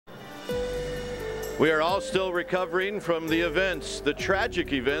We are all still recovering from the events, the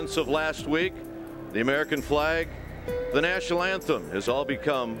tragic events of last week. The American flag, the national anthem has all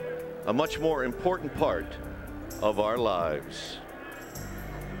become a much more important part of our lives.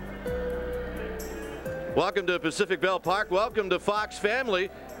 Welcome to Pacific Bell Park. Welcome to Fox Family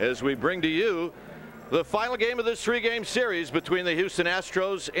as we bring to you the final game of this three-game series between the Houston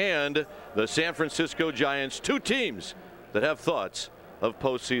Astros and the San Francisco Giants, two teams that have thoughts of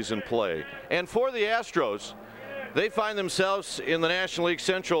postseason play. And for the Astros, they find themselves in the National League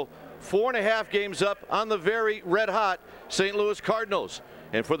Central 4.5 games up on the very red-hot St. Louis Cardinals.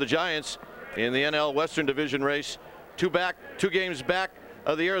 And for the Giants in the NL Western Division race, two games back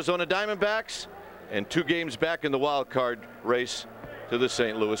of the Arizona Diamondbacks and 2 games back in the wild card race to the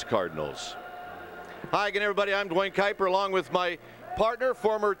St. Louis Cardinals. Hi again, everybody. I'm Duane Kuiper along with my partner,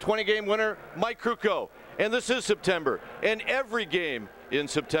 former 20-game winner, Mike Krukow. And this is September, and every game in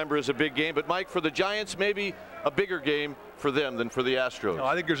September is a big game. But Mike, for the Giants, maybe a bigger game for them than for the Astros. No,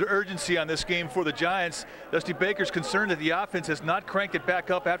 I think there's urgency on this game for the Giants. Dusty Baker's concerned that the offense has not cranked it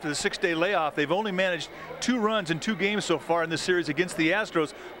back up after the 6-day layoff. They've only managed 2 runs in 2 games so far in this series against the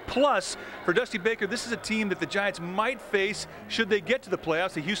Astros. Plus, for Dusty Baker, this is a team that the Giants might face should they get to the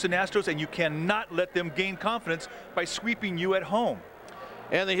playoffs, the Houston Astros, and you cannot let them gain confidence by sweeping you at home.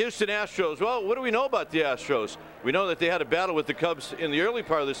 And the Houston Astros, well, what do we know about the Astros? We know that they had a battle with the Cubs in the early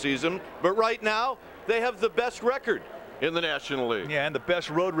part of the season, but right now they have the best record in the National League. Yeah, and the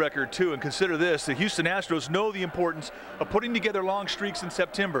best road record too. And consider this, the Houston Astros know the importance of putting together long streaks in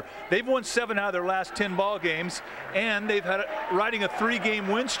September. They've won 7 out of their last 10 ball games, and they've had riding a 3-game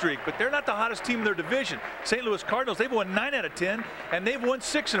win streak, but they're not the hottest team in their division. St. Louis Cardinals, they've won 9 out of 10, and they've won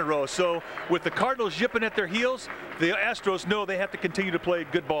 6 in a row. So with the Cardinals yipping at their heels, the Astros know they have to continue to play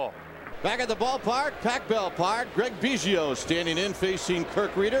good ball. Back at the ballpark, Pac Bell Park, Greg Biggio standing in facing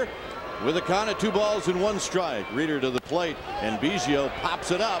Kirk Reeder. With a count of 2 balls and 1 strike. Reeder to the plate, and Biggio pops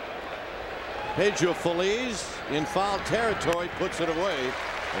it up. Pedro Feliz in foul territory puts it away,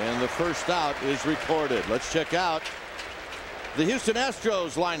 and the first out is recorded. Let's check out the Houston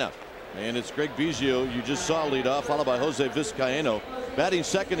Astros lineup. And it's Greg Biggio, you just saw lead off, followed by Jose Vizcaino. Batting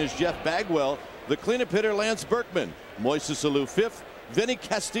second is Jeff Bagwell. The cleanup hitter, Lance Berkman. Moises Alou 5th. Vinny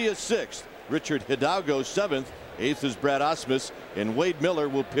Castilla 6th. Richard Hidalgo 7th. 8th is Brad Ausmus, and Wade Miller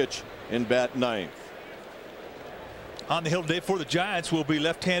will pitch in bat 9th. On the hill today for the Giants will be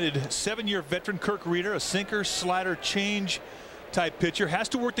left-handed 7-year veteran Kirk Reeder, a sinker, slider, change type pitcher. Has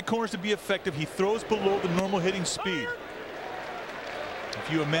to work the corners to be effective. He throws below the normal hitting speed.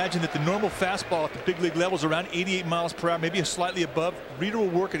 If you imagine that the normal fastball at the big league level is around 88 miles per hour, maybe slightly above, Reeder will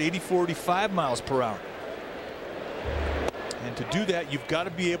work at 84, 85 miles per hour. And to do that, you've got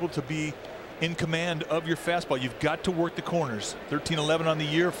to be able to be in command of your fastball. You've got to work the corners. 13-11 on the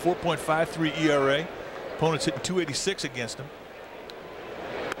year, 4.53 ERA. Opponents hitting .286 against him.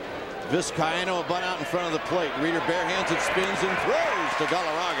 Vizcaino, a bunt out in front of the plate. Reeder barehands it, spins and throws to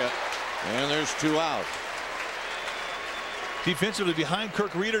Galarraga, and there's 2 out. Defensively behind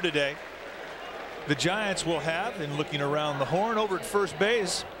Kirk Reeder today, the Giants will have, and looking around the horn over at first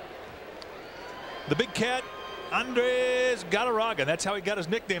base, the big cat, Andres Galarraga. That's how he got his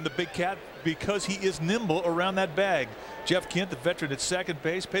nickname, the Big Cat, because he is nimble around that bag. Jeff Kent, the veteran, at second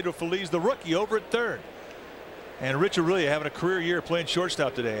base. Pedro Feliz, the rookie, over at third. And Rich Aurilia having a career year playing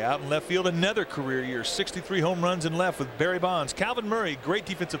shortstop today. Out in left field, another career year. 63 home runs in left with Barry Bonds. Calvin Murray, great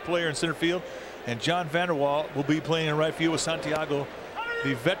defensive player in center field. And John Vanderwall will be playing in right field with Santiago,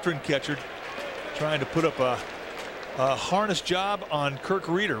 the veteran catcher, trying to put up a harness job on Kirk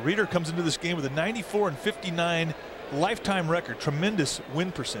Reeder. Reeder comes into this game with a 94-59 lifetime record. Tremendous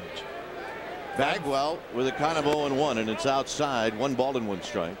win percentage. Bagwell with a count of 0-1, and it's outside. 1 ball and 1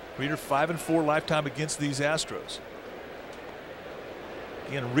 strike. Reeder 5-4 lifetime against these Astros.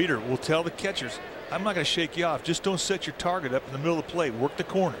 Again, Reeder will tell the catchers, I'm not going to shake you off. Just don't set your target up in the middle of the plate. Work the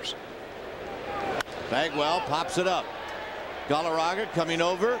corners. Bagwell pops it up. Galarraga coming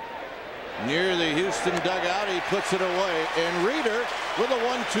over near the Houston dugout. He puts it away, and Reeder with a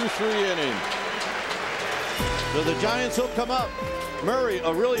 1-2-3 inning. So the Giants will come up. Murray,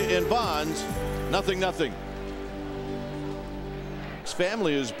 Aurilia, and Bonds, 0-0. This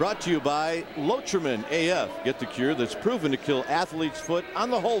family is brought to you by Lotrimin AF. Get the cure that's proven to kill athlete's foot on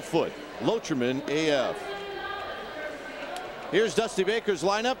the whole foot. Lotrimin AF. Here's Dusty Baker's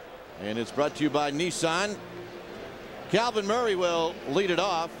lineup, and it's brought to you by Nissan. Calvin Murray will lead it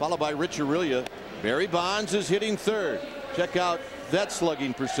off, followed by Rich Aurilia. Barry Bonds is hitting third. Check out that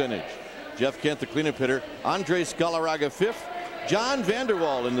slugging percentage. Jeff Kent, the cleanup hitter. Andres Galarraga 5th. John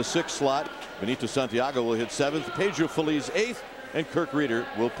Vanderwall in the 6th slot. Benito Santiago will hit 7th. Pedro Feliz 8th. And Kirk Reeder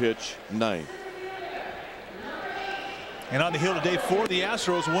will pitch 9th. And on the hill today for the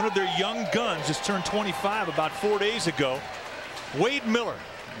Astros, one of their young guns just turned 25 about 4 days ago. Wade Miller.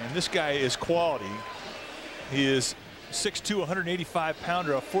 And this guy is quality. He is 6'2",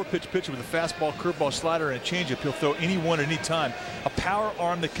 185-pounder, a 4-pitch pitcher with a fastball, curveball, slider, and a changeup. He'll throw any one at any time. A power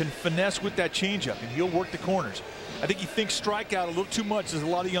arm that can finesse with that changeup, and he'll work the corners. I think he thinks strikeout a little too much, as a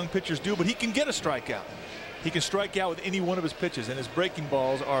lot of young pitchers do, but he can get a strikeout. He can strike out with any one of his pitches, and his breaking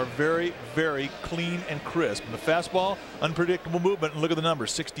balls are very, very clean and crisp. And the fastball, unpredictable movement, and look at the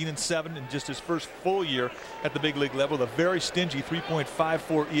numbers, 16-7 in just his first full year at the big league level, with a very stingy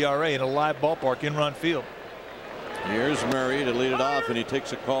 3.54 ERA in a live ballpark in Run Field. Here's Murray to lead it off, and he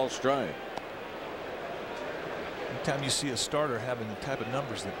takes a called strike. Anytime you see a starter having the type of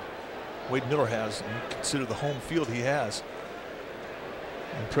numbers that Wade Miller has, and you consider the home field he has,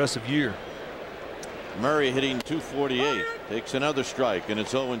 impressive year. Murray hitting .248, takes another strike, and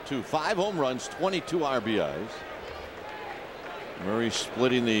it's 0-2. 5 home runs, 22 RBIs. Murray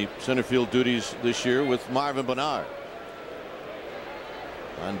splitting the center field duties this year with Marvin Bernard.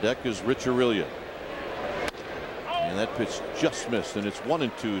 On deck is Rich Aurilia. And that pitch just missed, and it's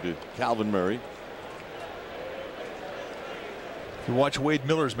 1-2 to Calvin Murray. If you watch Wade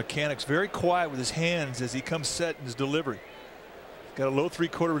Miller's mechanics, very quiet with his hands as he comes set in his delivery. Got a low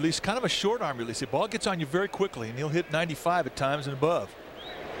 3/4 release, kind of a short arm release. The ball gets on you very quickly, and he'll hit 95 at times and above.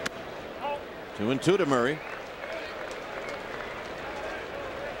 2-2 to Murray.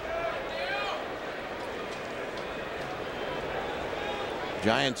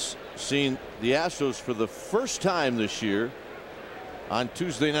 Giants seeing the Astros for the first time this year on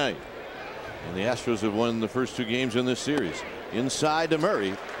Tuesday night. And the Astros have won the first 2 games in this series. Inside to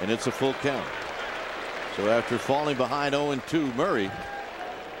Murray, and it's a full count. So after falling behind 0-2, Murray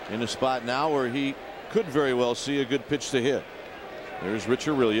in a spot now where he could very well see a good pitch to hit. There's Rich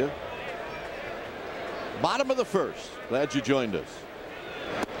Aurilia. Bottom of the first. Glad you joined us.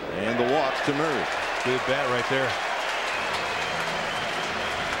 And the walk to Murray. Good bat right there.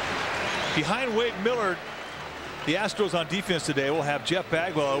 Behind Wade Miller, the Astros on defense today will have Jeff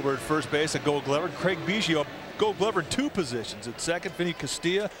Bagwell over at first base, a Gold Glover. Craig Biggio, Gold Glover in 2 positions. At second, Vinny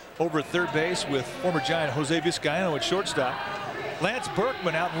Castilla over at third base with former Giant Jose Vizcaino at shortstop. Lance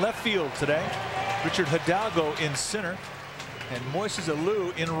Berkman out in left field today. Richard Hidalgo in center. And Moises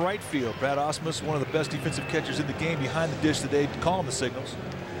Alou in right field. Brad Osmus, one of the best defensive catchers in the game, behind the dish today, calling the signals.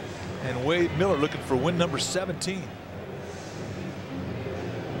 And Wade Miller looking for win number 17.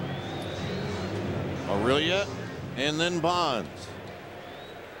 Aurilia and then Bonds.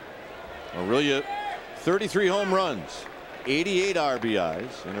 Aurilia 33 home runs, 88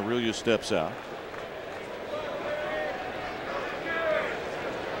 RBIs, and Aurilia steps out.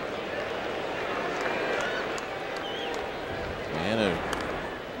 And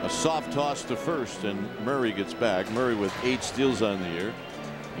a soft toss to first, and Murray gets back. Murray with 8 steals on the year.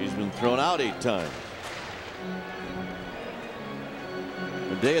 He's been thrown out 8 times.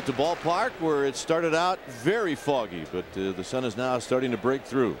 A day at the ballpark where it started out very foggy, but the sun is now starting to break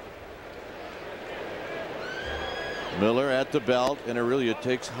through. Miller at the belt, and Aurilia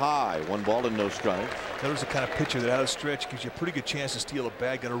takes high. 1 ball and no strikes. That was the kind of pitcher that out of stretch gives you a pretty good chance to steal a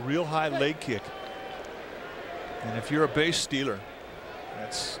bag. Got a real high leg kick. And if you're a base stealer,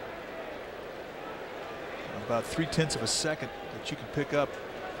 that's about 3/10 of a second that you can pick up.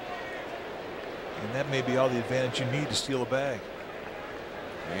 And that may be all the advantage you need to steal a bag.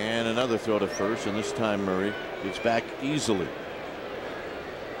 And another throw to first, and this time Murray gets back easily.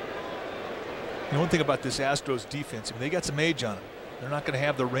 You know, one thing about this Astros defense, I mean, they got some age on them. They're not going to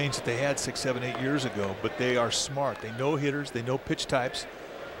have the range that they had 6, 7, 8 years ago, but they are smart. They know hitters, they know pitch types,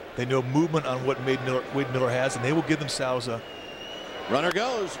 they know movement on what Wade Miller has, and they will give themselves a. Runner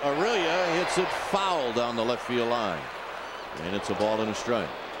goes. Aurilia hits it foul down the left field line, and it's a ball and a strike.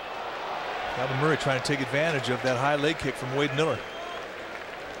 Calvin Murray trying to take advantage of that high leg kick from Wade Miller.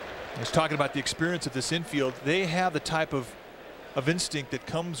 He's talking about the experience of this infield. They have the type of instinct that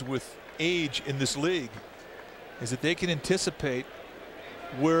comes with age in this league, is that they can anticipate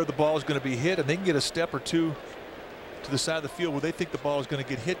where the ball is going to be hit, and they can get a step or two to the side of the field where they think the ball is going to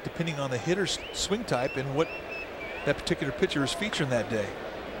get hit, depending on the hitter's swing type and what that particular pitcher is featuring that day.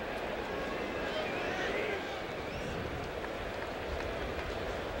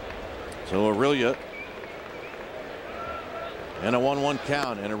 So Aurilia, and a 1-1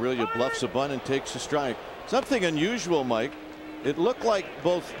 count, and Aurilia bluffs a bunt and takes a strike. Something unusual, Mike. It looked like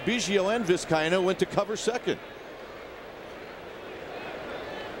both Biggio and Vizcaino went to cover second.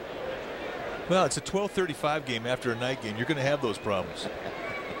 Well, it's a 12:35 game after a night game. You're going to have those problems.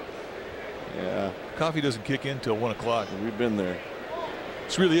 Yeah. Coffee doesn't kick in till 1 o'clock. We've been there.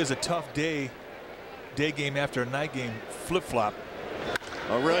 This really is a tough day day game after a night game flip-flop.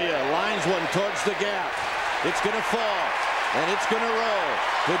 Aurelia lines one towards the gap. It's going to fall, and it's going to roll.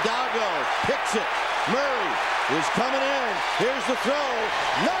 Hidalgo picks it. Murray is coming in. Here's the throw.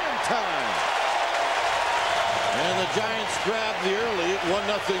 Not in time. And the Giants grab the early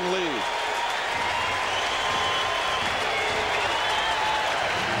 1-0 lead.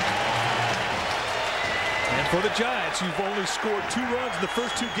 And for the Giants, you've only scored 2 runs in the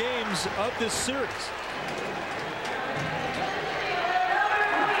first 2 games of this series.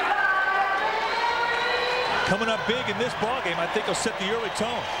 Coming up big in this ballgame, I think he'll set the early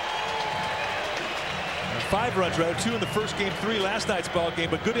tone. 5 runs, rather, 2 in the first game, 3 last night's ball game,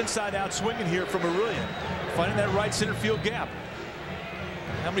 but good inside-out swinging here from Aurelia, finding that right center field gap.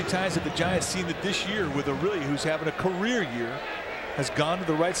 How many times have the Giants seen that this year with Aurelia, who's having a career year, has gone to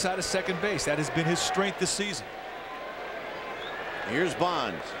the right side of second base? That has been his strength this season. Here's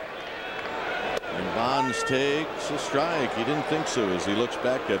Bonds. And Bonds takes a strike. He didn't think so as he looks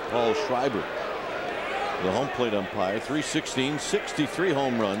back at Paul Schreiber, the home plate umpire. 316, 63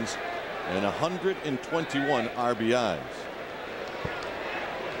 home runs, and 121 RBIs.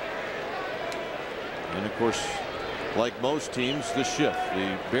 And of course, like most teams, the shift,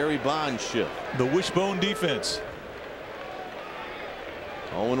 the Barry Bonds shift. The wishbone defense.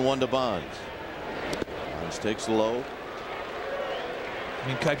 0-1 to Bonds. Bonds takes low. I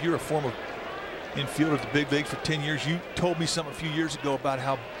mean, Kuiper, you're a former infielder at the big league for 10 years. You told me something a few years ago about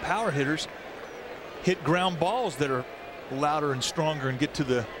how power hitters hit ground balls that are louder and stronger and get to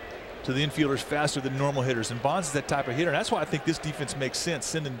the infielders faster than normal hitters. And Bonds is that type of hitter. And that's why I think this defense makes sense,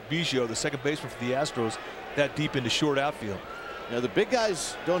 sending Biggio, the second baseman for the Astros, that deep into short outfield. Now the big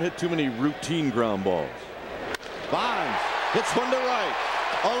guys don't hit too many routine ground balls. Bonds hits one to right.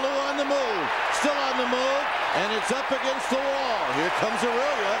 Alou on the move, still on the move, and it's up against the wall. Here comes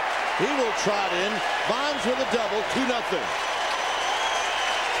Aurelia. He will trot in. Bonds with a double, 2-0.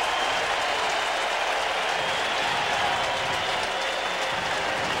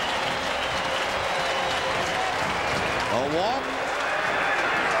 A walk,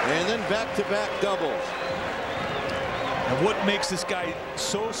 and then back-to-back doubles. And what makes this guy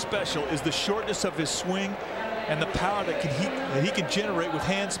so special is the shortness of his swing and the power that he can generate with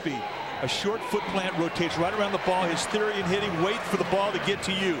hand speed. A short foot plant rotates right around the ball. His theory in hitting, wait for the ball to get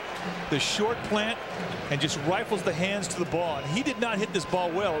to you. The short plant and just rifles the hands to the ball. And he did not hit this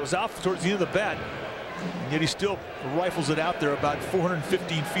ball well. It was out towards the end of the bat, and yet he still rifles it out there about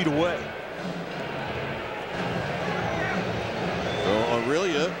 415 feet away. So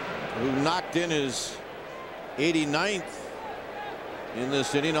Aurelia, who knocked in his 89th in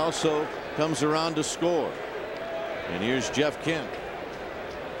this inning, also comes around to score. And here's Jeff Kent.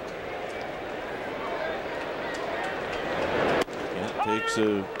 Kent takes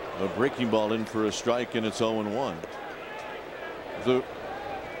a breaking ball in for a strike, and it's 0-1. The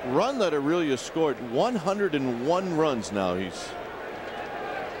run that Aurelia scored, 101 runs now he's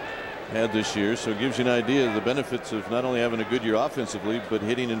had this year, so it gives you an idea of the benefits of not only having a good year offensively, but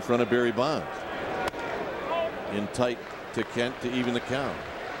hitting in front of Barry Bonds. In tight to Kent to even the count.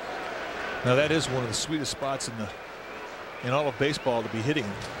 Now that is one of the sweetest spots in all of baseball, to be hitting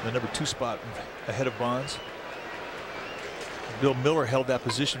the number 2 spot ahead of Bonds. Bill Miller held that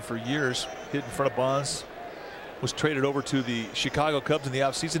position for years, hit in front of Bonds, was traded over to the Chicago Cubs in the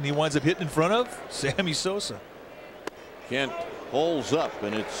offseason. He winds up hitting in front of Sammy Sosa. Kent holds up,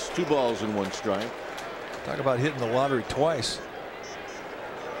 and it's 2 balls and 1 strike. Talk about hitting the lottery twice.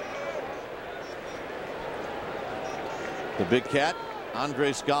 The big cat,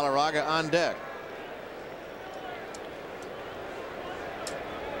 Andres Galarraga, on deck.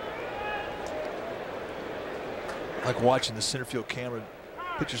 Like watching the center field camera,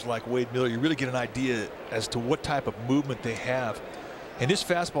 pitchers like Wade Miller, you really get an idea as to what type of movement they have. And this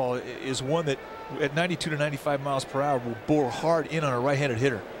fastball is one that at 92 to 95 miles per hour will bore hard in on a right-handed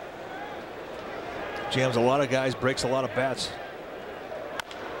hitter. Jams a lot of guys, breaks a lot of bats.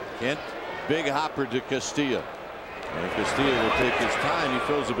 Kent, big hopper to Castillo. And Castillo will take his time. He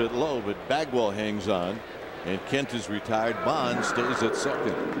throws a bit low, but Bagwell hangs on, and Kent is retired. Bond stays at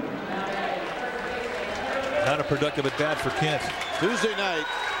second. Not a productive at bat for Kent. Tuesday night,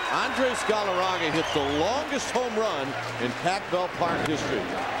 Andres Galarraga hit the longest home run in Pac Ballpark history.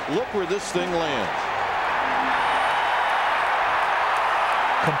 Look where this thing lands.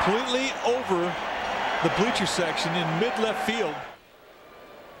 Completely over the bleacher section in mid-left field.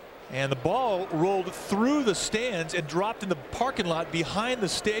 And the ball rolled through the stands and dropped in the parking lot behind the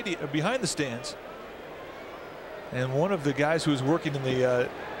stadium, behind the stands. And one of the guys who was working in the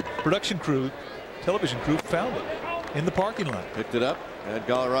production crew, television crew, found it in the parking lot. Picked it up, had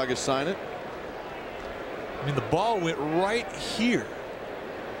Galarraga sign it. I mean, the ball went right here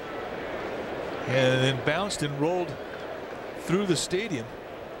and then bounced and rolled through the stadium.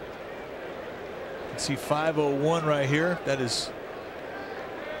 You can see 501 right here. That is,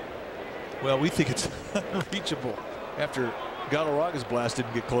 well, we think it's unreachable after Galarraga's blast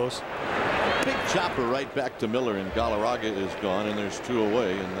didn't get close. Big chopper right back to Miller, and Galarraga is gone, and there's 2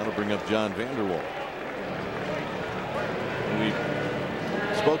 away, and that'll bring up John Vanderwall. We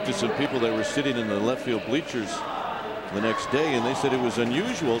spoke to some people that were sitting in the left field bleachers the next day, and they said it was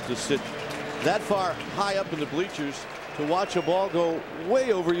unusual to sit that far high up in the bleachers to watch a ball go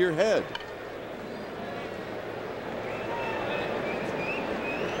way over your head.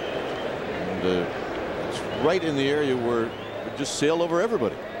 And it's right in the area where it just sailed over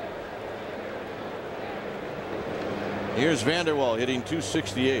everybody. Here's Vanderwall hitting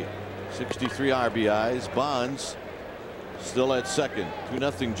 .268, 63 RBIs. Bonds still at second.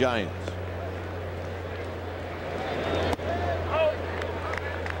 2-0 Giants.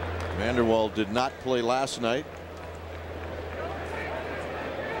 Vanderwall did not play last night.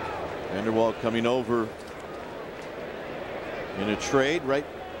 Vanderwall coming over in a trade right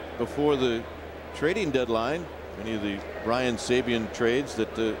before the trading deadline. Many of the Brian Sabian trades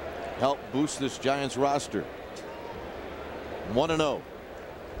that help boost this Giants roster. 1-0.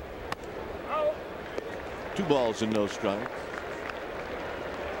 2 balls and no strikes.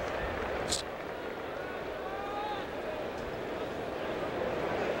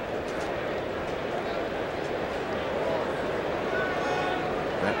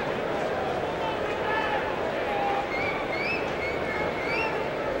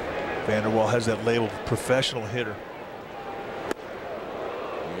 Vanderwall has that label of professional hitter.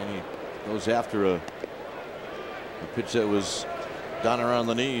 And he goes after a pitch that was down around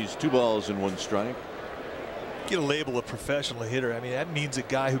the knees. 2 balls and 1 strike. Get a label of professional hitter. I mean, that means a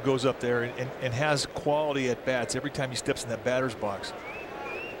guy who goes up there and has quality at bats every time he steps in that batter's box.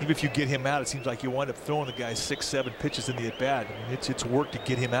 Even if you get him out, it seems like you wind up throwing the guy 6-7 pitches in the at bat. I mean, it's work to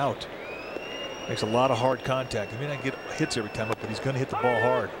get him out. Makes a lot of hard contact. He may not get hits every time up, but he's going to hit the ball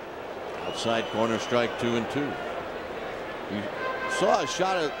hard. Outside corner, strike 2-2. We saw a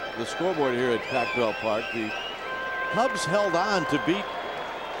shot at the scoreboard here at Pac-Bell Park. The Cubs held on to beat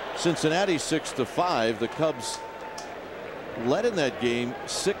Cincinnati 6-5. The Cubs led in that game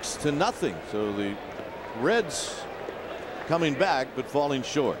 6-0. So the Reds coming back but falling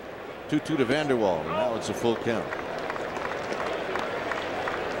short. 2-2 to Vanderwall, and now it's a full count.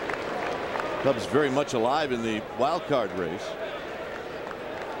 Cubs very much alive in the wild card race.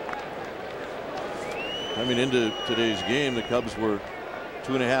 Coming into today's game, the Cubs were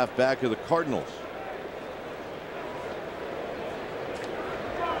 2.5 back of the Cardinals.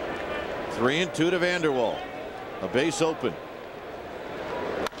 3-2 to Vanderwall. A base open.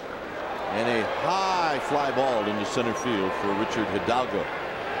 And a high fly ball into center field for Richard Hidalgo.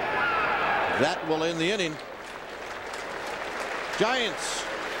 That will end the inning. Giants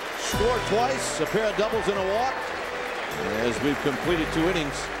score twice, a pair of doubles and a walk. As we've completed 2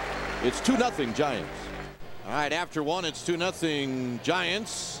 innings, it's 2-0 Giants. All right, after 1, it's 2-0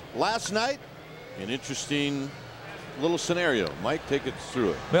 Giants. Last night, an interesting little scenario. Mike, take us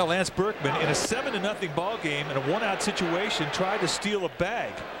through it. Well, Lance Berkman in a 7-0 ball game in a 1-out situation tried to steal a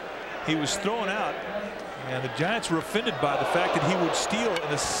bag. He was thrown out, and the Giants were offended by the fact that he would steal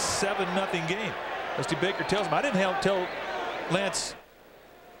in a 7-0 game. Rusty Baker tells him, I didn't tell Lance,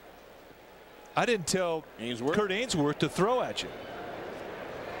 I didn't tell Kurt Ainsworth to throw at you.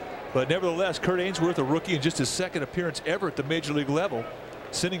 But nevertheless, Kurt Ainsworth, a rookie in just his 2nd appearance ever at the major league level,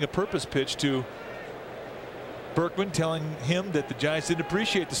 sending a purpose pitch to Berkman, telling him that the Giants didn't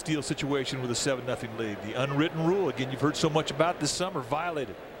appreciate the steal situation with a 7-0 lead. The unwritten rule, again, you've heard so much about this summer,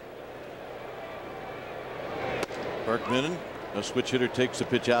 violated. Berkman, a switch hitter, takes a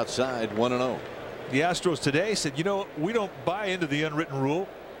pitch outside. 1-0. The Astros today said, you know, we don't buy into the unwritten rule.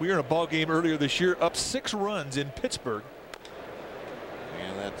 We were in a ball game earlier this year, up 6 runs in Pittsburgh.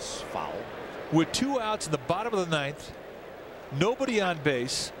 And that's foul. With 2 outs in the bottom of the 9th, nobody on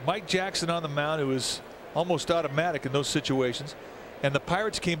base, Mike Jackson on the mound, who was almost automatic in those situations, and the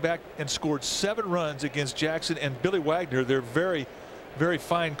Pirates came back and scored 7 runs against Jackson and Billy Wagner, their very, very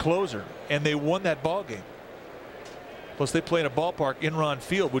fine closer, and they won that ball game. Plus, they play in a ballpark, Enron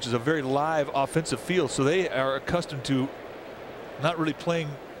Field, which is a very live offensive field, so they are accustomed to not really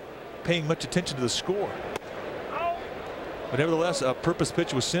paying much attention to the score. But nevertheless, a purpose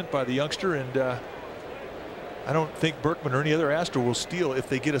pitch was sent by the youngster, and I don't think Berkman or any other Astro will steal if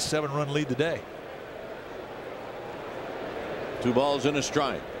they get a 7-run lead today. 2 balls and a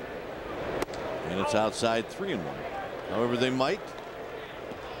strike. And it's outside 3-1. However, they might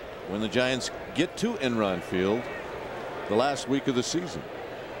when the Giants get to Enron Field the last week of the season.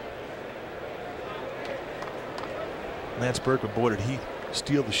 Lance Berkman, boy, did he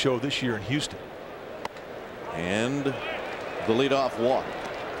steal the show this year in Houston. And the leadoff walk.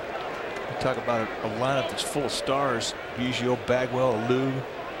 You talk about a lineup that's full of stars. Biggio, Bagwell, Alou,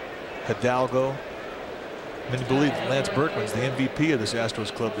 Hidalgo. Many believe Lance Berkman's the MVP of this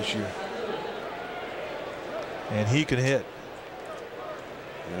Astros club this year. And he can hit.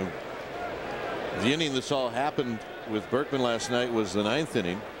 You know, the inning this all happened with Berkman last night was the 9th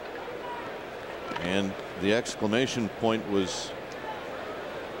inning. And the exclamation point was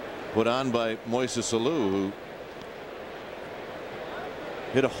put on by Moises Alou, who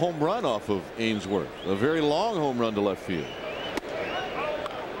hit a home run off of Ainsworth, a very long home run to left field.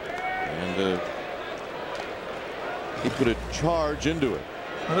 And he put a charge into it.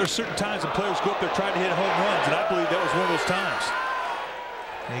 Well, there's certain times when players go up there trying to hit home runs, and I believe that was one of those times.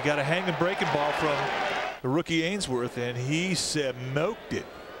 And he got a hanging breaking ball from the rookie Ainsworth, and he smoked it.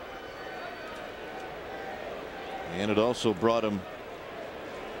 And it also brought him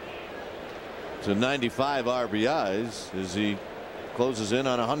to 95 RBIs as he closes in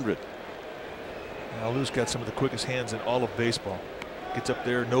on 100. Now Lou's got some of the quickest hands in all of baseball. Gets up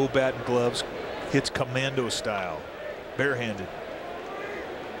there, no bat and gloves, hits commando style, barehanded.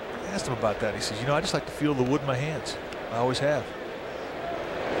 I asked him about that. He says, you know, I just like to feel the wood in my hands. I always have.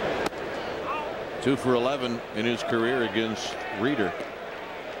 2 for 11 in his career against Reeder.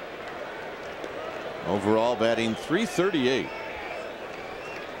 Overall batting .338.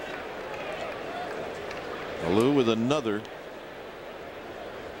 Alou with another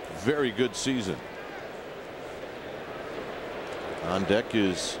very good season. On deck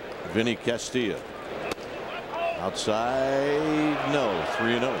is Vinny Castilla. Outside, no,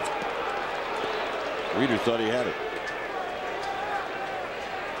 3-0. Reeder thought he had it.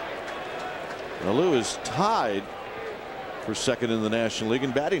 Alou is tied for second in the National League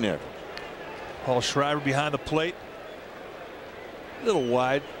in batting average. Paul Schreiber behind the plate. A little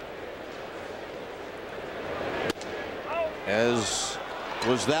wide. As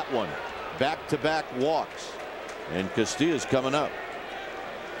was that one. Back-to-back walks. And Castilla's coming up.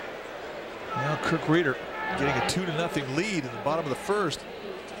 Now Kirk Reeder getting a 2-0 lead in the bottom of the first.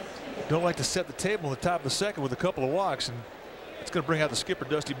 Don't like to set the table in the top of the second with a couple of walks, and it's going to bring out the skipper,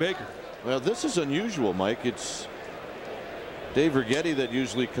 Dusty Baker. Well, this is unusual, Mike. It's Dave Righetti that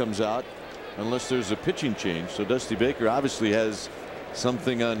usually comes out unless there's a pitching change. So Dusty Baker obviously has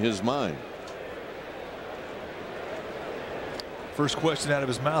something on his mind. First question out of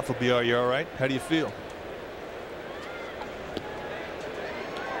his mouth will be, are you all right? How do you feel?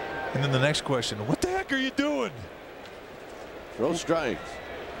 And then the next question, what the heck are you doing? Throw strikes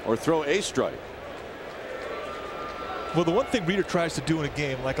or throw a strike. Well, the one thing Reeder tries to do in a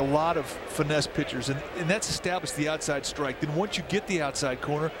game, like a lot of finesse pitchers, and that's establish the outside strike. Then once you get the outside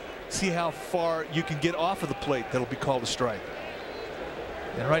corner, see how far you can get off of the plate. That'll be called a strike.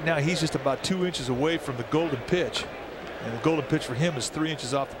 And right now he's just about 2 inches away from the golden pitch. And the golden pitch for him is 3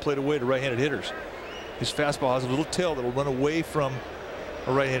 inches off the plate away to right-handed hitters. His fastball has a little tail that will run away from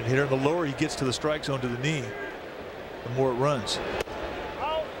a right-handed hitter. And the lower he gets to the strike zone to the knee, the more it runs.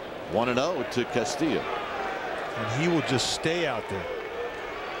 1-0 to Castilla. And he will just stay out there.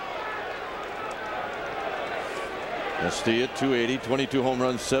 Castilla 280, 22 home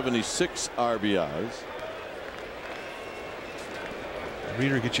runs, 76 RBIs.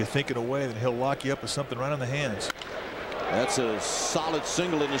 Reeder gets you thinking away, then he'll lock you up with something right on the hands. That's a solid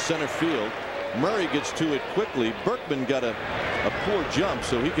single in the center field. Murray gets to it quickly. Berkman got a poor jump,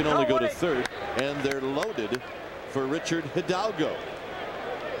 so he can only go to third. And they're loaded for Richard Hidalgo.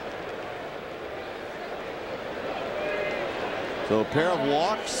 So a pair of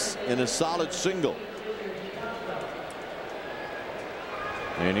walks and a solid single.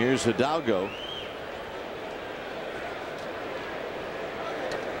 And here's Hidalgo.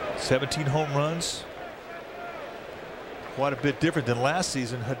 17 home runs. Quite a bit different than last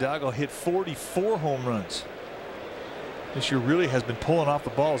season. Hidalgo hit 44 home runs. This year really has been pulling off the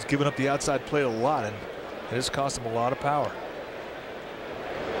balls, giving up the outside plate a lot, and it has cost him a lot of power.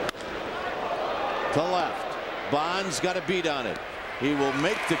 To left. Bond's got a beat on it. He will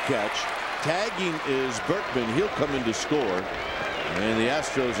make the catch. Tagging is Berkman. He'll come in to score. And the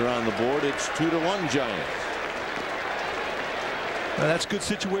Astros are on the board. It's 2-1 Giants. Now that's good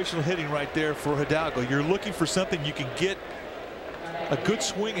situational hitting right there for Hidalgo. You're looking for something you can get a good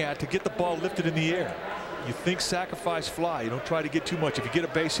swing at to get the ball lifted in the air. You think sacrifice fly. You don't try to get too much. If you get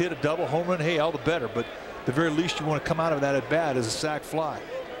a base hit, a double, home run, hey, all the better. But at the very least, you want to come out of that at bat as a sac fly.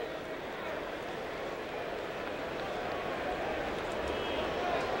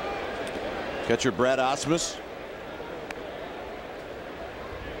 Catcher Brad Osmus.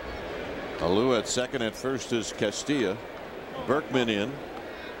 Alou at second. At first is Castilla. Berkman in.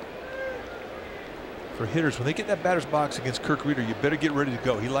 For hitters, when they get in that batter's box against Kirk Reeder, you better get ready to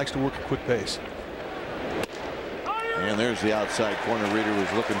go. He likes to work a quick pace. And there's the outside corner Reeder was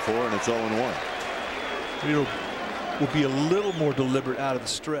looking for, and it's 0-1. Reeder will be a little more deliberate out of the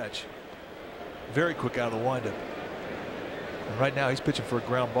stretch. Very quick out of the windup. And right now he's pitching for a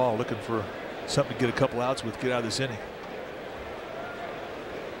ground ball, looking for something to get a couple outs with, get out of this inning.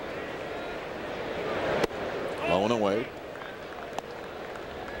 Low and away.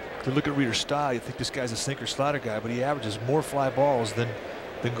 If you look at Reeder's style, you think this guy's a sinker slider guy, but he averages more fly balls than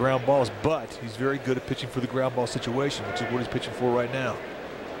ground balls. But he's very good at pitching for the ground ball situation, which is what he's pitching for right now.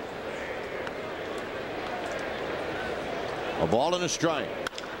 A ball and a strike.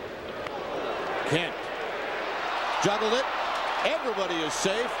 Kent juggled it. Everybody is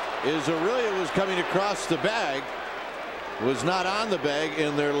safe. Aurelia was coming across the bag, was not on the bag,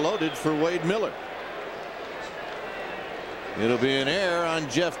 and they're loaded for Wade Miller. It'll be an error on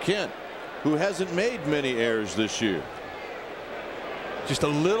Jeff Kent, who hasn't made many errors this year. Just a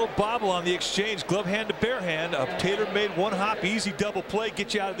little bobble on the exchange, glove hand to bare hand. A tailor-made one hop, easy double play,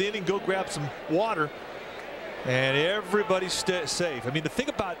 get you out of the inning, go grab some water, and everybody's safe. I mean, the thing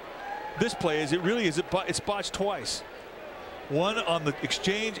about this play is it's botched twice. One on the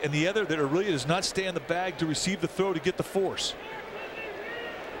exchange and the other that Aurelia does not stay on the bag to receive the throw to get the force.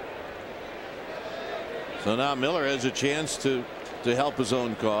 So now Miller has a chance to help his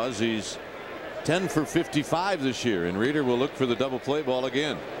own cause. He's 10 for 55 this year, and Reeder will look for the double play ball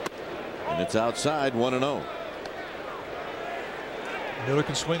again. And it's outside, 1-0. Miller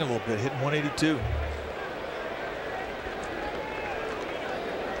can swing a little bit, hitting 182.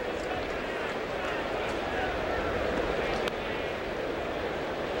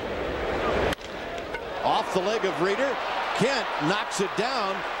 Off the leg of Reeder. Kent knocks it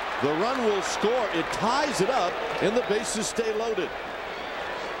down. The run will score. It ties it up, and the bases stay loaded.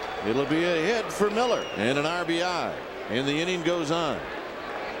 It'll be a hit for Miller and an RBI, and the inning goes on.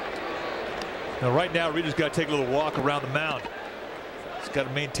 Now right now Reeder's got to take a little walk around the mound. He's got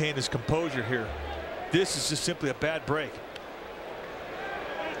to maintain his composure here. This is just simply a bad break.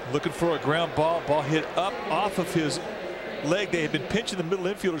 Looking for a ground ball. Ball hit up off of his leg. They had been pinching the middle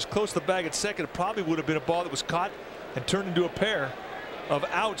infielders close to the bag at second. It probably would have been a ball that was caught and turned into a pair of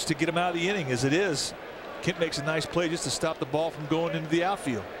outs to get him out of the inning. As it is, Kent makes a nice play just to stop the ball from going into the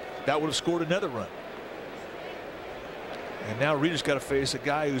outfield. That would have scored another run. And now Reeder's got to face a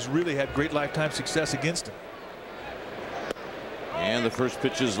guy who's really had great lifetime success against him. And the first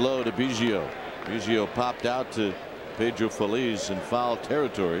pitch is low to Biggio. Biggio popped out to Pedro Feliz in foul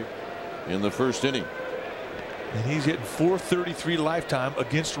territory in the first inning. And he's hitting .433 lifetime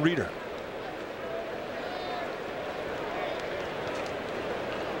against Reeder.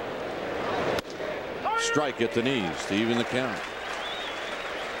 Strike at the knees to even the count.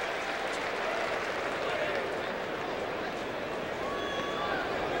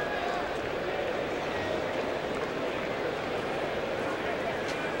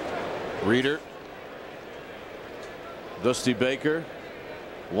 Reeder, Dusty Baker,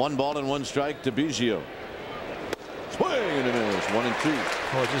 1 ball and 1 strike to Biggio. Swing and a miss, 1-2.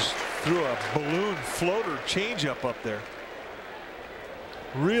 Oh, just threw a balloon floater changeup up there.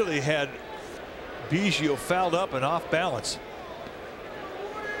 Really had Biggio fouled up and off balance.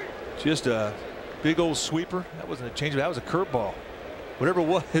 Just a big old sweeper. That wasn't a changeup. That was a curveball. Whatever it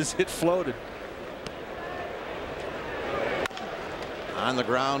was, it floated. On the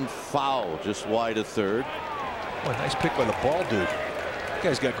ground, foul, just wide of third. Oh, a nice pick by the ball dude. That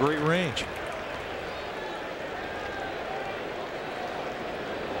guy's got great range.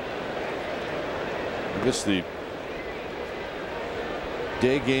 I guess the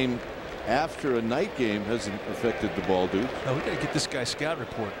day game after a night game hasn't affected the ball dude. No, we got to get this guy's scout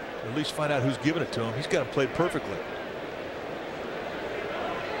report. At least find out who's giving it to him. He's got him played perfectly.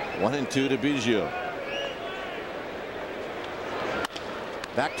 1-2 to Biggio.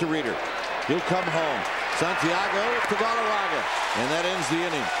 Back to Reeder. He'll come home. Santiago to Galarraga, and that ends the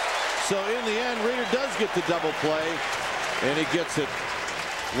inning. So in the end, Reeder does get the double play, and he gets it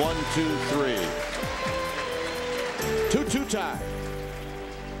 1-2-3. 2-2 tie.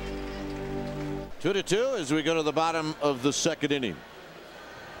 2-2 as we go to the bottom of the second inning.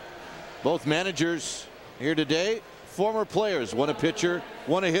 Both managers here today, former players, one a pitcher,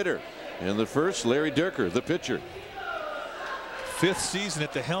 one a hitter. In the first, Larry Dierker, the pitcher. 5th season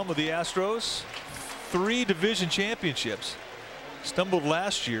at the helm of the Astros. 3 division championships. Stumbled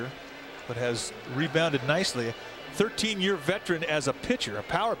last year, but has rebounded nicely. 13-year veteran as a pitcher, a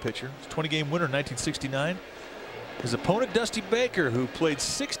power pitcher. 20-game winner in 1969. His opponent, Dusty Baker, who played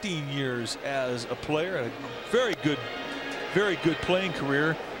 16 years as a player, a very good playing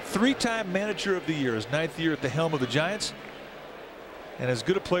career. 3-time manager of the year, his 9th year at the helm of the Giants. And as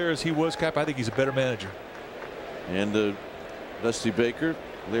good a player as he was, Cap, I think he's a better manager. And Dusty Baker,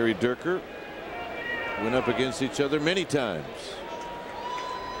 Larry Dierker went up against each other many times.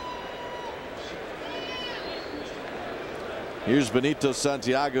 Here's Benito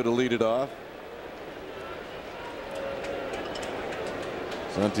Santiago to lead it off.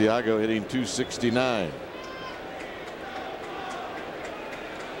 Santiago hitting .269.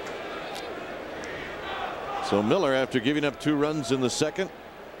 So Miller, after giving up 2 runs in the second,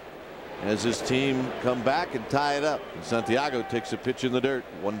 has his team come back and tie it up. And Santiago takes a pitch in the dirt.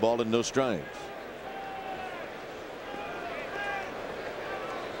 1 ball and no strikes.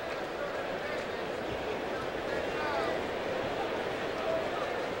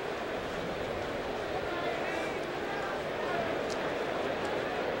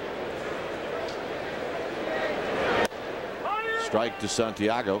 Strike to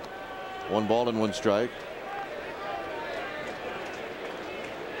Santiago. 1 ball and 1 strike.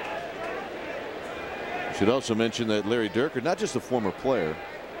 Should also mention that Larry Dierker, not just a former player,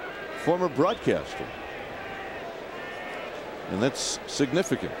 former broadcaster. And that's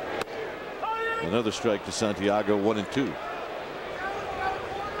significant. Another strike to Santiago, 1-2.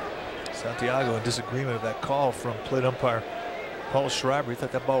 Santiago in disagreement of that call from plate umpire Paul Schreiber. He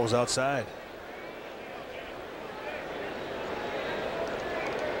thought that ball was outside.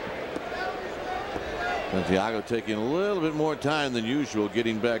 Santiago taking a little bit more time than usual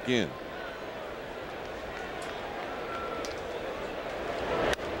getting back in.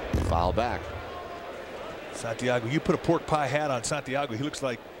 Foul back. Santiago, you put a pork pie hat on Santiago, he looks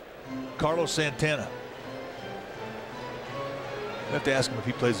like Carlos Santana. You have to ask him if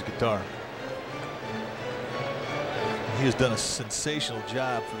he plays the guitar. He has done a sensational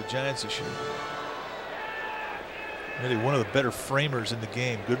job for the Giants this year. Really one of the better framers in the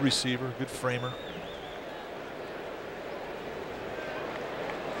game. Good receiver, good framer.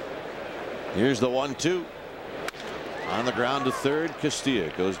 Here's the 1-2. On the ground to third. Castilla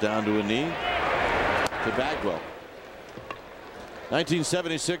goes down to a knee to Bagwell.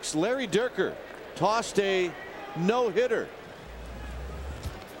 1976, Larry Dierker tossed a no-hitter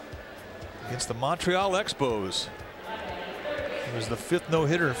against the Montreal Expos. It was the 5th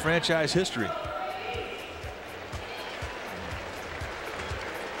no-hitter in franchise history.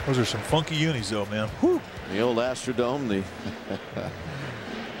 Those are some funky unis though, man. Whew. The old Astrodome,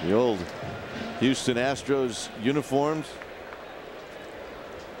 the old Houston Astros uniforms.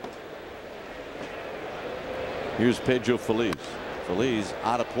 Here's Pedro Feliz. Feliz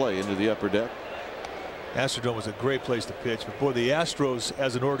out of play into the upper deck. Astrodome was a great place to pitch, but boy, the Astros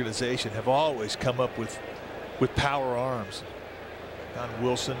as an organization have always come up with power arms. Don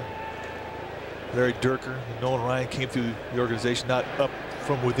Wilson, Larry Dierker, and Nolan Ryan came through the organization, not up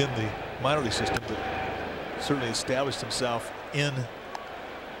from within the minor league system, but certainly established himself in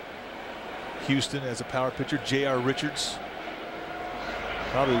Houston as a power pitcher. J.R. Richards,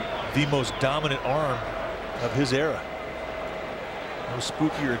 probably the most dominant arm of his era. No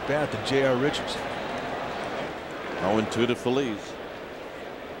spookier at bat than J.R. Richards. 0-2 to Feliz.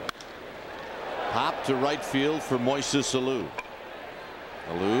 Hop to right field for Moises Alou.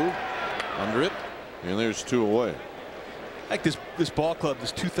 Alou under it, and there's 2 away. Like this ball club,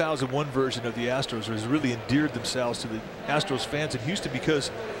 this 2001 version of the Astros has really endeared themselves to the Astros fans in Houston because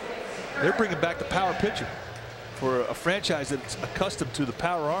they're bringing back the power pitcher. For a franchise that's accustomed to the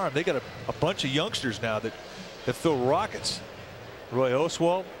power arm, they got a bunch of youngsters now that throw rockets. Roy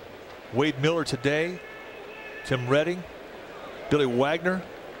Oswalt, Wade Miller today, Tim Redding, Billy Wagner,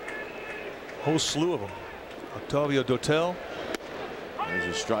 a whole slew of them. Octavio Dotel.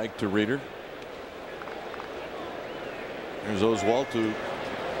 There's a strike to Reeder. There's Oswalt, who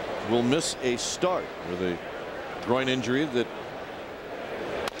will miss a start with a groin injury that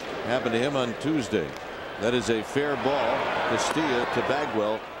happened to him on Tuesday. That is a fair ball. Castilla to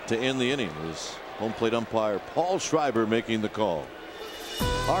Bagwell to end the inning. It was home plate umpire Paul Schreiber making the call.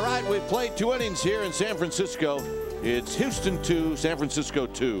 All right, we've played 2 innings here in San Francisco. It's Houston 2, San Francisco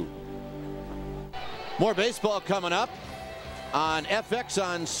 2. More baseball coming up on FX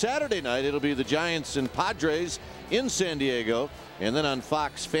on Saturday night. It'll be the Giants and Padres in San Diego, and then on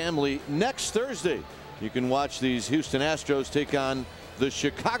Fox Family next Thursday you can watch these Houston Astros take on the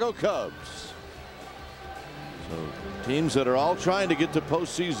Chicago Cubs. So teams that are all trying to get to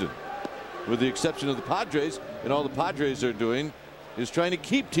postseason, with the exception of the Padres, and all the Padres are doing is trying to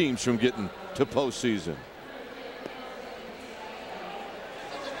keep teams from getting to postseason.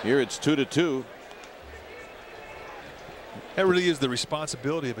 Here it's 2-2. That really is the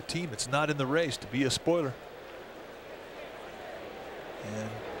responsibility of a team that's not in the race to be a spoiler. And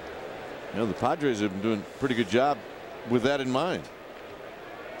you know, the Padres have been doing a pretty good job with that in mind.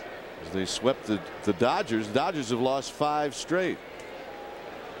 As they swept the Dodgers. The Dodgers have lost 5 straight.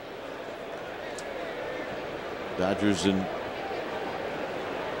 Dodgers in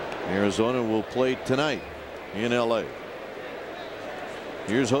Arizona will play tonight in LA.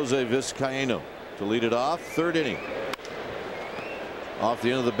 Here's Jose Vizcaino to lead it off. 3rd inning. Off the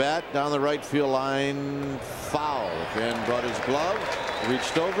end of the bat, down the right field line, foul. Fan brought his glove,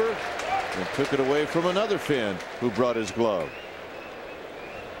 reached over, and took it away from another fan who brought his glove.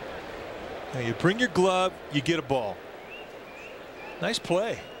 Now you bring your glove, you get a ball. Nice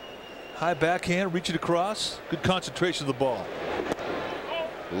play. High backhand, reach it across. Good concentration of the ball.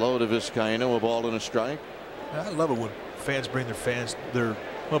 Low to Vizcaino, a ball and a strike. I love it when fans bring their fans,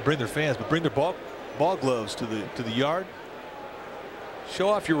 but bring their ball gloves to the yard. Show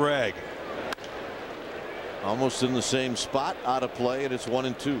off your rag. Almost in the same spot, out of play, and it's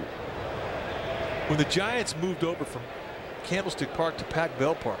 1-2. When the Giants moved over from Candlestick Park to Pac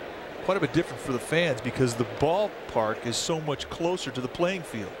Bell Park, quite a bit different for the fans because the ballpark is so much closer to the playing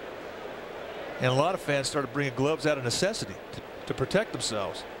field. And a lot of fans started bringing gloves out of necessity to protect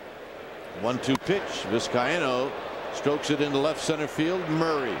themselves. 1-2 pitch. Vizcaino strokes it into left center field.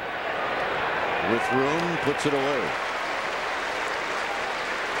 Murray with room puts it away.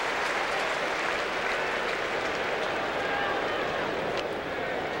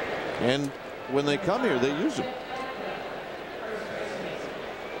 And when they come here, they use them.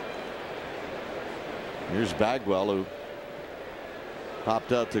 Here's Bagwell, who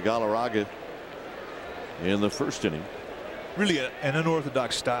popped out to Galarraga in the 1st inning. Really an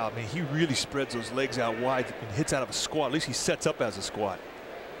unorthodox style. I mean, he really spreads those legs out wide and hits out of a squat. At least he sets up as a squat.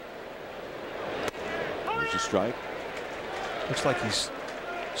 There's a strike. Looks like he's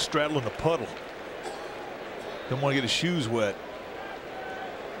straddling the puddle. Don't want to get his shoes wet.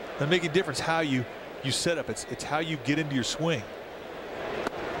 Doesn't make a difference how you set up. It's how you get into your swing.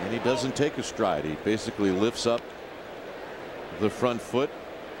 And he doesn't take a stride. He basically lifts up the front foot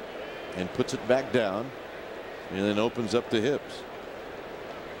and puts it back down and then opens up the hips.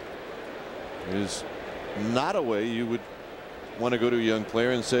 It is not a way you would want to go to a young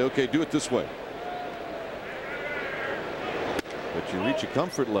player and say, okay, do it this way. But you reach a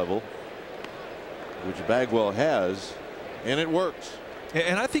comfort level, which Bagwell has, and it works.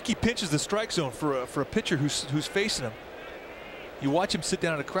 And I think he pinches the strike zone for a pitcher who's facing him. You watch him sit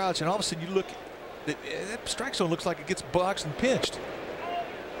down in a crouch, and all of a sudden you look, that strike zone looks like it gets boxed and pinched.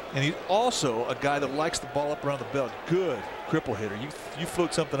 And he's also a guy that likes the ball up around the belt. Good cripple hitter. You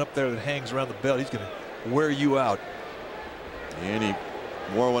float something up there that hangs around the belt, he's going to wear you out. And he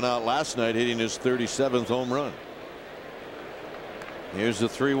wore one out last night, hitting his 37th home run. Here's the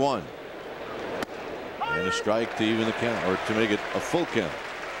 3-1. And a strike to even the count, or to make it a full count.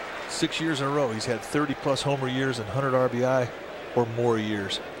 6 years in a row, he's had 30+ homer years and 100 RBI or more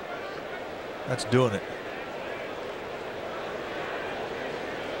years. That's doing it.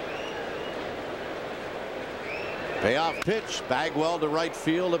 Payoff pitch. Bagwell to right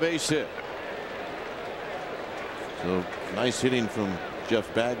field, a base hit. So nice hitting from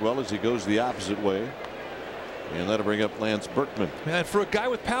Jeff Bagwell as he goes the opposite way. And that'll bring up Lance Berkman. Man, for a guy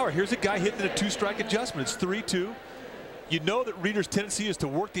with power, here's a guy hitting a 2-strike adjustment. It's 3-2. You know that Reeder's tendency is to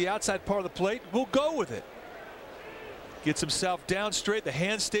work the outside part of the plate. We'll go with it. Gets himself down straight. The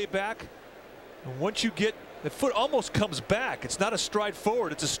hands stay back. And once you get, the foot almost comes back. It's not a stride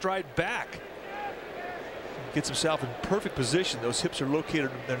forward, it's a stride back. Gets himself in perfect position. Those hips are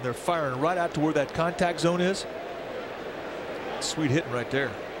located and they're firing right out to where that contact zone is. Sweet hitting right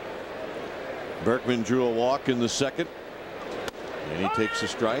there. Berkman drew a walk in the 2nd, and he takes a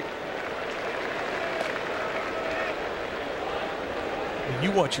strike. And you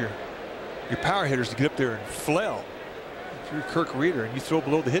want your power hitters to get up there and flail. If you're Kirk Reeder and you throw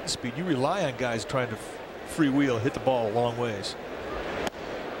below the hitting speed, you rely on guys trying to freewheel and hit the ball a long ways.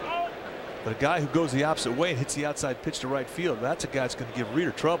 But a guy who goes the opposite way and hits the outside pitch to right field, that's a guy that's going to give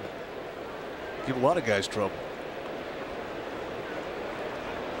Reeder trouble. Give a lot of guys trouble.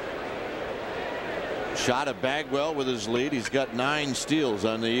 Shot of Bagwell with his lead. He's got 9 steals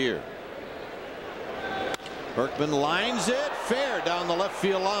on the year. Berkman lines it fair down the left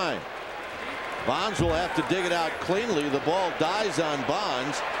field line. Bonds will have to dig it out cleanly. The ball dies on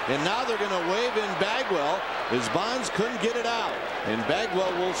Bonds, and now they're going to wave in Bagwell as Bonds couldn't get it out, and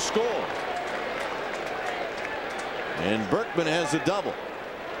Bagwell will score. And Berkman has a double.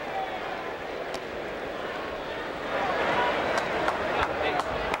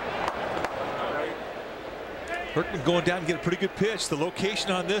 Berkman going down and get a pretty good pitch. The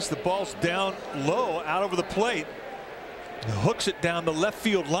location on this, the ball's down low out over the plate. He hooks it down the left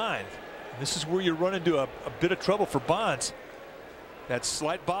field line. This is where you run into a bit of trouble for Bonds. That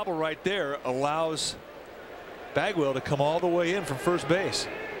slight bobble right there allows Bagwell to come all the way in from first base.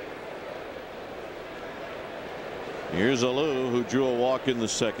 Here's Alou, who drew a walk in the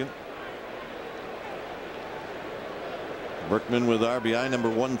second. Berkman with RBI number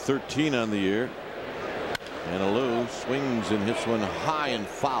 113 on the year. And Alou swings and hits one high and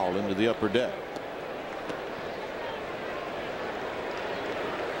foul into the upper deck.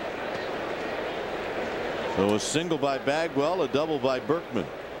 So a single by Bagwell, a double by Berkman.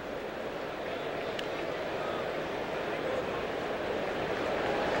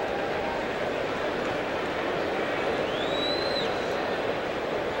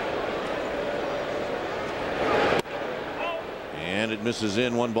 And it misses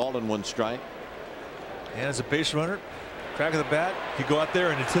in. 1 ball and 1 strike. And as a base runner, crack of the bat, you go out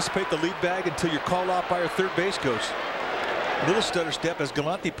there and anticipate the lead bag until you're called out by your third base coach. A little stutter step as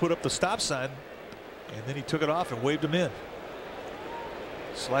Galante put up the stop sign, and then he took it off and waved him in.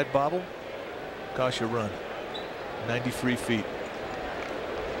 Slide bobble, cost you a run. 93 feet.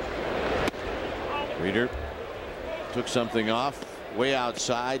 Reeder took something off way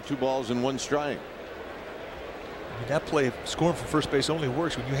outside. 2 balls and 1 strike. I mean, that play, scoring from first base, only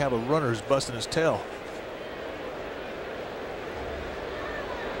works when you have a runner who's busting his tail.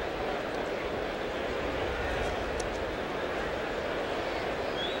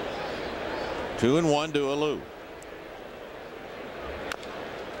 Two and 1 to Alou.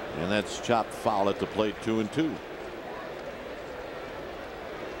 And that's chopped foul at the plate. 2-2.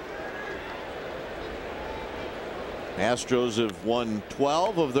 Astros have won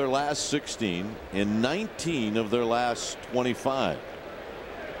 12 of their last 16 and 19 of their last 25.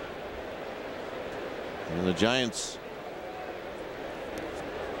 And the Giants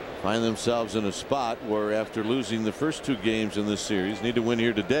find themselves in a spot where, after losing the first 2 games in this series, need to win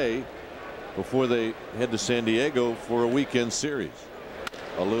here today before they head to San Diego for a weekend series.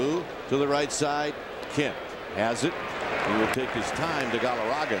 Alou to the right side. Kent has it. He will take his time to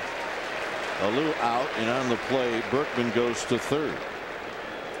Galarraga. Alou out, and on the play, Berkman goes to third.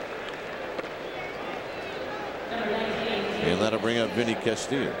 And that'll bring up Vinny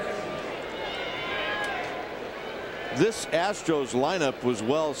Castilla. This Astros lineup was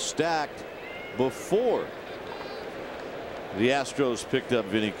well stacked before the Astros picked up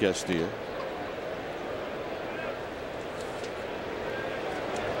Vinny Castilla.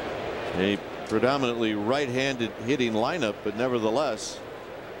 A predominantly right-handed hitting lineup, but nevertheless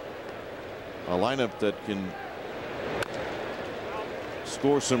a lineup that can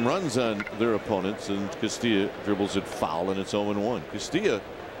score some runs on their opponents, and Castilla dribbles it foul, and it's 0-1. Castilla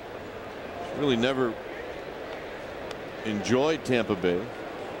really never enjoyed Tampa Bay,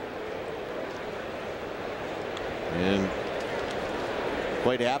 and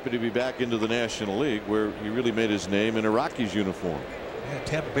quite happy to be back into the National League, where he really made his name in a Rockies uniform. Yeah,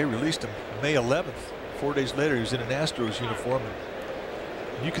 Tampa Bay released him May 11th. 4 days later, he was in an Astros uniform.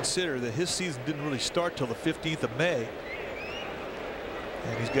 And you consider that his season didn't really start till the 15th of May.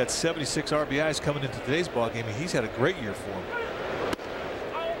 And he's got 76 RBIs coming into today's ball game. And he's had a great year for him.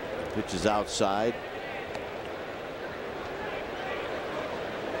 Pitch is outside.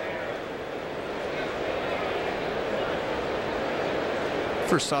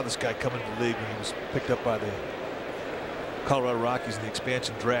 First saw this guy come into the league when he was picked up by the Colorado Rockies in the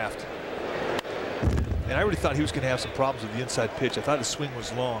expansion draft. And I really thought he was going to have some problems with the inside pitch. I thought his swing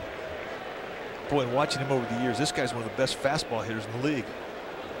was long. Boy, and watching him over the years, this guy's one of the best fastball hitters in the league.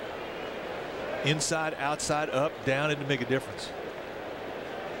 Inside, outside, up, down, it didn't make a difference.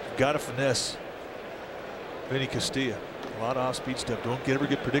 Got to finesse Vinny Castilla. A lot of off-speed stuff. Don't ever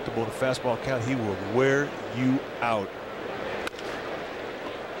get predictable in a fastball count. He will wear you out.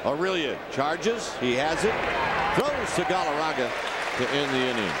 Aurelia charges. He has it. Throws to Galarraga to end the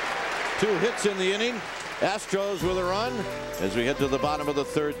inning. 2 hits in the inning. Astros with a run as we head to the bottom of the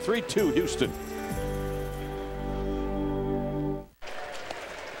third. 3-2 Houston.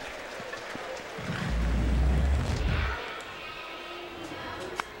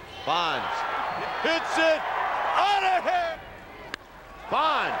 Bonds hits it out of here.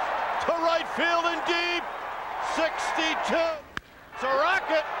 Bonds to right field and deep. 62. It's a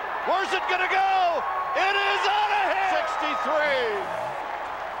rocket. Where's it gonna go? It is out of here. 63.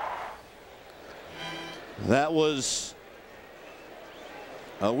 That was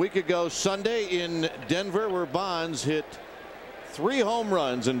a week ago Sunday in Denver, where Bonds hit 3 home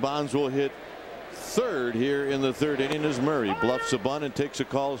runs, and Bonds will hit third here in the third inning as Murray bluffs a bunt and takes a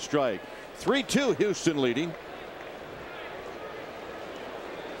called strike. 3-2 Houston leading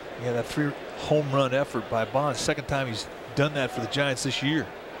Yeah, that 3 home run effort by Bonds. Second time he's done that for the Giants this year.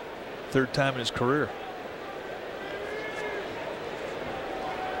 Third time in his career.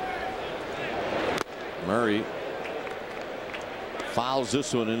 Murray fouls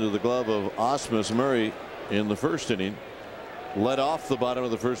this one into the glove of Osmus. Murray in the first inning led off the bottom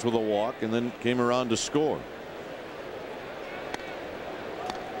of the first with a walk and then came around to score.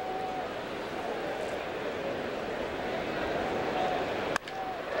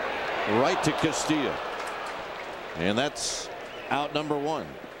 Right to Castillo, and that's out number 1.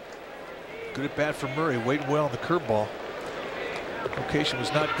 Good at bat for Murray, waiting well on the curveball. Location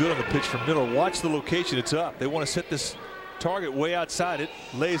was not good on the pitch from Miller. Watch the location, it's up. They want to set this target way outside it.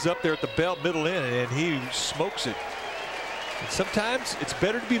 Lays up there at the belt, middle in, and he smokes it. And sometimes it's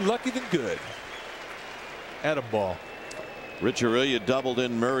better to be lucky than good. Atom ball. Rich Aurelia doubled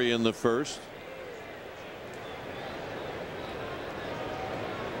in Murray in the first.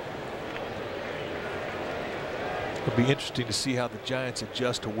 It'll be interesting to see how the Giants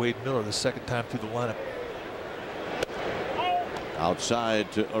adjust to Wade Miller the second time through the lineup.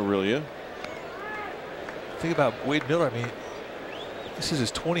 Outside to Aurelia. Think about Wade Miller. I mean, this is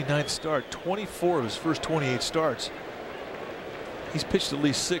his 29th start. 24 of his first 28 starts. He's pitched at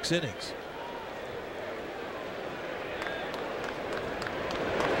least 6 innings.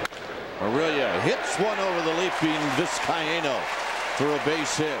 Aurelia hits one over the leaping Vizcaíno for a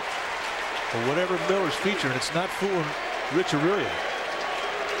base hit. But whatever Miller's featuring, it's not fooling Rich Aurelia.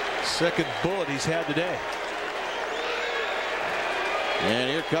 Second bullet he's had today. And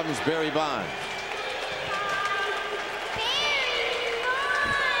here comes Barry Bonds.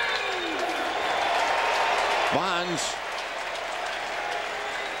 Bonds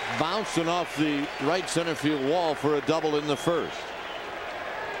bouncing off the right center field wall for a double in the first.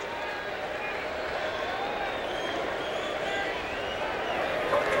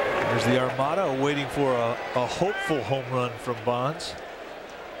 There's the Armada waiting for a hopeful home run from Bonds.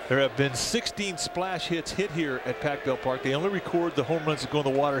 There have been 16 splash hits hit here at Pac-Bell Park. They only record the home runs that go in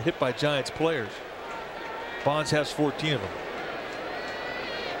the water hit by Giants players. Bonds has 14 of them.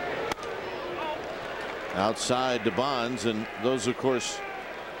 Outside to Bonds, and those of course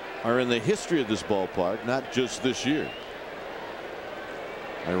are in the history of this ballpark, not just this year.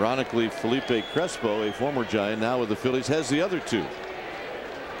 Ironically, Felipe Crespo, a former Giant now with the Phillies, has the other 2.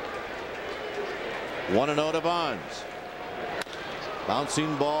 1-0 to Bonds.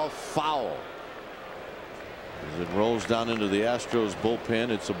 Bouncing ball foul. As it rolls down into the Astros bullpen,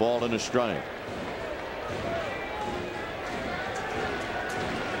 it's a ball and a strike.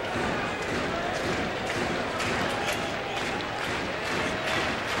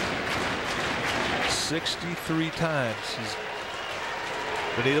 .63 times he's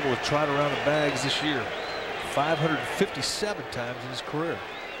been able to trot around the bags this year. 557 times in his career.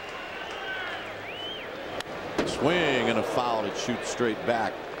 Swing and a foul. It shoots straight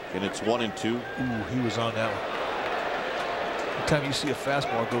back, and it's 1-2. Ooh, he was on that one. Every time you see a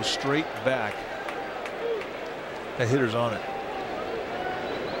fastball go straight back, that hitter's on it.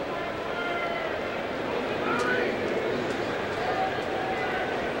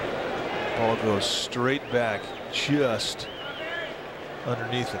 Ball goes straight back, just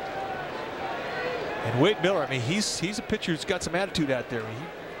underneath it. And Wade Miller, I mean, he's a pitcher who's got some attitude out there. I mean,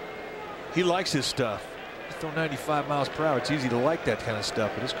 he likes his stuff. He's throwing 95 miles per hour. It's easy to like that kind of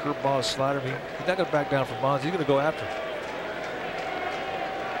stuff. But his curveball, his slider, I mean, he's not going to back down from Bonds. He's going to go after him.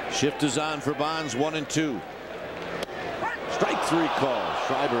 Shift is on for Bonds. 1-2. Strike 3 call.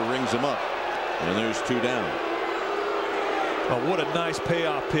 Schreiber rings him up, and there's 2 down. Oh, what a nice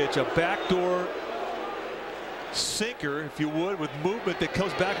payoff pitch. A backdoor sinker, if you would, with movement that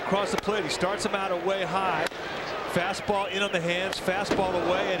comes back across the plate. He starts him out away high. Fastball in on the hands, fastball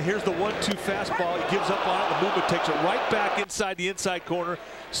away, and here's the 1-2 fastball. He gives up on it. The movement takes it right back inside the inside corner.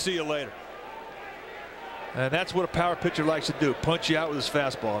 See you later. And that's what a power pitcher likes to do, punch you out with his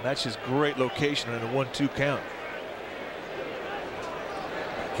fastball. And that's just great location in a 1-2 count.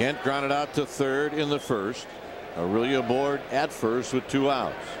 Kent grounded out to third in the first. Aurelia aboard at first with 2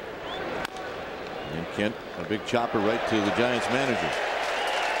 outs. And Kent, a big chopper right to the Giants manager.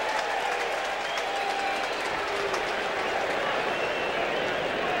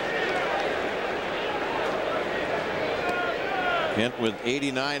 Kent with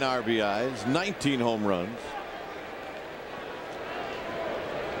 89 RBIs, 19 home runs.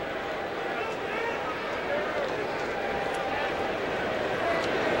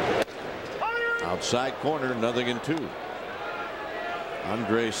 Outside corner, 0-2.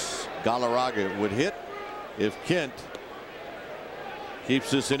 Andres Galarraga would hit if Kent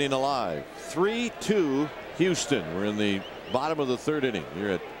keeps this inning alive. 3-2 Houston. We're in the bottom of the 3rd inning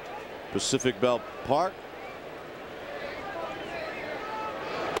here at Pacific Bell Park.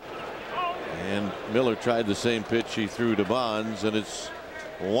 And Miller tried the same pitch he threw to Bonds, and it's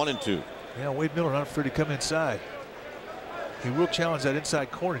 1-2. Yeah, Wade Miller not afraid to come inside. He will challenge that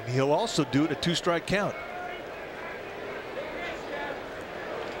inside corner. He'll also do it a 2-strike count.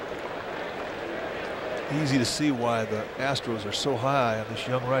 Easy to see why the Astros are so high on this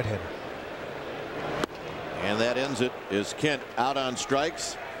young right-hander. And that ends it as Kent out on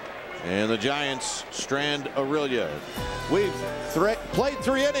strikes. And the Giants strand Aurelia. We've played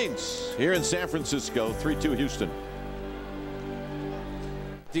 3 innings here in San Francisco. 3-2 Houston.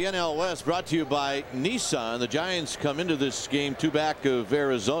 The NL West brought to you by Nissan. The Giants come into this game 2 back of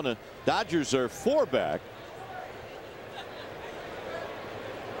Arizona. Dodgers are 4 back.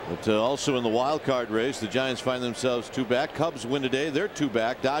 But also in the wild card race, the Giants find themselves 2 back. Cubs win today. They're 2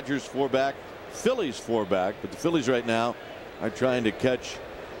 back. Dodgers 4 back. Phillies 4 back. But the Phillies right now are trying to catch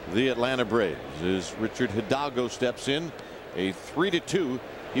the Atlanta Braves as Richard Hidalgo steps in. A 3-2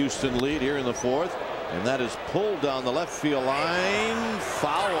 Houston lead here in the 4th. And that is pulled down the left field line.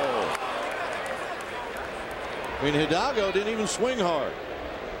 Foul. I mean, Hidalgo didn't even swing hard.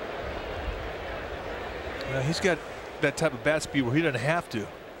 He's got that type of bat speed where he doesn't have to.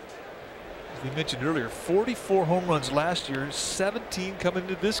 As we mentioned earlier, 44 home runs last year, 17 coming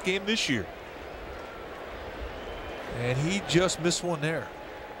into this game this year. And he just missed one there.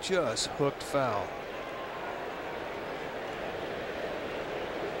 Just hooked foul.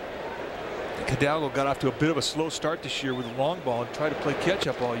 Hidalgo got off to a bit of a slow start this year with a long ball and tried to play catch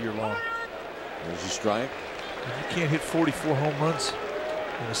up all year long. There's a strike. And you can't hit 44 home runs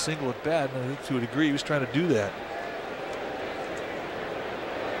in a single at bat, and I think to a degree he was trying to do that.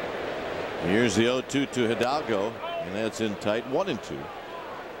 Here's the 0-2 to Hidalgo, and that's in tight. 1-2.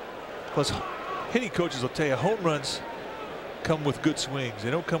 Plus, hitting coaches will tell you home runs come with good swings.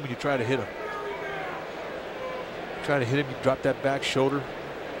 They don't come when you try to hit them. Try to hit him, you drop that back shoulder,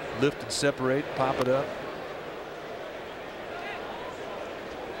 lift and separate, pop it up.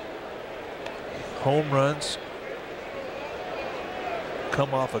 Home runs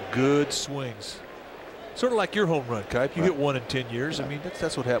come off of good swings. Sort of like your home run, Kuiper. You hit 1 in 10 years. I mean,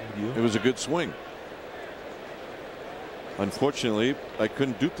 that's what happened with you. It was a good swing. Unfortunately, I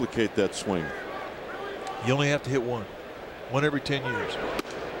couldn't duplicate that swing. You only have to hit 1 every 10 years.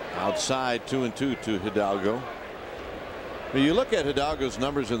 Outside 2-2 to Hidalgo. But you look at Hidalgo's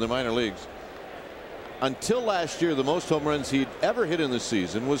numbers in the minor leagues. Until last year, the most home runs he'd ever hit in the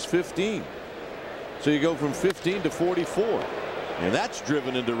season was 15. So you go from 15 to 44, and that's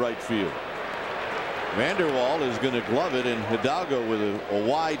driven into right field. Vanderwall is going to glove it, and Hidalgo with a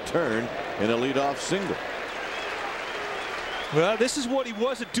wide turn and a leadoff single. Well, this is what he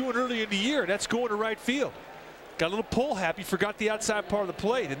wasn't doing early in the year. That's going to right field. Got a little pull happy, forgot the outside part of the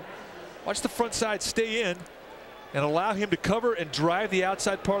plate, and watch the front side stay in and allow him to cover and drive the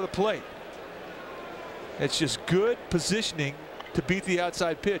outside part of the plate. It's just good positioning to beat the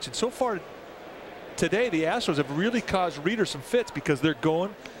outside pitch. And so far today, the Astros have really caused Reeder some fits because they're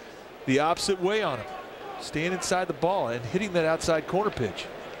going the opposite way on him, staying inside the ball and hitting that outside corner pitch.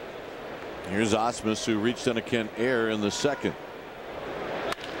 Here's Osmus, who reached on a Kent error in the 2nd.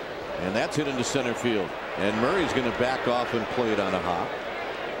 And that's hit into center field. And Murray's going to back off and play it on a hop.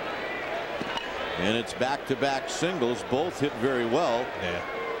 And it's back-to-back singles. Both hit very well. Yeah.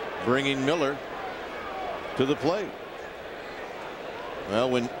 Bringing Miller to the plate. Well,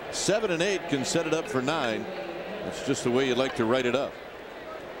 when 7 and 8 can set it up for 9, it's just the way you'd like to write it up.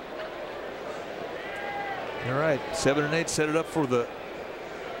 You're right. 7 and 8 set it up for the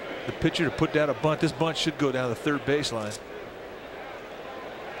pitcher to put down a bunt. This bunt should go down the third baseline.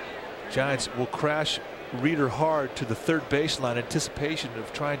 Giants will crash Reeder hard to the third baseline, anticipation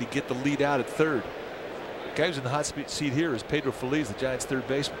of trying to get the lead out at third. The guy who's in the hot seat here is Pedro Feliz, the Giants' third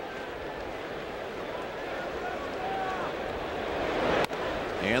baseman.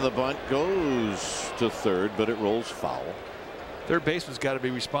 And the bunt goes to third, but it rolls foul. Third baseman's got to be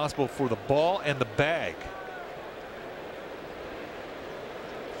responsible for the ball and the bag.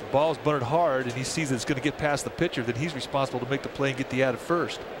 If the ball is bunted hard and he sees that it's going to get past the pitcher, then he's responsible to make the play and get the out at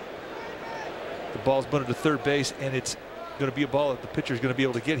first. The ball's bunted to third base and it's going to be a ball that the pitcher is going to be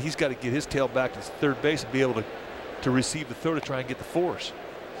able to get. He's got to get his tail back to third base and be able to receive the throw to try and get the force.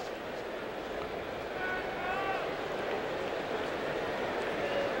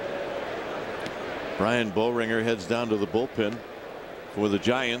 Brian Boehringer heads down to the bullpen for the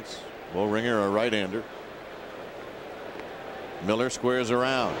Giants. Boehringer, a right-hander. Miller squares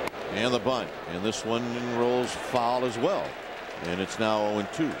around, and the bunt, and this one rolls foul as well, and it's now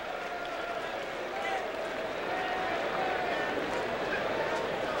 0-2.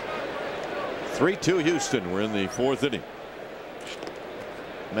 3-2 Houston. We're in the 4th inning.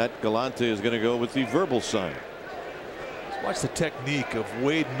 Matt Galante is going to go with the verbal sign. Let's watch the technique of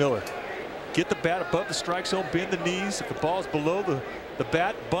Wade Miller. Get the bat above the strike zone, bend the knees. If the ball's below the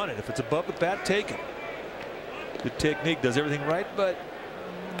bat, bunt it. If it's above the bat, take it. Good technique, does everything right, but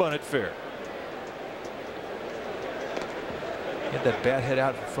bunt it fair. Get that bat head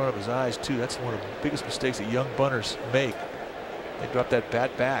out in front of his eyes too. That's one of the biggest mistakes that young bunters make. They drop that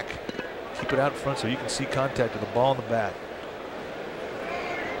bat back. Keep it out in front so you can see contact with the ball in the bat.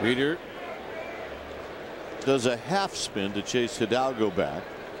 Reeder does a half spin to chase Hidalgo back.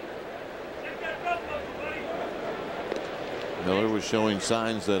 Miller was showing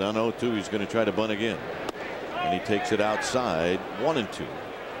signs that on 0-2 he's going to try to bunt again. And he takes it outside, 1-2.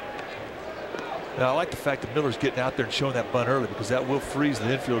 Now, I like the fact that Miller's getting out there and showing that bunt early because that will freeze the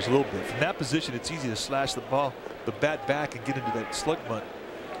infielders a little bit. From that position, it's easy to slash the bat back and get into that slug bunt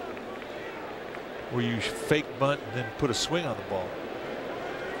where you fake bunt and then put a swing on the ball.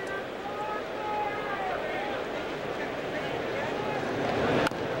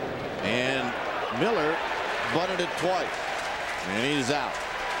 And Miller bunted it twice. And he's out.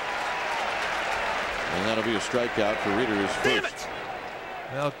 And that'll be a strikeout for Reeder's first.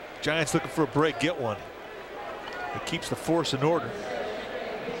 Well, Giants looking for a break, get one. It keeps the force in order.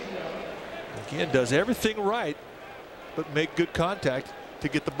 Again, does everything right, but make good contact to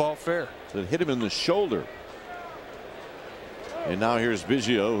get the ball fair. So it hit him in the shoulder. And now here's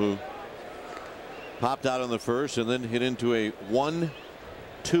Biggio, who popped out on the first and then hit into a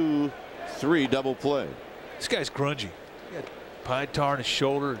 1-2-3 double play. This guy's grungy. He had pine tar on his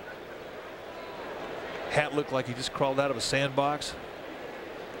shoulder. Hat looked like he just crawled out of a sandbox.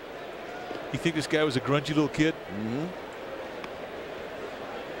 You think this guy was a grungy little kid? Mm-hmm.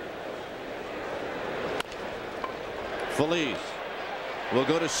 Feliz will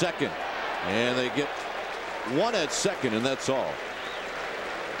go to second, and they get one at second, and that's all.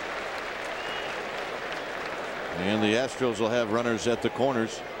 And the Astros will have runners at the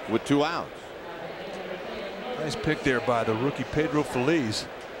corners with 2 outs. Nice pick there by the rookie Pedro Feliz.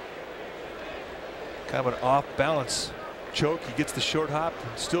 Kind of an off balance choke. He gets the short hop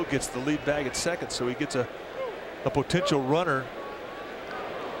and still gets the lead bag at second, so he gets a potential runner,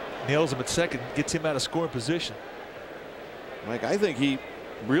 nails him at second, gets him out of scoring position. Mike, I think he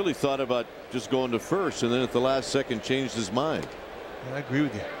really thought about just going to first and then at the last second changed his mind. Yeah, I agree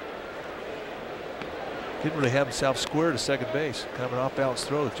with you. Didn't really have himself square to second base. Kind of an off balance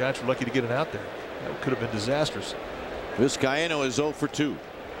throw. The Giants were lucky to get it out there. That could have been disastrous. Vizcaino is 0 for 2.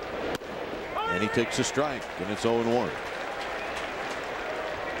 And he takes a strike, and it's 0-1.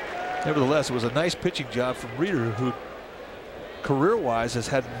 Nevertheless, it was a nice pitching job from Reeder, who career-wise has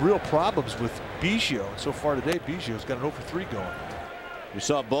had real problems with Biggio. So far today, Biggio's got an 0 for 3 going. We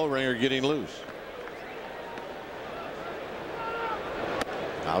saw Bowringer getting loose.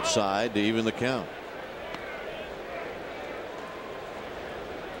 Outside to even the count.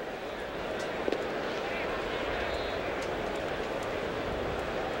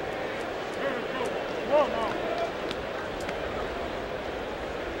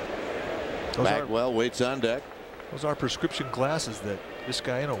 Bagwell waits on deck. Those are prescription glasses that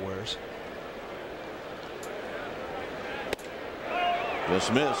Vizcaino wears.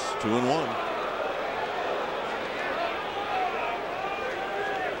 Just miss. 2-1.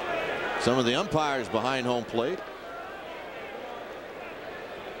 Some of the umpires behind home plate.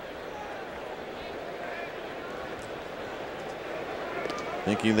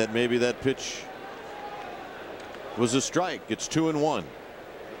 Thinking that maybe that pitch was a strike. It's 2-1.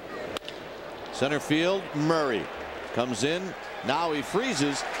 Center field, Murray comes in. Now he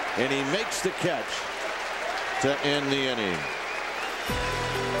freezes and he makes the catch to end the inning.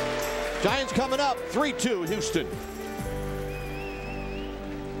 Giants coming up 3-2 Houston.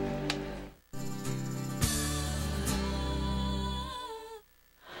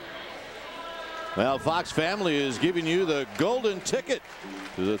 Well, Fox Family is giving you the golden ticket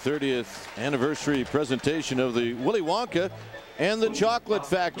to the 30th anniversary presentation of the Willy Wonka and the Chocolate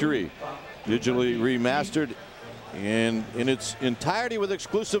Factory. Digitally remastered and in its entirety with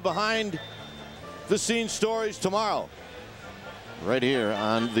exclusive behind the scenes stories tomorrow right here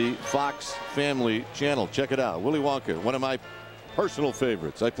on the Fox Family channel. Check it out. Willy Wonka, one of my personal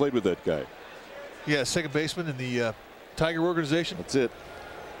favorites. I played with that guy. Yeah, second baseman in the Tiger organization. That's it.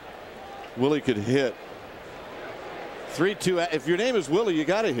 Willie could hit. 3-2. If your name is Willie, you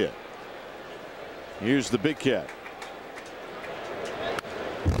got to hit. Here's the big cat.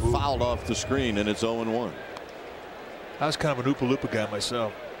 Fouled off the screen, and it's 0-1. I was kind of an Oopa Loopa guy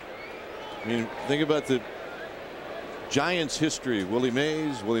myself. I mean, think about the Giants history. Willie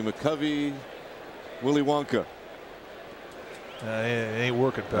Mays, Willie McCovey, Willy Wonka. It ain't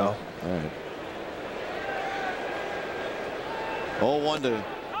working, pal. All right. 0-1 to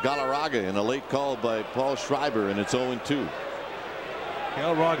Galarraga in a late call by Paul Schreiber, and it's 0-2.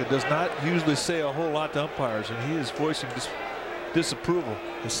 Galarraga does not usually say a whole lot to umpires, and he is voicing disapproval.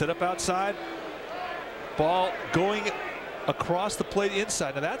 He set up outside, ball going across the plate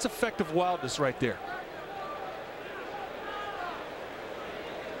inside. Now that's effective wildness right there.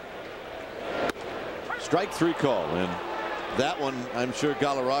 Strike 3 call, and that one I'm sure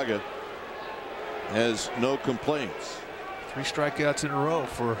Galarraga has no complaints. 3 strikeouts in a row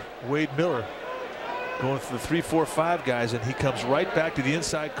for Wade Miller, going for the 3-4-5 guys, and he comes right back to the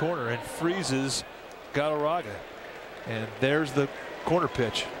inside corner and freezes Galarraga. And there's the corner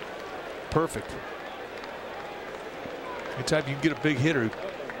pitch. Perfect. Anytime you can get a big hitter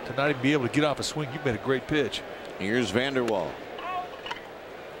to not even be able to get off a swing, you've made a great pitch. Here's Vanderwall.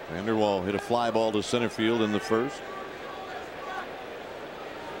 Vanderwall hit a fly ball to center field in the first.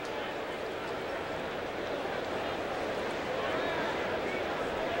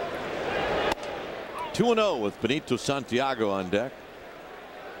 Two 2-0 with Benito Santiago on deck.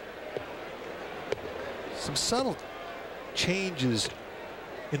 Some subtle changes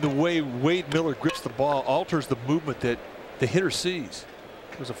in the way Wade Miller grips the ball alters the movement that the hitter sees.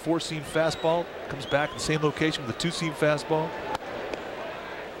 There's a 4-seam fastball, comes back in the same location with a 2-seam fastball.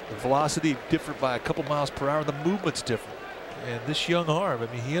 The velocity different by a couple miles per hour. The movement's different. And this young arm, I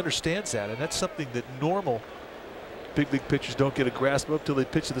mean, he understands that, and that's something that normal big league pitchers don't get a grasp of till they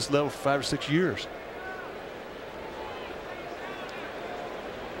pitch at this level for 5 or 6 years.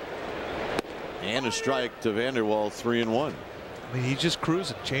 And a strike to Vanderwall, 3-1. I mean, he's just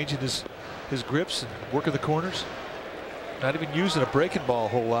cruising, changing his grips and working the corners. Not even using a breaking ball a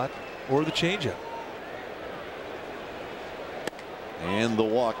whole lot or the changeup. And the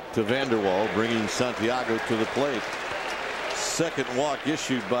walk to Vanderwall, bringing Santiago to the plate. Second walk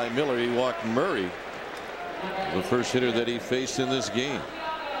issued by Miller. He walked Murray, the first hitter that he faced in this game.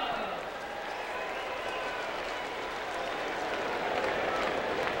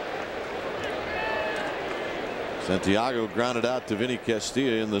 Santiago grounded out to Vinny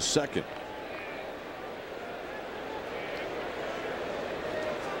Castilla in the second.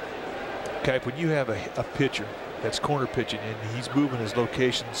 Kuiper, when you have a pitcher that's corner pitching and he's moving his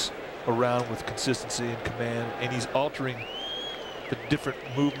locations around with consistency and command, and he's altering the different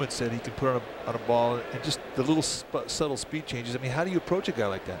movements that he can put on a ball and just the little subtle speed changes. I mean, how do you approach a guy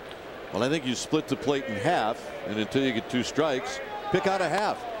like that? Well, I think you split the plate in half, and until you get 2 strikes, pick out a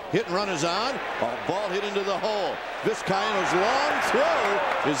half. Hit and run is on. Ball hit into the hole. Vizcaino's long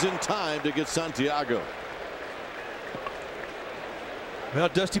throw is in time to get Santiago. Well,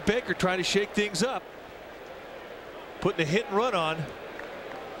 Dusty Baker trying to shake things up, putting a hit and run on.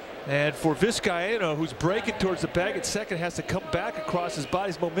 And for Vizcaino, who's breaking towards the bag at second, has to come back across his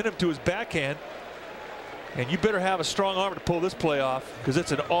body's momentum to his backhand. And you better have a strong arm to pull this play off, because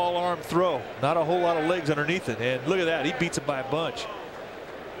it's an all-arm throw. Not a whole lot of legs underneath it. And look at that. He beats him by a bunch.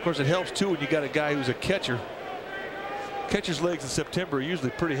 Of course, it helps, too, when you got a guy who's a catcher. Catcher's legs in September are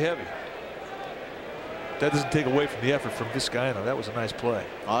usually pretty heavy. That doesn't take away from the effort from Vizcaino. That was a nice play.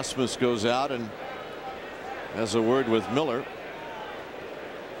 Osmus goes out and has a word with Miller.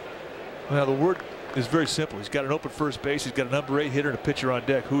 Well, the word is very simple. He's got an open first base. He's got a number 8 hitter and a pitcher on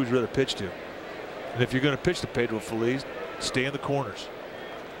deck. Who would you rather pitch to? And if you're going to pitch to Pedro Feliz, stay in the corners.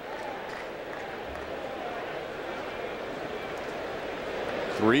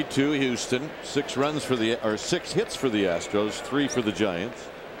 (3-2) Houston. 6 hits for the Astros, 3 for the Giants.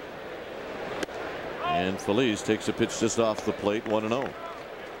 And Feliz takes a pitch just off the plate, 1-0.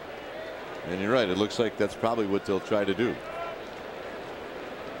 And you're right, it looks like that's probably what they'll try to do.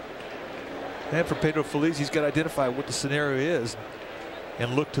 And for Pedro Feliz, he's got to identify what the scenario is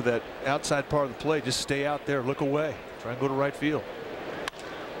and look to that outside part of the play. Just stay out there, look away, try and go to right field.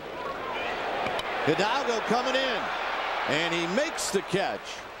 Hidalgo coming in, and he makes the catch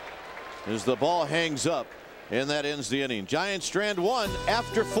as the ball hangs up, and that ends the inning. Giants strand 1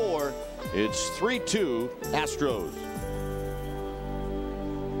 after 4. It's 3-2 Astros.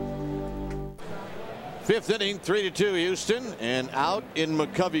 5th inning, 3-2 Houston, and out in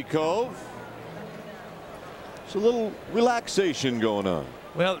McCovey Cove. It's a little relaxation going on.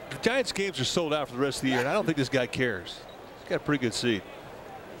 Well, the Giants games are sold out for the rest of the year, and I don't think this guy cares. He's got a pretty good seat.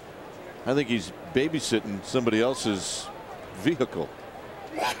 I think he's babysitting somebody else's vehicle.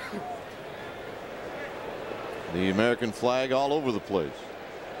 The American flag all over the place.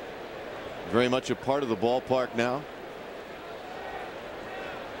 Very much a part of the ballpark now.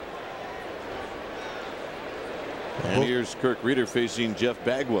 And here's Kirk Reeder facing Jeff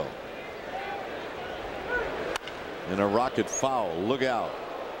Bagwell. And a rocket foul. Look out.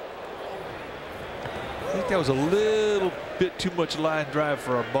 I think that was a little bit too much line drive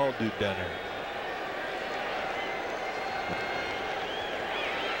for our ball dude down there.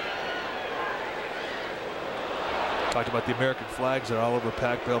 Talked about the American flags that are all over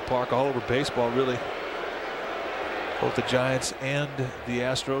Pac-Bell Park, all over baseball, really. Both the Giants and the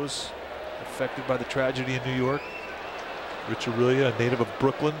Astros affected by the tragedy in New York. Rich Aurelia, a native of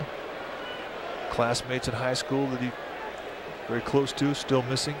Brooklyn, classmates in high school that he very close to, still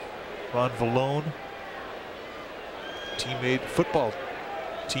missing. Ron Vallone, football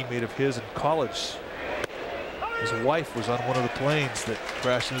teammate of his in college. His wife was on one of the planes that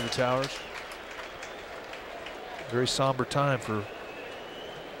crashed into the towers. Very somber time for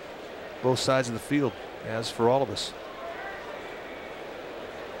both sides of the field, as for all of us.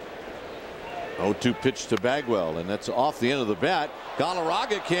 0-2 pitch to Bagwell, and that's off the end of the bat.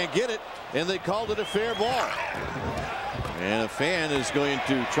 Galarraga can't get it, and they called it a fair ball. And a fan is going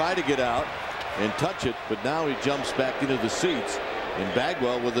to try to get out and touch it, but now he jumps back into the seats, and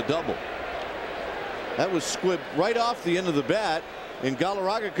Bagwell with a double. That was squibbed right off the end of the bat, and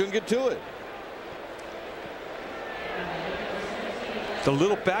Galarraga couldn't get to it. The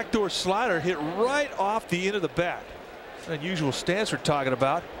little backdoor slider hit right off the end of the bat. An unusual stance we're talking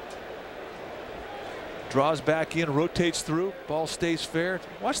about. Draws back in, rotates through, ball stays fair.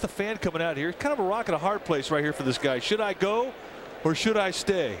 Watch the fan coming out here. It's kind of a rock and a hard place right here for this guy. Should I go or should I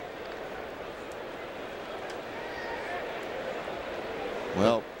stay?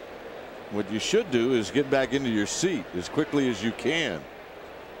 Well, what you should do is get back into your seat as quickly as you can.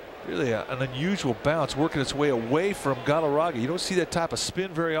 Really an unusual bounce working its way away from Galarraga. You don't see that type of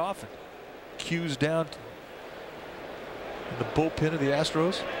spin very often. Cues down in the bullpen of the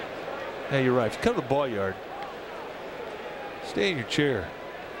Astros. Yeah, you're right. If you come to the ball yard, stay in your chair.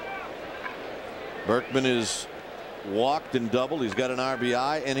 Berkman is walked and doubled. He's got an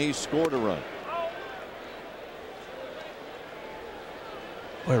RBI, and he scored a run.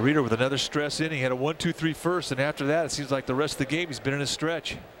 Boy, Reeder with another stress inning. He had a 1-2-3 first, and after that, it seems like the rest of the game he's been in a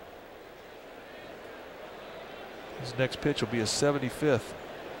stretch. His next pitch will be a 75th.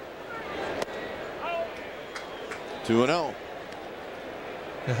 2-0.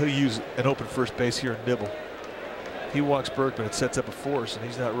 Now he'll use an open first base here and nibble. He walks Berkman, it sets up a force, and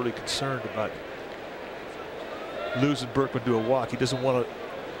he's not really concerned about losing Berkman to a walk. He doesn't want to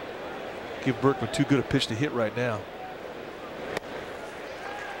give Berkman too good a pitch to hit right now.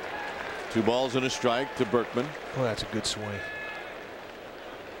 2 balls and a strike to Berkman. Oh, that's a good swing.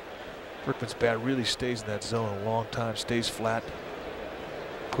 Berkman's bat really stays in that zone a long time, stays flat,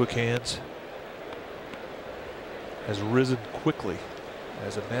 quick hands, has risen quickly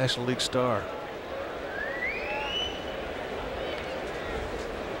as a National League star.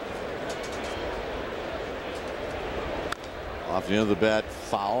 Off the end of the bat,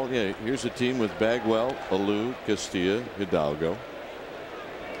 foul. Yeah, here's a team with Bagwell, Alou, Castilla, Hidalgo,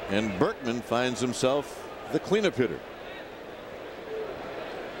 and Berkman finds himself the cleanup hitter.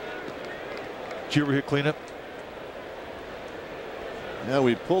 Did you ever hit cleanup? Yeah,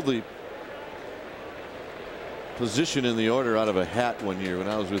 we pulled the position in the order out of a hat one year when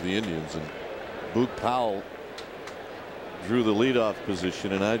I was with the Indians, and Boog Powell drew the leadoff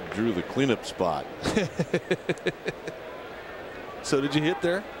position and I drew the cleanup spot. So did you hit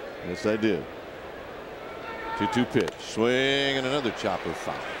there? Yes, I did. 2-2 pitch, swing, and another chopper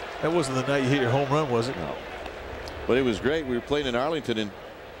foul. That wasn't the night you hit your home run, was it? No. But it was great. We were playing in Arlington, and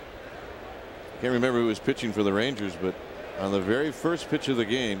I can't remember who was pitching for the Rangers, but on the very first pitch of the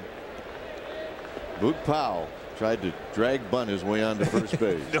game, Boog Powell tried to drag bunt his way onto first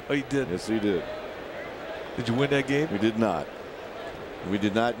base. No, he didn't. Yes, he did. Did you win that game? We did not. We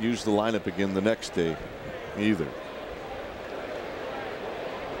did not use the lineup again the next day either.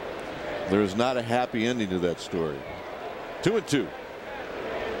 There is not a happy ending to that story. 2-2.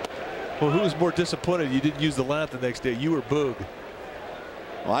 Well, who was more disappointed you didn't use the lineup the next day, you or Boog?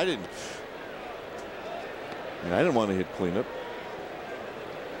 Well, I didn't. I didn't want to hit cleanup.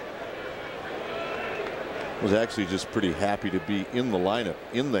 I was actually just pretty happy to be in the lineup,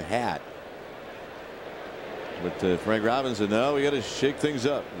 in the hat. But Frank Robbins said, no, we got to shake things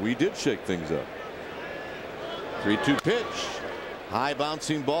up. We did shake things up. 3-2 pitch. High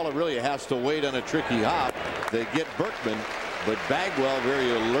bouncing ball. It really has to wait on a tricky hop. They get Berkman, but Bagwell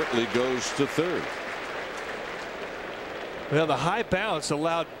very alertly goes to third. Well, the high bounce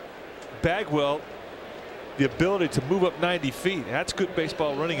allowed Bagwell the ability to move up 90 feet. That's good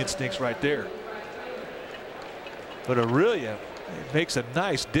baseball running instincts right there. But Aurelia makes a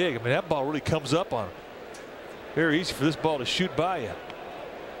nice dig. I mean, that ball really comes up on him. Very easy for this ball to shoot by you.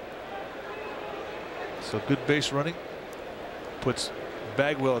 So good base running. puts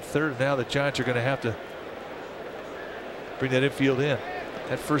Bagwell at third. Now the Giants are going to have to bring that infield in.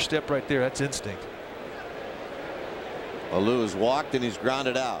 That first step right there, that's instinct. Alou has walked and he's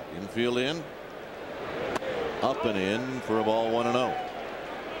grounded out. Infield in. Up and in for a ball 1-0.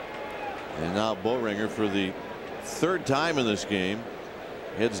 And now Boehringer, for the third time in this game,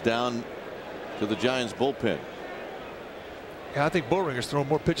 heads down to the Giants bullpen. Yeah, I think Boehringer's thrown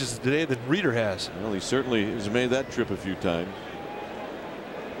more pitches today than Reeder has. Well, he certainly has made that trip a few times.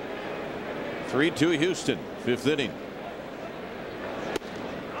 3-2 Houston, fifth inning.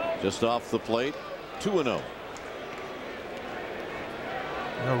 Just off the plate, 2-0.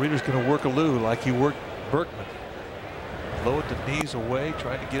 Now Reeder's going to work Alou like he worked Berkman. Load the knees away,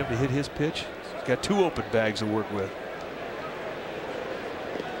 trying to get him to hit his pitch. He's got two open bags to work with.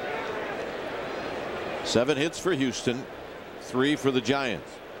 7 hits for Houston, 3 for the Giants.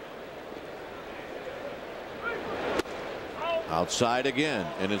 Outside again,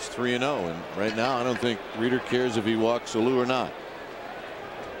 and it's 3-0. And right now, I don't think Reeder cares if he walks Alou or not.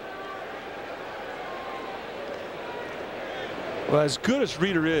 Well, as good as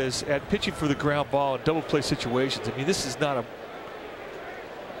Reeder is at pitching for the ground ball in double play situations, I mean, this is not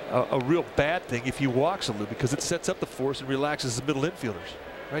a real bad thing if he walks Alou, because it sets up the force and relaxes the middle infielders.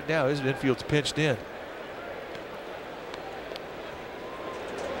 Right now, his infield's pinched in.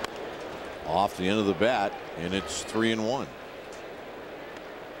 Off the end of the bat, and it's 3-1.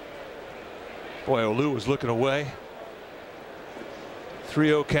 Boy, Alou was looking away.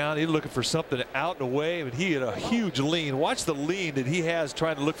 3-0 count. He's looking for something out and away, but he had a huge lean. Watch the lean that he has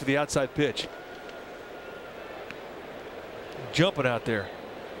trying to look for the outside pitch. Jumping out there.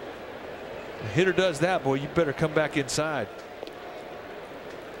 The hitter does that, boy, you better come back inside.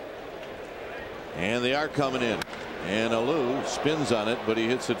 And they are coming in. And Alou spins on it, but he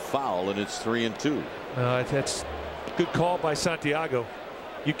hits it foul, and it's 3-2. That's a good call by Santiago.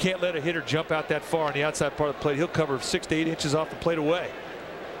 You can't let a hitter jump out that far on the outside part of the plate. He'll cover 6 to 8 inches off the plate away.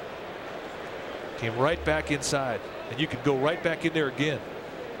 Came right back inside, and you can go right back in there again.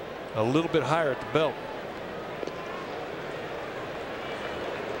 A little bit higher at the belt.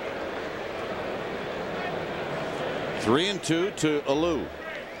 Three and 2 to Alou.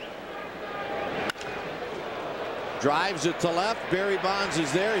 Drives it to left. Barry Bonds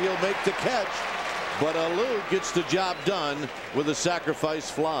is there. He'll make the catch. But Alou gets the job done with a sacrifice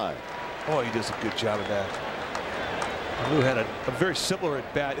fly. Oh, he does a good job of that. Alou had a very similar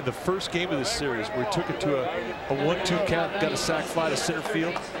at bat in the first game of this series, where he took it to a 1-2 count, got a sac fly to center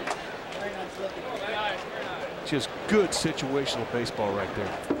field. Just good situational baseball right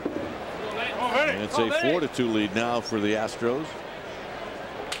there. And it's a 4-2 lead now for the Astros.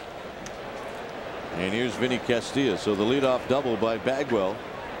 And here's Vinny Castilla. So the leadoff double by Bagwell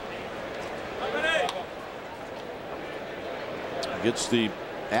gets the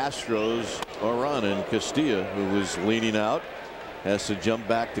Astros a run, and Castilla, who was leaning out, has to jump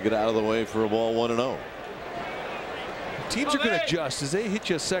back to get out of the way for a ball 1-0. Teams are going to adjust as they hit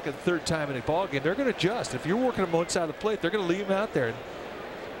you a second, third time in a ball game. They're going to adjust. If you're working them inside the plate, they're going to leave him out there. And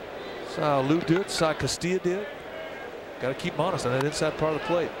saw Alou do it. Saw Castilla do it. Got to keep him honest on that inside part of the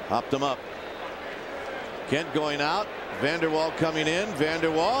plate. Hopped him up. Kent going out. Vanderwall coming in.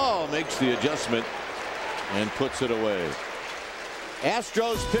 Vanderwall makes the adjustment and puts it away.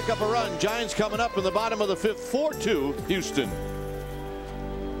 Astros pick up a run. Giants coming up in the bottom of the fifth. 4-2 Houston.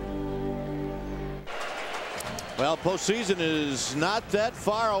 Well, postseason is not that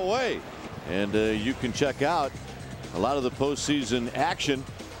far away, and you can check out a lot of the postseason action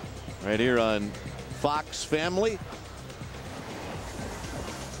right here on Fox Family.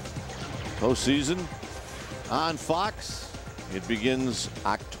 Postseason on Fox. It begins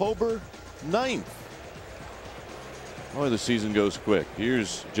October 9th. Boy, the season goes quick.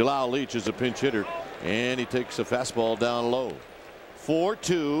 Here's Jalal Leach as a pinch hitter, and he takes a fastball down low.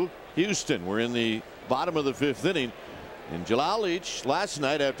 4-2 Houston. We're in the bottom of the fifth inning, and Jalal Leach last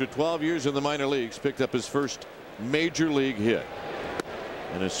night, after 12 years in the minor leagues, picked up his first major league hit.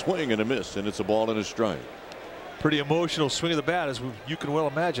 And a swing and a miss, and it's a ball and a strike. Pretty emotional swing of the bat, as you can well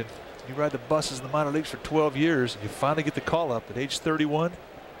imagine. You ride the buses in the minor leagues for 12 years, and you finally get the call up at age 31.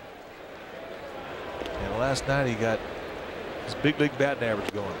 And last night he got his big league batting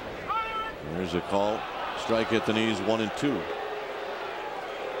average going. There's a call. Strike at the knees, 1-2.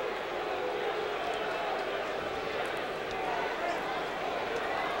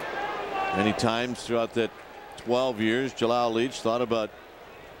 Many times throughout that 12 years, Jalal Leach thought about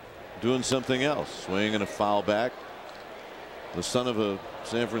doing something else. Swing and a foul back. The son of a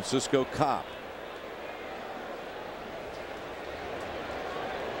San Francisco cop.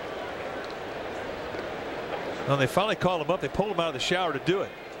 When they finally called him up, they pulled him out of the shower to do it.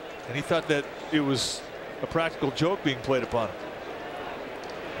 And he thought that it was a practical joke being played upon him.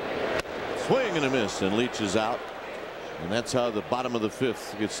 Swing and a miss, and Leach is out. And that's how the bottom of the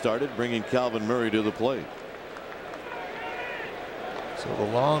 5th gets started, bringing Calvin Murray to the plate. So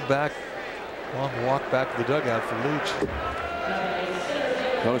the long walk back to the dugout for Leach.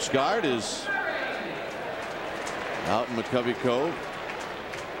 Coast Guard is out in McCovey Cove,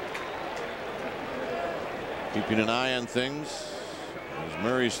 keeping an eye on things. As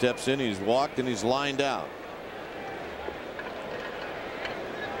Murray steps in, he's walked and he's lined out.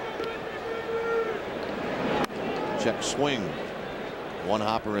 Check swing. One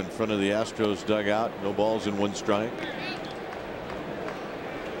hopper in front of the Astros dugout. No balls and 1 strike.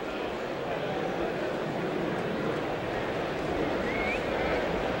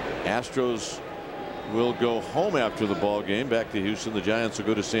 Astros will go home after the ball game, back to Houston. The Giants will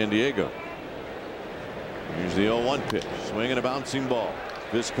go to San Diego. Here's the 0-1 pitch. Swing and a bouncing ball.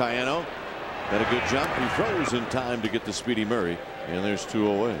 Vizcaino had a good jump. He throws in time to get the speedy Murray, and there's 2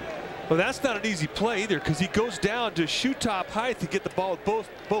 away. Well, that's not an easy play either, because he goes down to shoe top height to get the ball with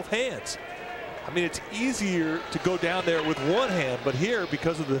both hands. I mean, it's easier to go down there with one hand, but here,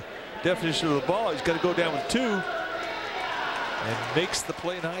 because of the definition of the ball, he's got to go down with 2, and makes the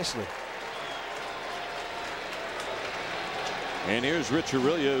play nicely. And here's Rich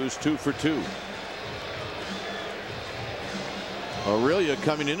Aurelia, who's 2 for 2. Aurelia,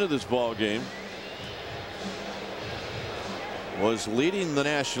 coming into this ball game, was leading the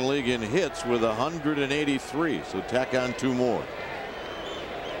National League in hits with 183. So tack on 2 more.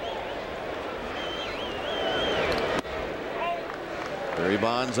 Barry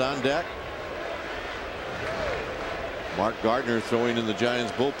Bonds on deck. Mark Gardner throwing in the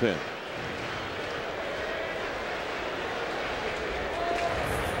Giants bullpen.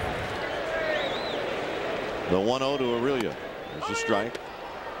 The 1-0 to Aurelia. There's a strike.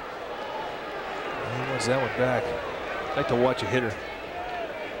 He wants that one back. I like to watch a hitter.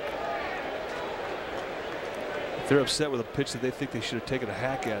 If they're upset with a pitch that they think they should have taken a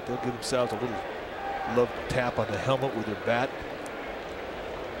hack at, they'll give themselves a little love tap on the helmet with their bat,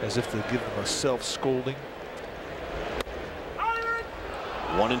 as if they give them a self-scolding.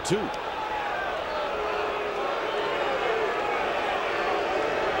 1-2.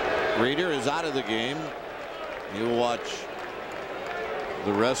 Reeder is out of the game. You'll watch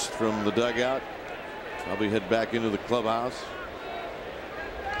the rest from the dugout. Probably head back into the clubhouse.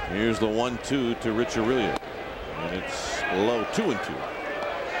 Here's the 1-2 to Rich Aurelia, and it's low. 2-2.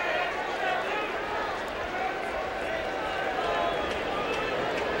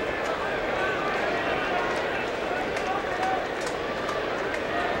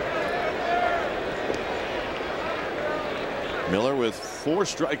 Miller with 4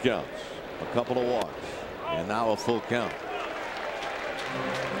 strikeouts, a couple of walks, and now a full count.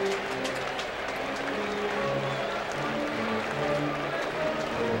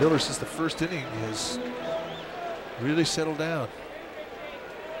 Miller, since the first inning, has really settled down.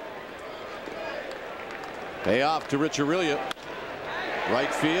 Payoff to Rich Aurelia.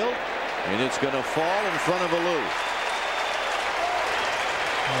 Right field, and it's going to fall in front of Alou.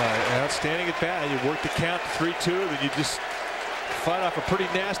 Outstanding at bat. You work the count to 3-2, then you just fight off a pretty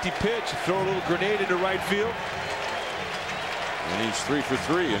nasty pitch, throw a little grenade into right field. And he's 3 for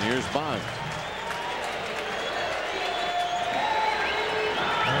 3, and here's Bonds.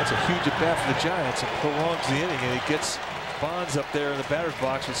 That's a huge at bat for the Giants, and prolongs the inning, and he gets Bonds up there in the batter's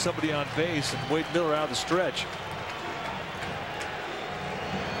box with somebody on base, and Wade Miller out of the stretch.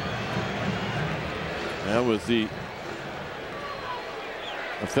 Now with the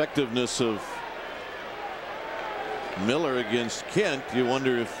effectiveness of Miller against Kent, you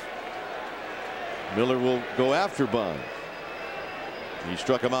wonder if Miller will go after Bonds. He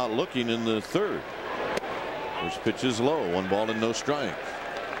struck him out looking in the 3rd. First pitch is low, 1 ball and no strikes.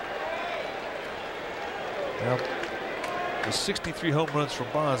 Well, with 63 home runs from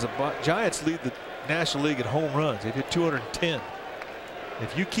Bonds, the Giants lead the National League in home runs. They've hit 210.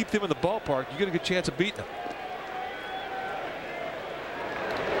 If you keep them in the ballpark, you get a good chance of beating them.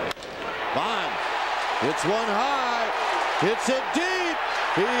 Bonds hits one high, hits it deep,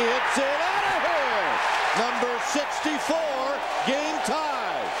 he hits it out of here. Number 64, game tie.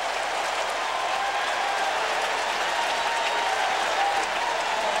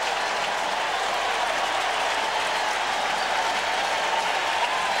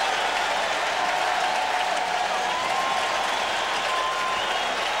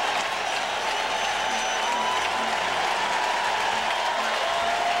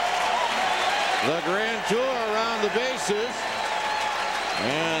 The grand tour around the bases,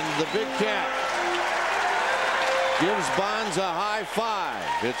 and the big cat gives Bonds a high five.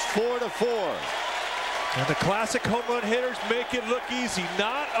 It's 4-4. And the classic home run hitters make it look easy.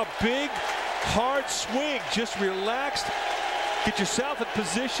 Not a big, hard swing. Just relaxed. Get yourself in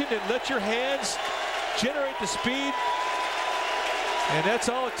position and let your hands generate the speed. And that's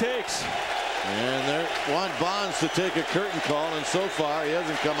all it takes. And they want Bonds to take a curtain call, and so far he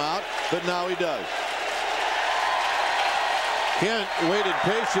hasn't come out, but now he does. Kent waited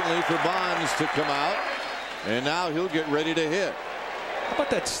patiently for Bonds to come out, and now he'll get ready to hit. How about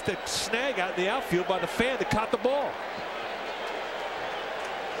that snag out in the outfield by the fan that caught the ball?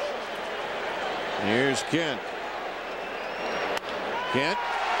 Here's Kent. Kent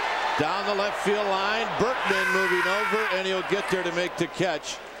down the left field line. Berkman moving over, and he'll get there to make the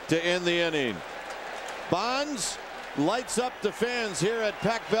catch to end the inning. Bonds lights up the fans here at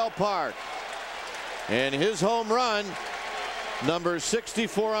Pac Bell Park. And his home run, number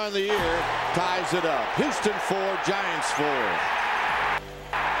 64 on the year, ties it up. Houston 4, Giants 4.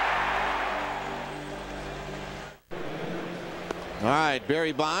 All right,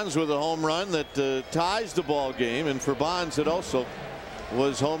 Barry Bonds with a home run that ties the ball game, and for Bonds it also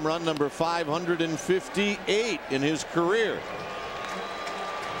was home run number 558 in his career.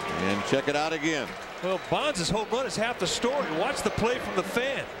 And check it out again. Well, Bonds' home run is half the story. Watch the play from the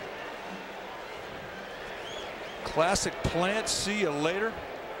fan. Classic plant, see you later.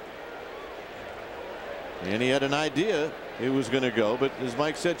 And he had an idea it was going to go, but as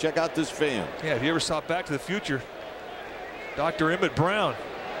Mike said, check out this fan. Yeah, if you ever saw Back to the Future, Dr. Emmett Brown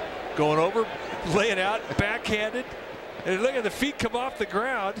going over, laying out, backhanded, and look at the feet come off the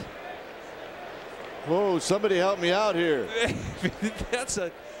ground. Whoa, somebody help me out here. That's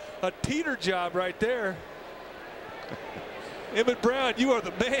a teeter job right there. Emmett Brown, you are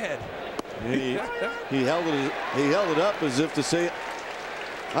the man. He held it up as if to say,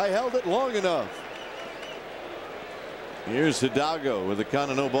 I held it long enough. Here's Hidalgo with a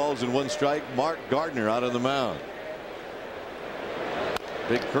count of no balls and 1 strike. Mark Gardner out on the mound.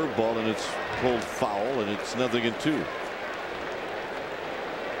 Big curveball, and it's pulled foul, and it's 0-2.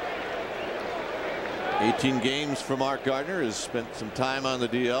 18 games for Mark Gardner. Has spent some time on the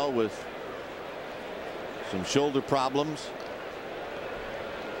DL with some shoulder problems.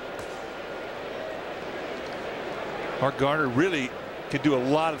 Mark Gardner really can do a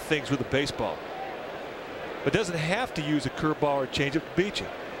lot of things with a baseball, but doesn't have to use a curveball or a changeup to beat you.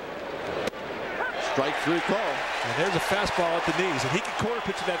 Strike 3 call. And there's a fastball at the knees, and he can corner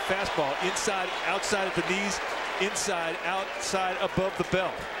pitch that fastball inside, outside at the knees, inside, outside, above the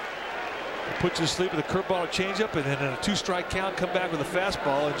belt. He puts you to sleep with a curveball or changeup, and then in a 2-strike count, come back with a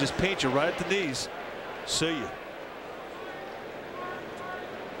fastball and just paint you right at the knees. See you.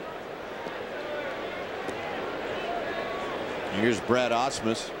 Here's Brad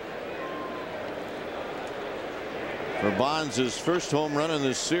Ausmus. For Bonds' first home run in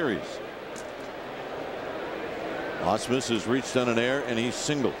this series. Ausmus has reached on an air, and he's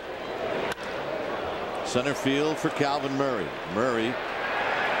singled. Center field for Calvin Murray. Murray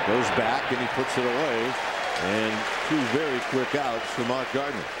goes back, and he puts it away. And 2 very quick outs for Mark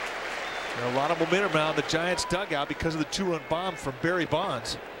Gardner. A lot of momentum now in the Giants dugout because of the 2-run bomb from Barry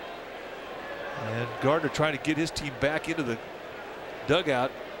Bonds. And Gardner trying to get his team back into the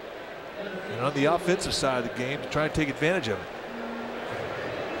dugout and on the offensive side of the game to try and take advantage of it.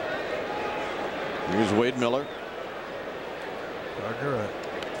 Here's Wade Miller. Gardner, a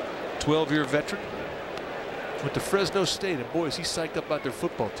 12-year veteran, went to Fresno State, and boy, is he psyched up about their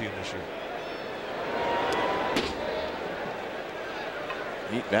football team this year.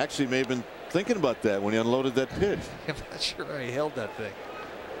 He actually may have been thinking about that when he unloaded that pitch. I'm not sure how he held that thing.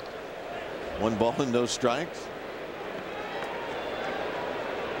 1 ball and no strikes.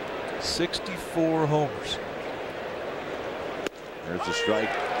 64 homers. There's a strike.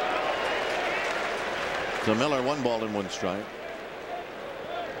 So Miller, 1 ball and 1 strike.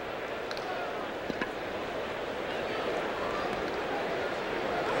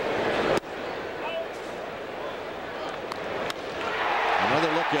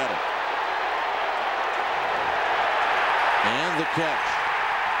 Another look at it. And the catch.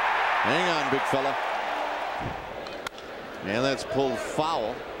 Hang on, big fella. And that's pulled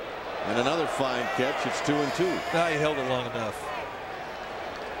foul. And another fine catch. It's 2-2. Now he held it long enough.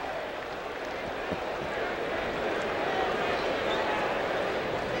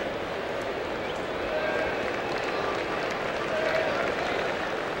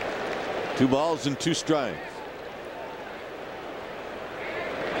 Two balls and 2 strikes.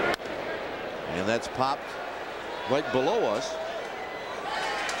 And that's popped right below us.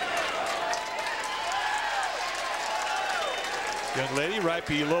 Young lady right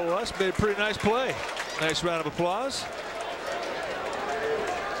below us made a pretty nice play. Nice round of applause.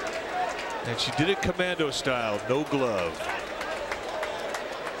 And she did it commando style, no glove.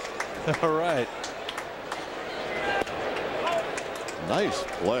 All right. Nice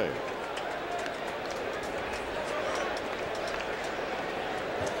play.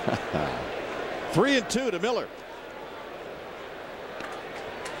 Three and two to Miller.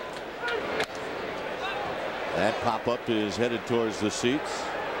 That pop-up is headed towards the seats.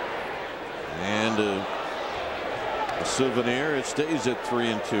 And a souvenir. It stays at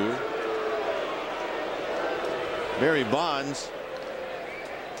 3-2. Barry Bonds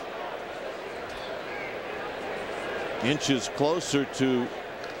inches closer to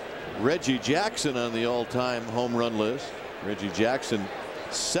Reggie Jackson on the all-time home run list. Reggie Jackson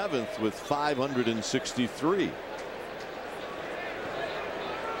 7th with 563.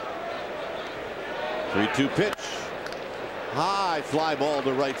 3-2 pitch. High fly ball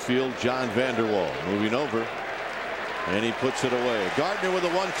to right field. John Vanderwall moving over, and he puts it away. Gardner with a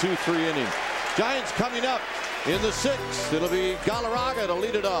 1-2-3 inning. Giants coming up in the 6th. It'll be Galarraga to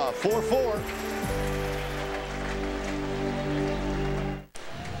lead it off. 4-4.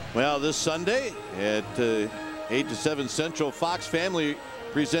 Well, this Sunday at 8 to 7 Central, Fox Family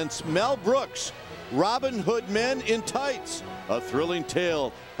presents Mel Brooks, Robin Hood Men in Tights, a thrilling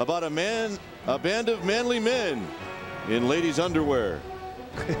tale about a band of manly men in ladies' underwear.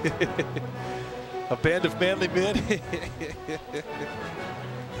 A band of manly men.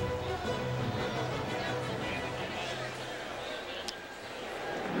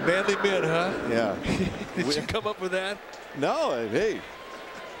 Manly men, huh? Yeah. Did you come up with that? No, hey,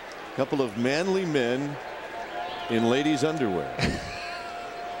 a couple of manly men in ladies' underwear.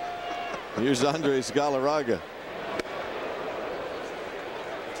 Here's Andres Galarraga.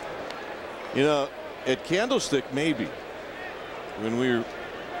 You know, at Candlestick, maybe, when we were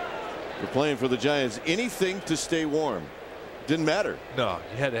playing for the Giants, anything to stay warm. Didn't matter. No,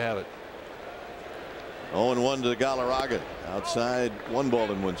 you had to have it. 0-1 to Galarraga. Outside, 1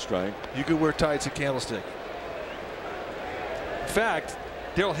 ball and 1 strike. You could wear tights at Candlestick. In fact,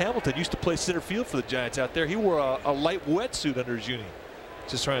 Darrell Hamilton used to play center field for the Giants out there. He wore a light wetsuit under his uni,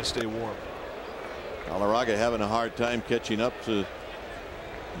 just trying to stay warm. Galarraga having a hard time catching up to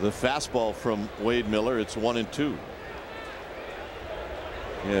the fastball from Wade Miller. It's 1-2.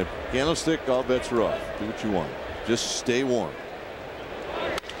 Yeah, Candlestick, all bets are off. Do what you want. Just stay warm.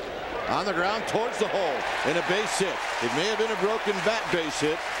 On the ground towards the hole, and a base hit. It may have been a broken bat base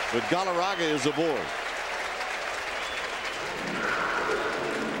hit, but Galarraga is aboard.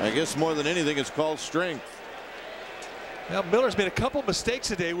 I guess more than anything, it's called strength. Now Miller's made a couple mistakes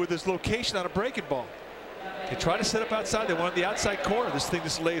today with his location on a breaking ball. They try to set up outside. They wanted the outside corner. This thing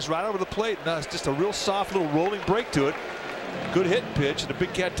just lays right over the plate. Now it's just a real soft little rolling break to it. Good hit and pitch, and the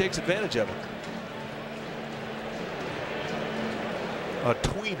big cat takes advantage of it. A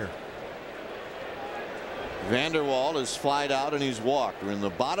tweener. Vanderwall is flied out and he's walked. We're in the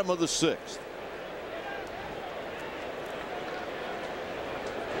bottom of the 6th.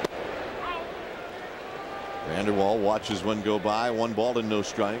 Vanderwall watches one go by. 1 ball and no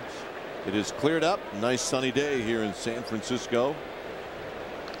strikes. It is cleared up. Nice sunny day here in San Francisco.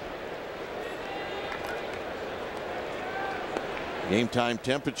 Game time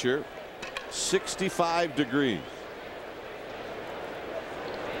temperature 65 degrees.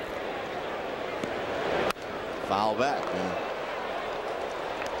 Foul back.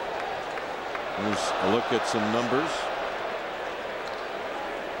 And here's a look at some numbers.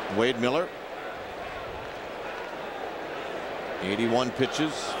 Wade Miller, 81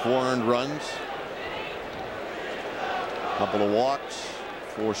 pitches, 4 earned runs, couple of walks,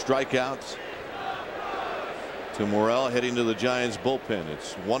 4 strikeouts. To Morel heading to the Giants bullpen.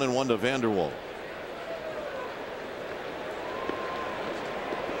 It's 1-1 to Vanderwall.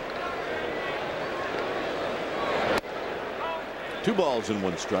 Two balls and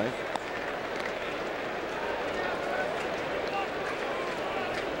 1 strike.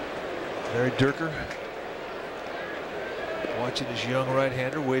 Larry Durker watching his young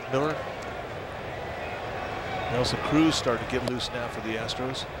right-hander Wade Miller. Nelson Cruz starting to get loose now for the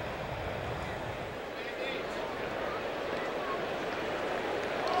Astros.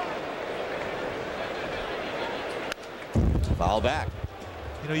 Foul back.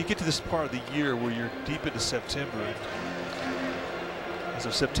 You know, you get to this part of the year where you're deep into September. As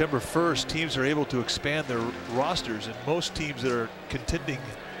of September 1st, teams are able to expand their rosters, and most teams that are contending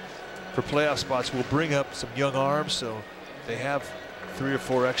for playoff spots will bring up some young arms, so they have 3 or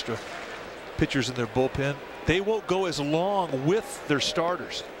 4 extra pitchers in their bullpen. They won't go as long with their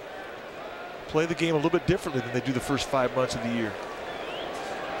starters. Play the game a little bit differently than they do the first 5 months of the year.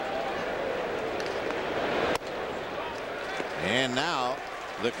 And now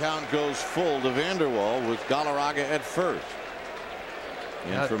the count goes full to Vanderwall with Galarraga at first.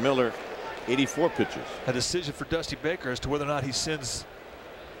 And for Miller, 84 pitches. A decision for Dusty Baker as to whether or not he sends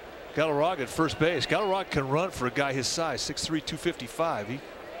Galarraga at first base. Galarraga can run for a guy his size, 6'3", 255. He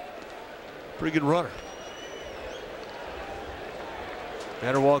pretty good runner.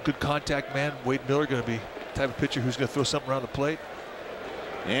 Vanderwall, good contact man. Wade Miller going to be the type of pitcher who's going to throw something around the plate.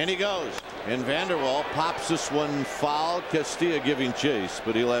 And he goes. And Vanderwall pops this one foul. Castilla giving chase,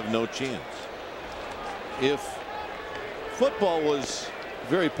 but he'll have no chance. If football was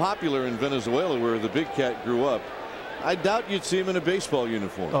very popular in Venezuela, where the big cat grew up, I doubt you'd see him in a baseball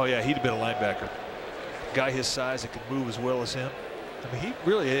uniform. Oh yeah, he'd have been a linebacker. Guy his size that could move as well as him. I mean, he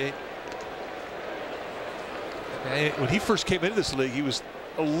really, when he first came into this league, he was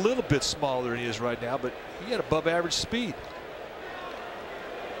a little bit smaller than he is right now, but he had above average speed.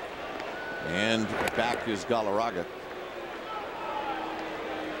 And back is Galarraga.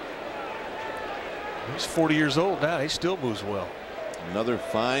 He's 40 years old now. He still moves well. Another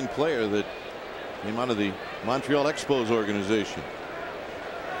fine player that came out of the Montreal Expos organization.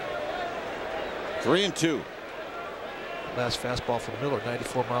 3-2. Last fastball from Miller,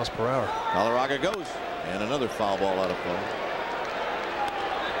 94 miles per hour. Galarraga goes. And another foul ball out of play.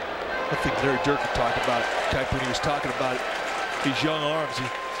 I think Larry Durkin talked about, Kuiper, when he was talking about his young arms. He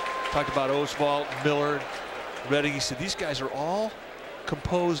talked about Oswalt, Miller, Redding. He said these guys are all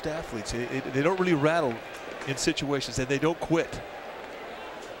composed athletes. They don't really rattle in situations, and they don't quit.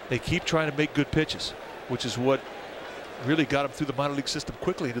 They keep trying to make good pitches, which is what really got them through the minor league system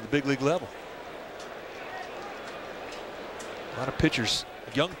quickly into the big league level. A lot of pitchers,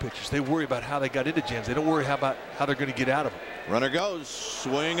 young pitchers, they worry about how they got into jams. They don't worry about how they're going to get out of them. Runner goes,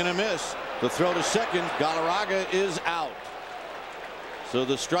 swing and a miss. The throw to second. Galarraga is out. So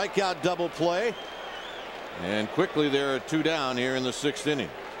the strikeout double play, and quickly there are 2 down here in the 6th inning.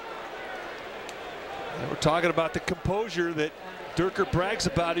 And we're talking about the composure that Durker brags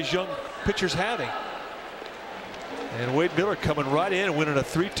about his young pitchers having. And Wade Miller coming right in and winning a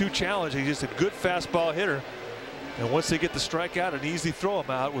 3-2 challenge. He's just a good fastball hitter. And once they get the strikeout, an easy throw him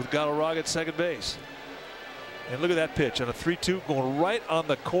out with Galarraga at second base. And look at that pitch on a 3-2, going right on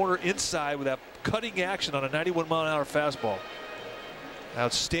the corner inside with that cutting action on a 91-mile-an-hour fastball.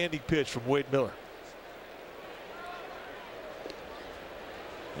 Outstanding pitch from Wade Miller.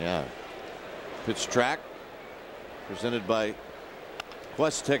 Yeah. Pitch track presented by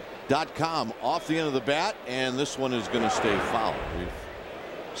QuestTech.com. Off the end of the bat, and this one is going to stay foul. We've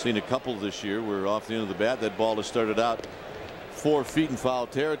seen a couple this year where off the end of the bat that ball has started out 4 feet in foul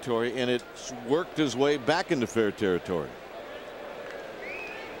territory, and it's worked his way back into fair territory.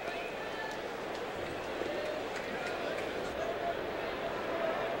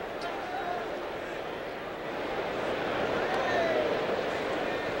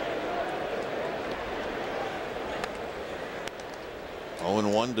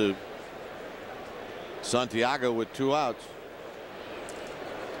 And 1 to Santiago with 2 outs.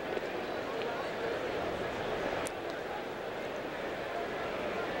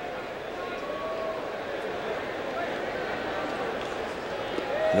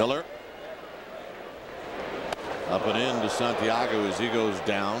 Miller up and in to Santiago as he goes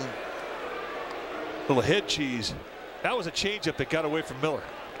down. Little head cheese. That was a changeup that got away from Miller.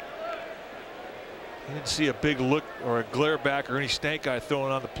 He didn't see a big look or a glare back or any stank eye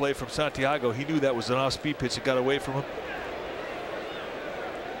throwing on the play from Santiago. He knew that was an off-speed pitch that got away from him.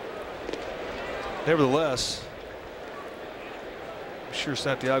 Nevertheless, I'm sure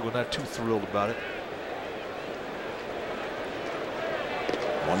Santiago not too thrilled about it.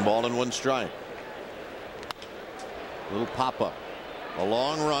 1 ball and 1 strike. Little pop-up. A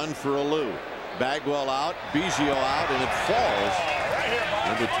long run for Alou. Bagwell out, Biggio out, and it falls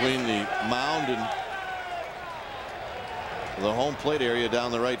in between the mound and the home plate area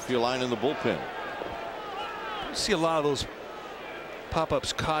down the right field line in the bullpen. You see a lot of those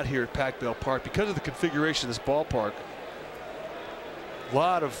pop-ups caught here at Pac-Bell Park because of the configuration of this ballpark. A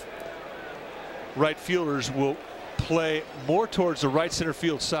lot of right fielders will play more towards the right center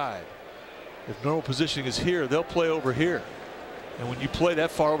field side. If normal positioning is here, they'll play over here. And when you play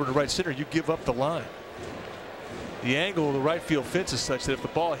that far over to right center, you give up the line. The angle of the right field fence is such that if the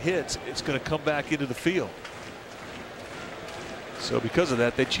ball hits, it's going to come back into the field. So because of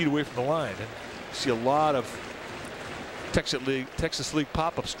that, they cheat away from the line. And you see a lot of Texas League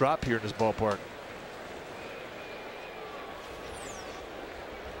pop-ups drop here in this ballpark.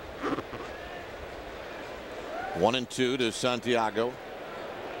 One and 2 to Santiago.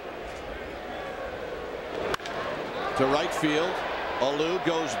 To right field. Alou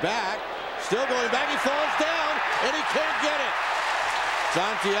goes back. Still going back. He falls down. and he can't get it.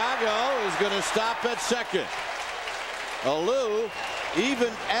 Santiago is going to stop at second. Alou, even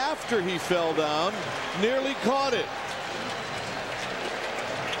after he fell down, nearly caught it.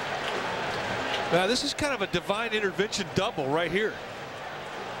 Now this is kind of a divine intervention double right here.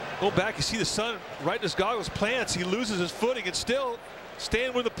 Go back, you see the sun right in his goggles plants. He loses his footing and still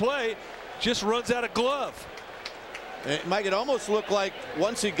staying with the play, just runs out of glove. And Mike, it almost looked like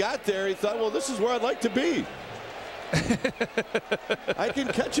once he got there, he thought, well, this is where I'd like to be. I can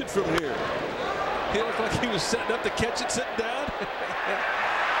catch it from here. He looked like he was setting up to catch it sitting down.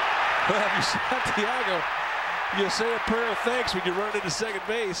 Well, if you're Santiago, you say a prayer of thanks when you run into second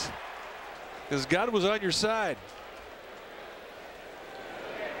base, because God was on your side.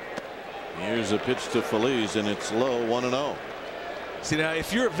 Here's a pitch to Feliz, and it's low, 1-0. See, now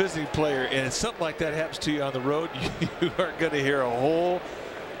if you're a visiting player and something like that happens to you on the road, you are going to hear a whole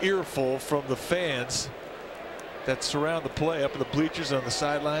earful from the fans that surround the play up in the bleachers on the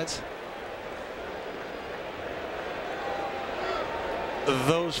sidelines.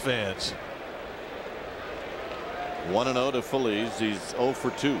 Those fans. 1-0 to Feliz. He's 0 for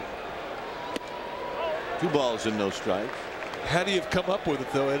 2. 2 balls and no strikes. How do you have come up with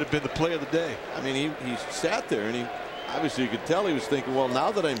it, though? It'd have been the play of the day. I mean, he sat there, and he obviously, you could tell he was thinking, well,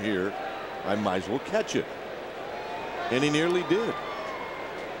 now that I'm here, I might as well catch it. And he nearly did.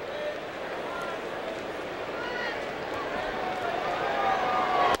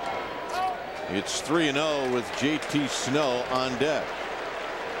 It's 3-0 with JT Snow on deck.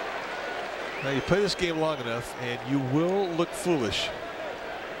 Now you play this game long enough and you will look foolish.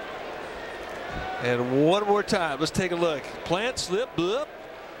 And one more time, let's take a look. Plant, slip, blip,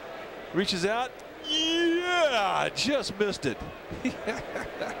 reaches out. Yeah, just missed it. And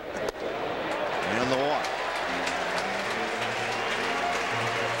the walk.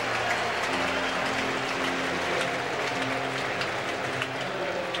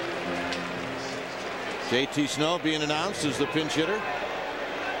 JT Snow being announced as the pinch hitter.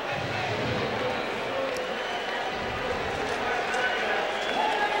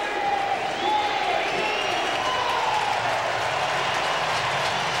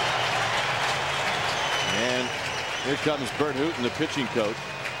 And here comes Bert Hooton, the pitching coach.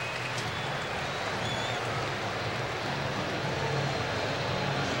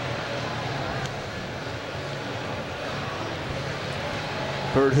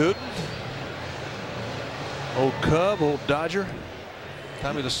 Bert Hooton. Old Cub, old Dodger.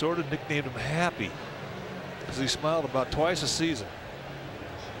 Tommy Lasorda nicknamed him Happy because he smiled about twice a season.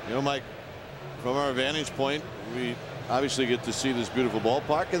 You know, Mike, from our vantage point, we obviously get to see this beautiful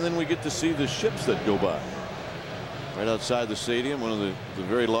ballpark, and then we get to see the ships that go by. Right outside the stadium, one of the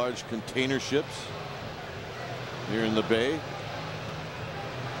very large container ships here in the bay.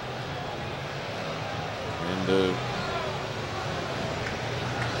 And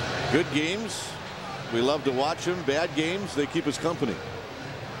good games. We love to watch them. Bad games, they keep us company.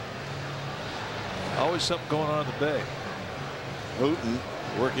 Always something going on in the bay. Hooton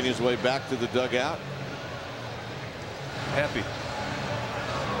working his way back to the dugout. Happy.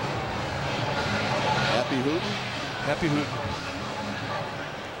 Happy Hooton? Happy Hooton.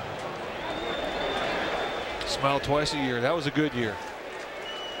 Smile twice a year. That was a good year.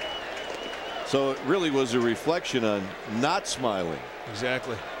 So it really was a reflection on not smiling.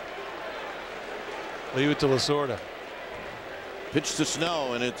 Exactly. Leave it to Lasorda. Pitch to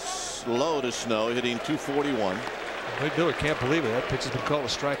Snow, and it's low to Snow, hitting 241. Wade Miller can't believe it. That pitch has been called a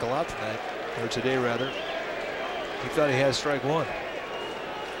strike a lot tonight, or today rather. He thought he had strike one.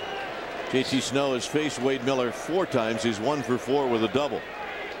 JT Snow has faced Wade Miller 4 times. He's 1 for 4 with a double.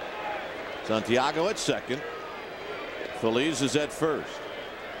 Santiago at second. Feliz is at first.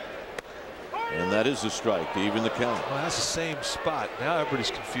 And that is a strike to even the count. Well, that's the same spot. Now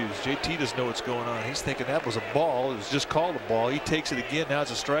everybody's confused. JT doesn't know what's going on. He's thinking that was a ball. It was just called a ball. He takes it again. Now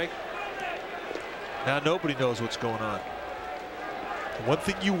it's a strike. Now nobody knows what's going on. One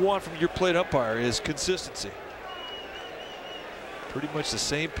thing you want from your plate umpire is consistency. Pretty much the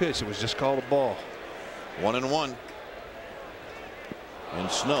same pitch. It was just called a ball. 1-1.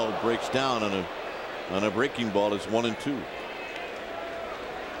 And Snow breaks down on a breaking ball. It's 1-2.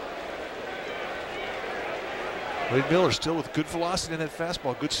 Wade Miller still with good velocity in that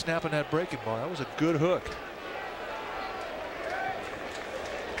fastball. Good snap in that breaking ball. That was a good hook.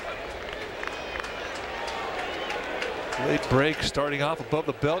 Late break starting off above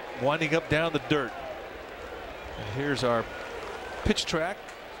the belt, winding up down the dirt. And here's our pitch track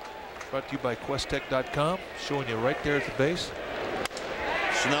brought to you by QuestTech.com, showing you right there at the base.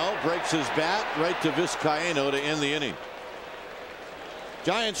 Snow breaks his bat right to Vizcaino to end the inning.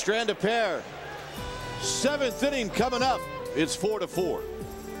 Giants strand a pair. Seventh inning coming up. It's 4-4.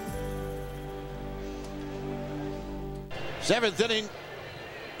 Seventh inning.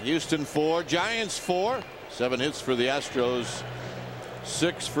 Houston 4, Giants 4. 7 hits for the Astros,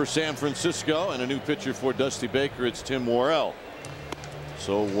 6 for San Francisco, and a new pitcher for Dusty Baker. It's Tim Worrell.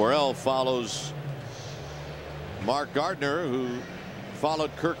 So Worrell follows Mark Gardner, who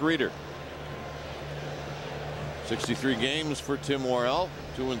followed Kirk Reeder. 63 games for Tim Worrell,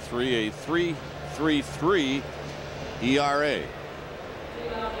 2-3, a 3.33 ERA.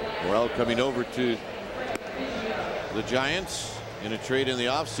 Worrell coming over to the Giants in a trade in the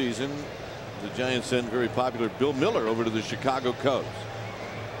offseason. The Giants sent very popular Bill Miller over to the Chicago Cubs.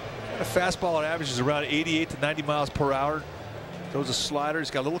 A fastball that averages around 88 to 90 miles per hour. Throws a slider.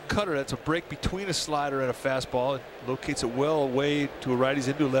 He's got a little cutter. That's a break between a slider and a fastball. It locates it well away to a righties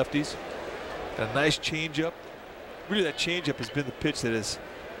into lefties. Got a nice changeup. Really, that changeup has been the pitch that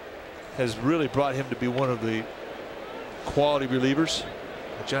has really brought him to be one of the quality relievers.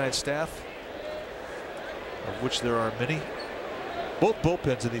 The Giant staff, of which there are many. Both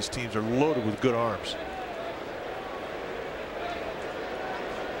bullpens in these teams are loaded with good arms.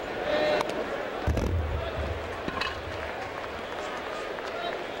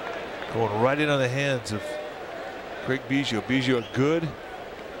 Going right in on the hands of Craig Biggio. Biggio, a good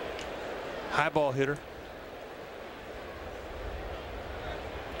high ball hitter.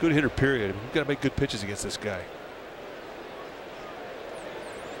 Good hitter, period. We've got to make good pitches against this guy.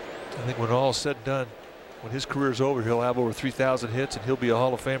 I think when all is said and done, when his career is over, he'll have over 3,000 hits and he'll be a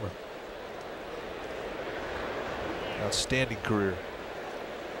Hall of Famer. Outstanding career.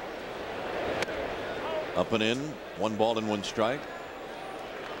 Up and in, 1 ball and 1 strike.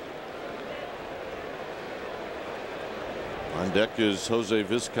 On deck is Jose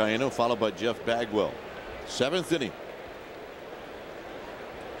Vizcaíno, followed by Jeff Bagwell. 7th inning.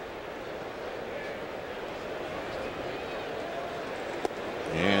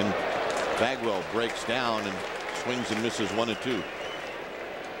 And Bagwell breaks down and swings and misses 1-2.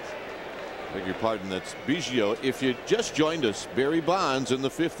 Beg your pardon, that's Biggio. If you just joined us, Barry Bonds in the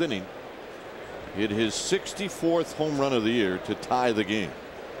 5th inning hit his 64th home run of the year to tie the game.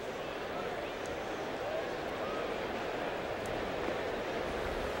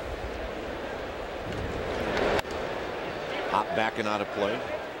 Hop back and out of play.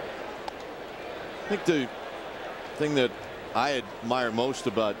 I think the thing that I admire most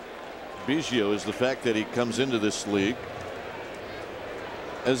about Biggio is the fact that he comes into this league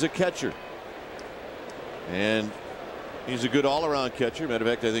as a catcher, and he's a good all-around catcher. Matter of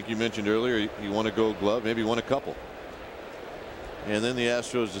fact, I think you mentioned earlier he won a Gold Glove, maybe won a couple. And then the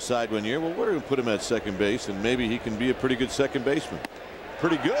Astros decide one year, well, we're going to put him at second base, and maybe he can be a pretty good second baseman.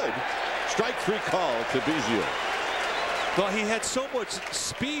 Pretty good. Strike 3 call to Biggio. Well, he had so much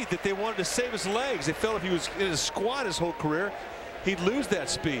speed that they wanted to save his legs. They felt if he was in a squat his whole career, he'd lose that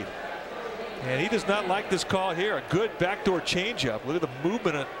speed. And he does not like this call here. A good backdoor changeup. Look at the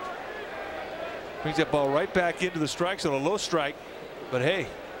movement. Brings that ball right back into the strike zone, a low strike. But hey,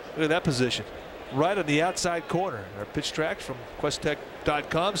 look at that position. Right on the outside corner. Our pitch tracks from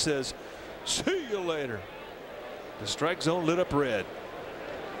QuestTech.com says, see you later. The strike zone lit up red.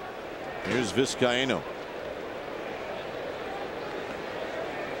 Here's Vizcaíno.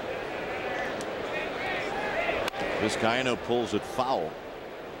 Vizcaíno pulls it foul.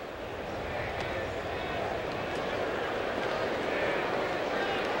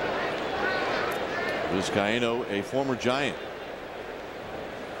 Vizcaíno, a former Giant.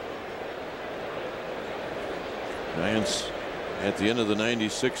 Giants at the end of the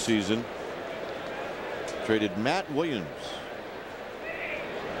 '96 season traded Matt Williams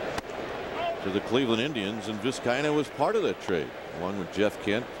to the Cleveland Indians, and Vizcaíno was part of that trade along with Jeff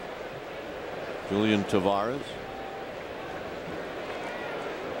Kent, Julian Tavares.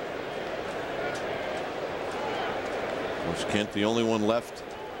 Was Kent the only one left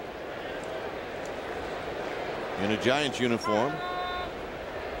in a Giants uniform?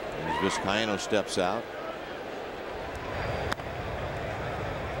 As Vizcaíno steps out.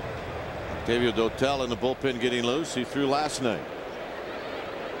 Octavio Dotel in the bullpen getting loose. He threw last night.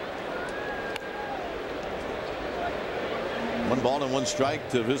 One ball and 1 strike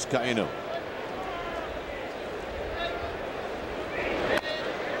to Vizcaíno.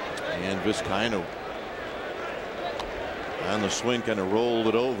 And Vizcaíno on the swing kind of rolled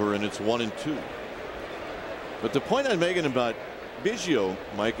it over, and it's 1-2. But the point I'm making about Biggio,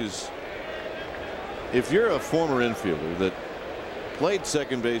 Mike, is if you're a former infielder that played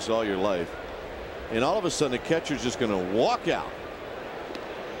second base all your life, and all of a sudden the catcher's just going to walk out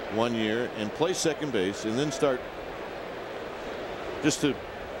one year and play second base and then start just to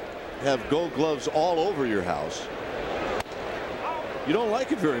have Gold Gloves all over your house, you don't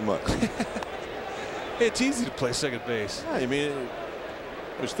like it very much. It's easy to play second base. Yeah, I mean,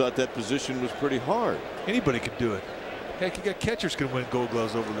 I always thought that position was pretty hard. Anybody can do it. Heck, you got catchers can win Gold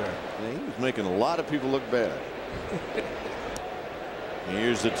Gloves over there. Yeah, he was making a lot of people look bad.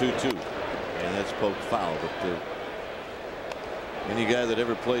 Here's the 2-2, and that's poked foul. But any guy that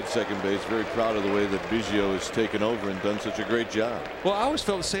ever played second base, very proud of the way that Biggio has taken over and done such a great job. Well, I always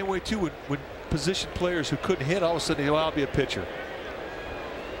felt the same way too when position players who couldn't hit, all of a sudden, well, I'll be a pitcher.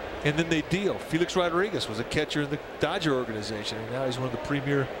 And then they deal. Felix Rodriguez was a catcher in the Dodger organization, and now he's one of the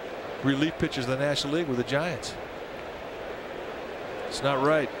premier relief pitchers in the National League with the Giants. It's not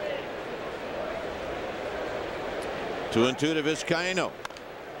right. 2-2 to Vizcaino,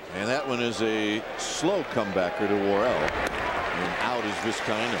 and that one is a slow comebacker to Worrell, and out is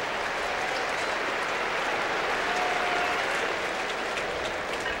Vizcaino.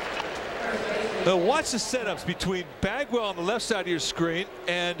 Now watch the setups between Bagwell on the left side of your screen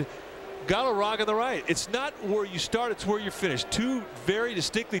and Galarraga on the right. It's not where you start, it's where you finish. Two very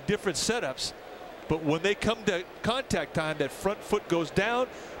distinctly different setups, but when they come to contact time, that front foot goes down,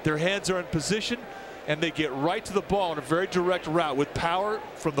 their hands are in position, and they get right to the ball in a very direct route with power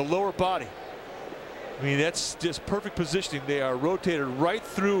from the lower body. I mean, that's just perfect positioning. They are rotated right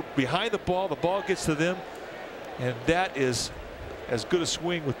through behind the ball gets to them, and that is as good a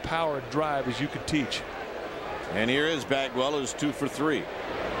swing with power and drive as you can teach. And here is Bagwell, is 2 for 3.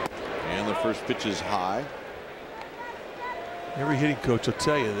 And the first pitch is high. Every hitting coach will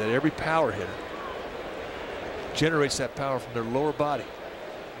tell you that every power hitter generates that power from their lower body.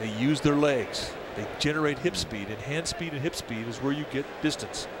 They use their legs. They generate hip speed, and hand speed and hip speed is where you get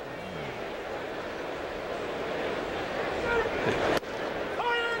distance.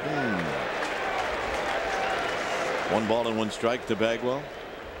 One ball and one strike to Bagwell.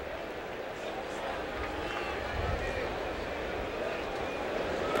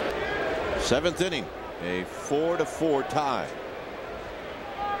 Seventh inning, a 4-4 tie.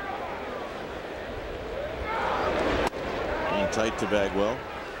 Being tight to Bagwell.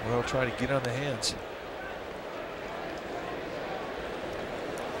 Well, trying to get on the hands.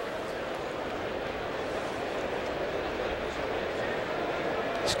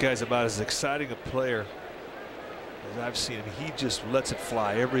 This guy's about as exciting a player as I've seen him. He just lets it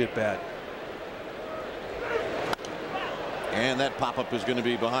fly every at bat. And that pop-up is going to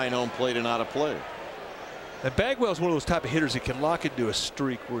be behind home plate and out of play. And Bagwell's one of those type of hitters that can lock into a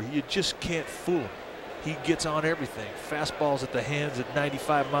streak where you just can't fool him. He gets on everything. Fastballs at the hands at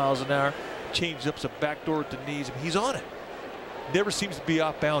 95 miles an hour. Change ups a backdoor at the knees. I mean, he's on it. Never seems to be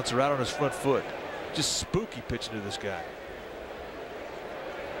off balance or out on his front foot. Just spooky pitching to this guy.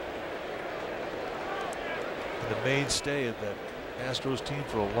 And the mainstay of that Astros team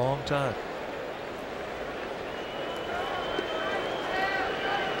for a long time.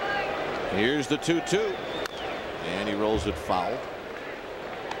 Here's the 2-2. And he rolls it foul.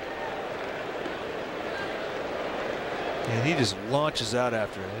 And he just launches out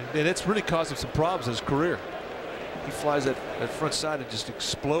after it. And it's really caused him some problems in his career. He flies that front side and just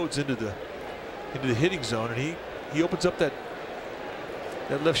explodes into the hitting zone. And he opens up that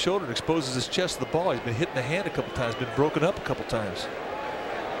left shoulder and exposes his chest to the ball. He's been hit in the hand a couple times, been broken up a couple times.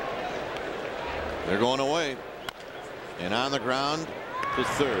 They're going away. And on the ground to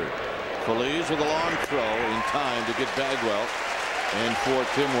third. Feliz with a long throw in time to get Bagwell. And for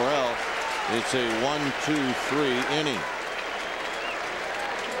Tim Worrell, it's a 1-2-3 inning.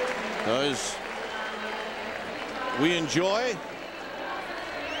 As we enjoy,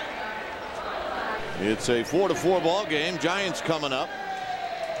 it's a 4-4 ball game. Giants coming up,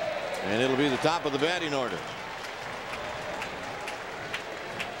 and it'll be the top of the batting order.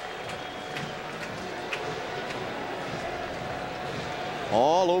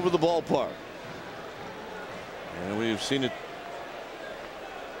 All over the ballpark, and we've seen it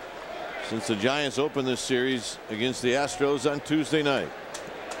since the Giants opened this series against the Astros on Tuesday night.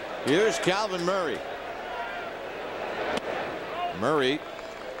 Here's Calvin Murray. Murray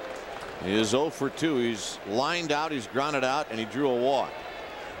is 0 for 2. He's lined out, he's grounded out, and he drew a walk.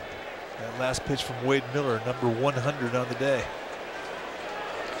 That last pitch from Wade Miller, number 100 on the day.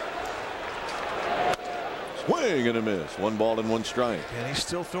 Swing and a miss. 1 ball and 1 strike. And he's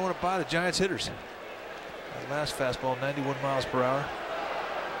still throwing it by the Giants hitters. That last fastball, 91 miles per hour.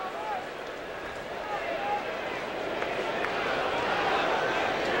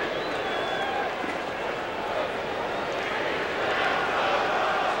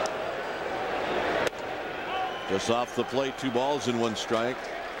 Just off the plate, 2 balls and 1 strike.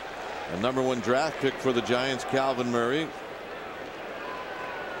 A #1 draft pick for the Giants, Calvin Murray.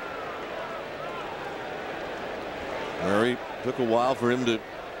 Murray took a while for him to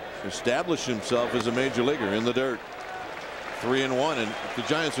establish himself as a major leaguer in the dirt. 3-1, and what the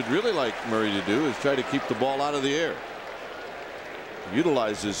Giants would really like Murray to do is try to keep the ball out of the air.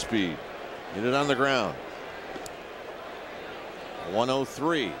 Utilize his speed. Get it on the ground.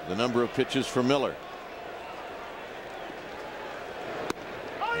 103, the number of pitches for Miller.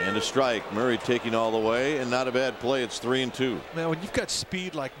 And a strike. Murray taking all the way, and not a bad play. It's 3-2. Man, when you've got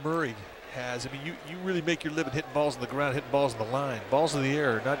speed like Murray has, I mean, you really make your living hitting balls on the ground, hitting balls on the line. Balls in the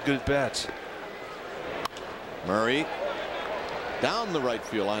air are not good at bats. Murray down the right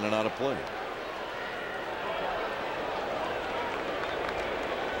field line and out of play.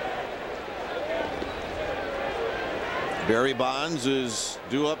 Barry Bonds is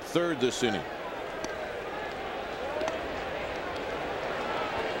due up third this inning.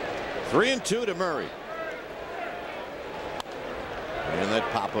 3-2 to Murray. And that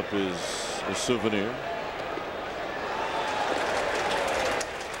pop-up is a souvenir.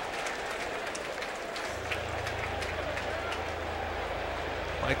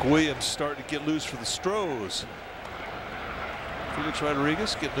 Mike Williams starting to get loose for the Astros. Felix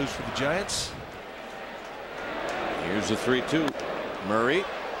Rodriguez getting loose for the Giants. Here's a 3-2. Murray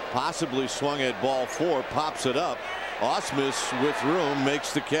possibly swung at ball 4, pops it up. Osmus with room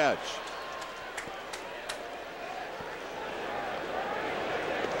makes the catch.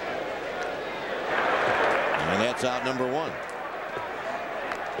 And that's out number 1.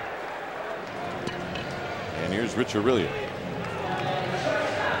 And here's Rich Aurilia.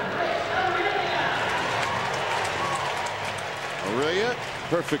 Aurilia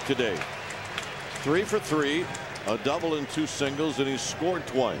perfect today. 3 for 3. A double and 2 singles, and he's scored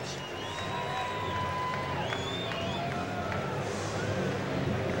twice.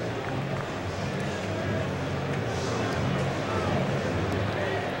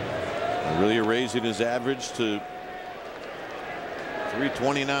 Really raising his average to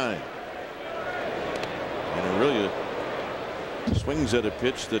 329. And Aurelia swings at a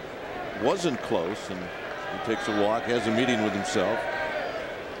pitch that wasn't close, and he takes a walk, has a meeting with himself.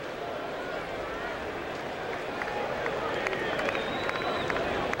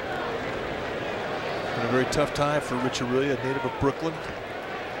 A very tough time for Rich Aurilia, a native of Brooklyn.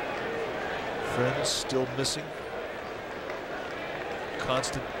 Friends still missing.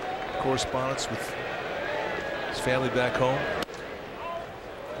 Constant correspondence with his family back home.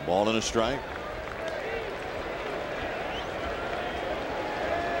 Ball and a strike.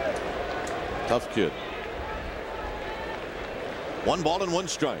 Tough kid. 1 ball and 1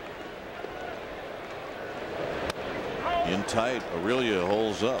 strike. In tight. Aurelia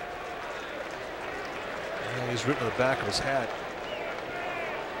holds up. He's written on the back of his hat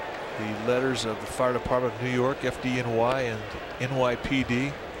the letters of the Fire Department of New York, FDNY and NYPD.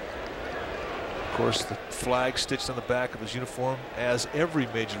 Of course, the flag stitched on the back of his uniform, as every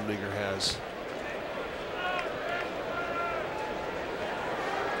major leaguer has.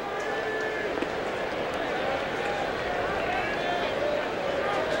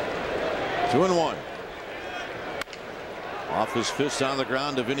 Two and 1. Off his fist on the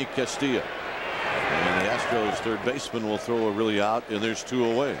ground to Vinny Castilla. And the Astros third baseman will throw Aurelia out, and there's 2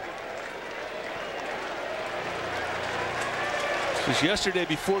 away. Just yesterday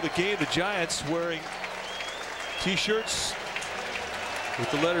before the game, the Giants wearing T-shirts with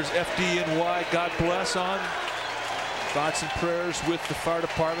the letters FDNY, God bless, on. Thoughts and prayers with the fire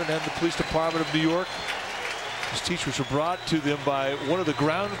department and the police department of New York. These T-shirts were brought to them by one of the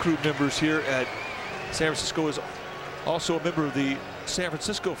ground crew members here at San Francisco, is also a member of the San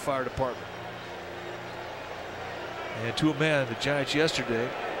Francisco Fire Department. And to a man, the Giants yesterday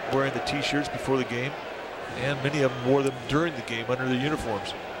wearing the T-shirts before the game, and many of them wore them during the game under their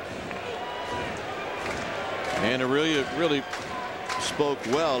uniforms. And Aurelia really spoke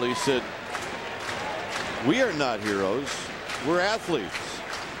well. He said, "We are not heroes. We're athletes.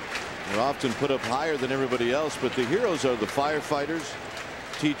 We're often put up higher than everybody else, but the heroes are the firefighters,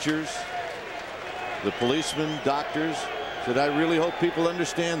 teachers, the policemen, doctors." Said, "I really hope people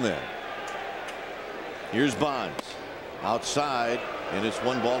understand that." Here's Bonds outside, and it's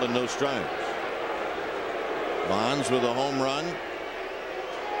 1 ball and no strikes. Bonds with a home run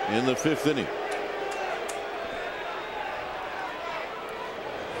in the 5th inning.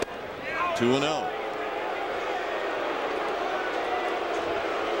 2-0.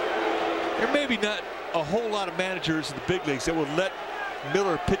 There may be not a whole lot of managers in the big leagues that would let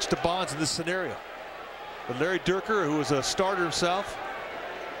Miller pitch to Bonds in this scenario. But Larry Dierker, who was a starter himself,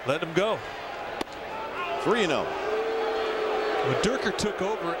 let him go. 3-0. When Dierker took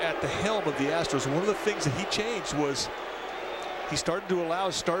over at the helm of the Astros, one of the things that he changed was he started to allow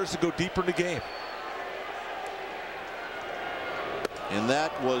his starters to go deeper in the game. and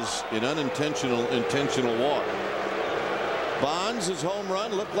that was an unintentional intentional walk. Bonds' home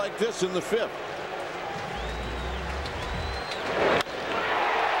run looked like this in the 5th.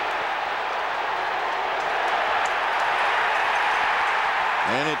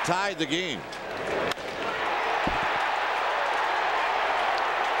 And it tied the game.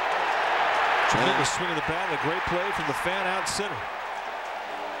 Tremendous swing of the bat and a great play from the fan out center.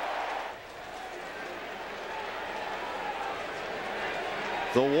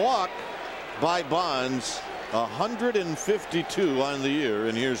 The walk by Bonds, 152 on the year,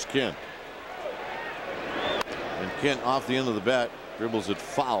 and here's Kent. And Kent off the end of the bat dribbles it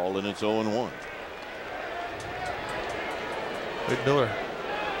foul, and it's 0-1. Big Miller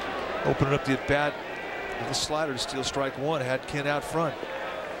opening up the at bat with a slider to steal strike one, had Kent out front.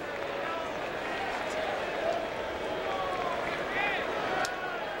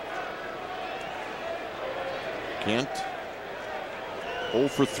 Kent 0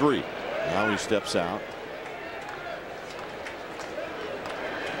 for 3. Now he steps out.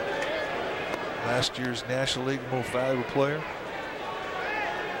 Last year's National League most valuable player.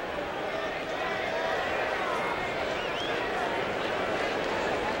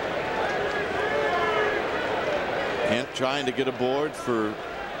 Kent trying to get aboard for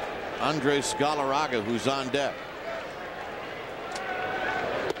Andres Galarraga, who's on deck.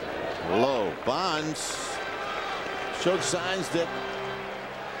 Low. Bonds showed signs that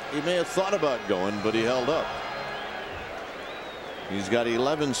he may have thought about going, but he held up. He's got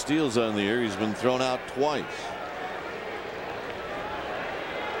 11 steals on the year. He's been thrown out twice.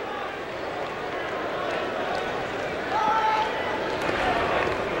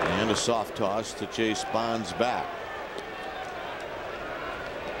 And a soft toss to chase Bonds back.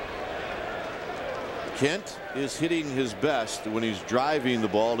 Kent is hitting his best when he's driving the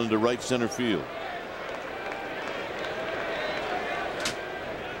ball into right center field.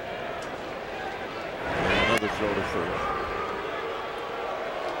 And another throw to first.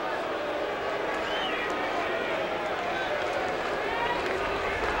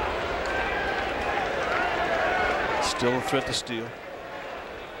 Still a threat to steal.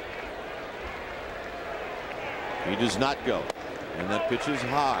 He does not go. And that pitch is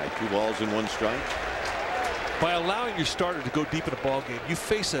high. 2 balls and 1 strike. By allowing your starter to go deep in a ball game, he'll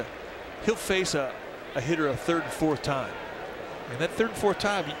face a hitter a 3rd and 4th time. And that 3rd and 4th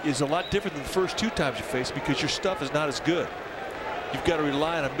time is a lot different than the first 2 times you face, because your stuff is not as good. You've got to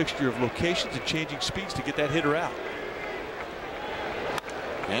rely on a mixture of locations and changing speeds to get that hitter out.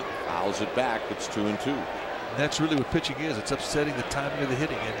 Kent fouls it back. It's 2-2. And that's really what pitching is. It's upsetting the timing of the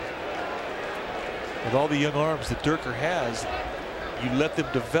hitting. And with all the young arms that Dierker has, you let them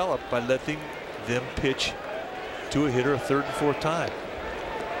develop by letting them pitch to a hitter a 3rd and 4th time.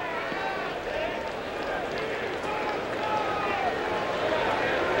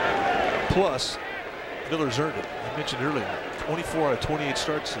 Plus, Miller's earned it. I mentioned earlier, 24 out of 28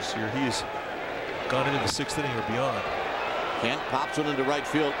 starts this year. He has gone into the 6th inning or beyond. Kent pops one into right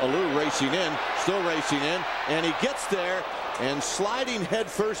field. Alou racing in, still racing in, and he gets there, and sliding head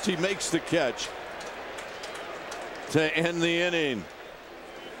first, he makes the catch to end the inning.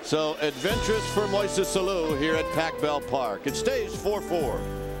 So adventurous for Moises Alou here at Pac Bell Park. It stays 4-4.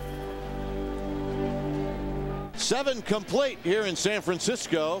 7 complete here in San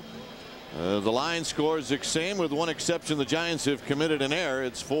Francisco. The line scores the same, with one exception. The Giants have committed an error.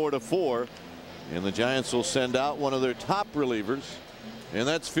 It's 4-4. And the Giants will send out one of their top relievers, and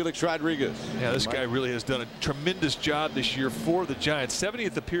that's Felix Rodriguez. Yeah, this guy really has done a tremendous job this year for the Giants.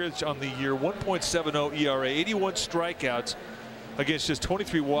 70th appearance on the year, 1.70 ERA, 81 strikeouts against just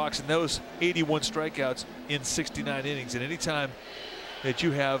 23 walks, and those 81 strikeouts in 69 innings. And anytime that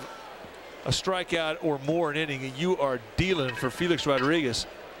you have a strikeout or more an inning, you are dealing for Felix Rodriguez.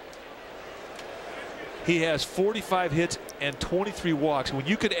 He has 45 hits and 23 walks. When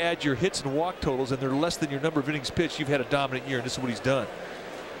you could add your hits and walk totals and they're less than your number of innings pitched, you've had a dominant year, and this is what he's done.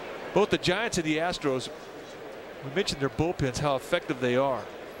 Both the Giants and the Astros, we mentioned their bullpens, how effective they are.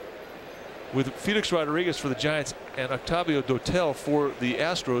 With Felix Rodriguez for the Giants and Octavio Dotel for the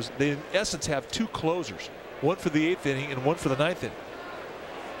Astros, they in essence have 2 closers, one for the 8th inning and one for the 9th inning.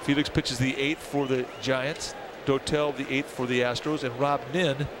 Felix pitches the 8th for the Giants, Dotel the 8th for the Astros, and Rob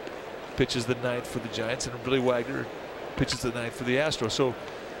Nin pitches the 9th for the Giants, and Billy Wagner pitches the 9th for the Astros. So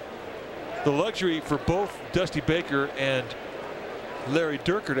the luxury for both Dusty Baker and Larry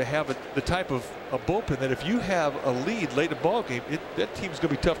Dierker to have the type of a bullpen that if you have a lead late in the ball game, that team's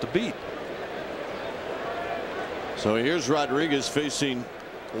going to be tough to beat. So here's Rodriguez facing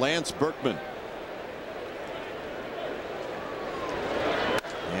Lance Berkman.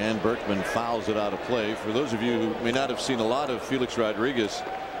 And Berkman fouls it out of play. For those of you who may not have seen a lot of Felix Rodriguez,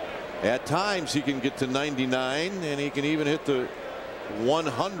 at times he can get to 99 and he can even hit the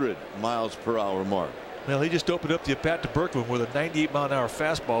 100 miles per hour mark. Well, he just opened up the at-bat to Berkman with a 98-mile-an-hour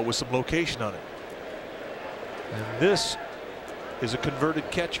fastball with some location on it. And this is a converted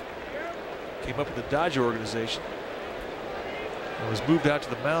catcher. Came up with the Dodger organization and was moved out to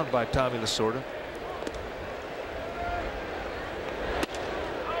the mound by Tommy Lasorda.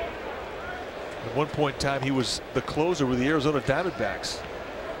 At one point in time, he was the closer with the Arizona Diamondbacks.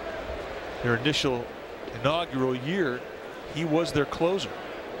 Their inaugural year, he was their closer.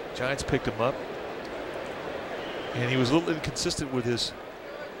 Giants picked him up, and he was a little inconsistent with his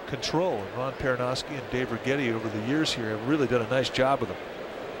control. And Ron Peronowski and Dave Righetti over the years here have really done a nice job with him.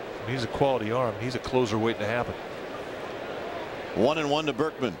 I mean, he's a quality arm. He's a closer waiting to happen. 1-1 to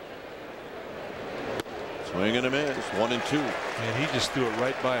Berkman. Swing and a miss. 1-2. And he just threw it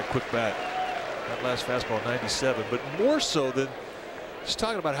right by a quick bat. That last fastball 97, but more so than just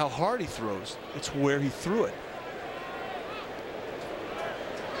talking about how hard he throws, it's where he threw it.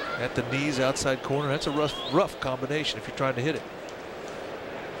 At the knees, outside corner. That's a rough combination if you're trying to hit it.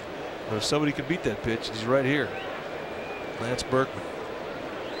 But if somebody can beat that pitch, he's right here. Lance Berkman.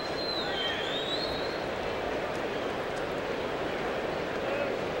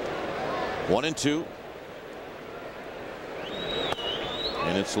 One and two.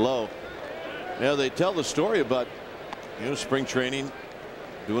 And it's low. Now they tell the story about, spring training,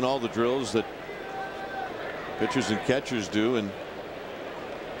 doing all the drills that pitchers and catchers do, and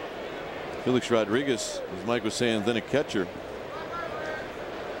Felix Rodriguez, as Mike was saying, then a catcher,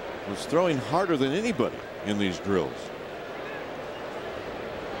 was throwing harder than anybody in these drills.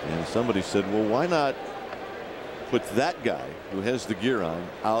 And somebody said, well, why not put that guy who has the gear on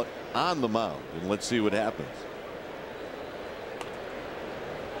out on the mound and let's see what happens.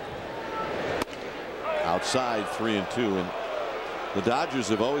 Outside 3-2, and the Dodgers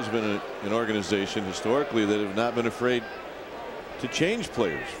have always been an organization historically that have not been afraid to change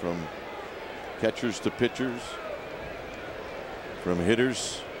players from catchers to pitchers, from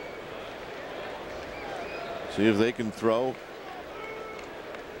hitters, see if they can throw.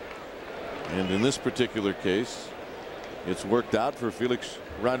 And in this particular case, it's worked out for Felix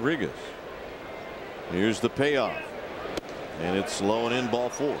Rodriguez. Here's the payoff, and it's low and in, ball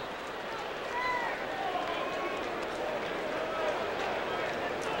 4.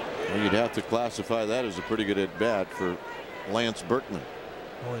 Well, you'd have to classify that as a pretty good at bat for Lance Berkman.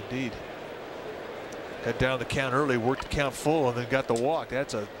 Oh, indeed. Got down the count early, worked the count full, and then got the walk.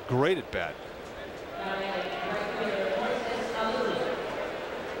 That's a great at bat.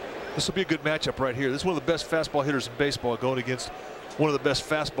 This will be a good matchup right here. This is one of the best fastball hitters in baseball going against one of the best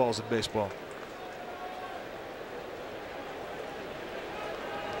fastballs in baseball.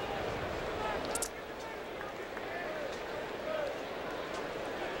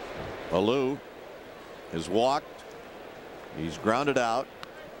 Alou has walked, he's grounded out,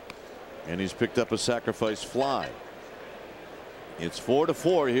 and he's picked up a sacrifice fly. It's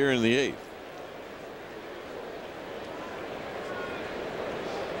 4-4 here in the 8th.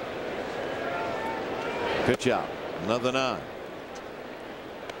 Pitch out, nothing on.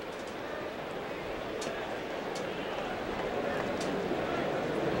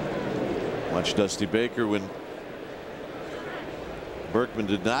 Watch Dusty Baker when Berkman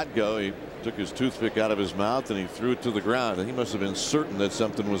did not go. He took his toothpick out of his mouth and he threw it to the ground, and he must have been certain that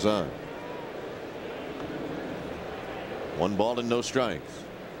something was on. 1 ball and no strikes.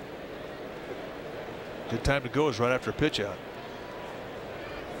 Good time to go is right after a pitch out.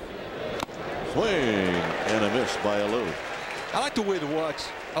 Swing and a miss by Alou. I like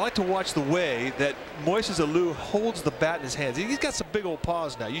to watch the way that Moises Alou holds the bat in his hands. He's got some big old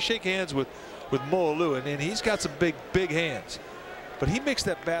paws now. You shake hands with Mo Alou, and he's got some big hands. But he makes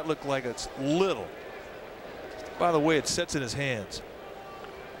that bat look like it's little by the way it sets in his hands.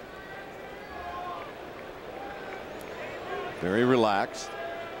 Very relaxed.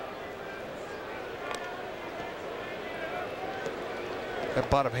 That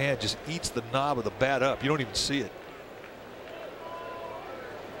bottom hand just eats the knob of the bat up. You don't even see it.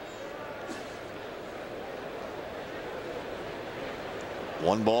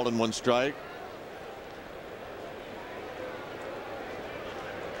 One ball and one strike.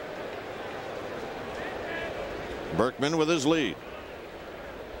 Berkman with his lead.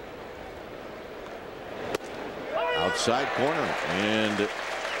 Outside corner, and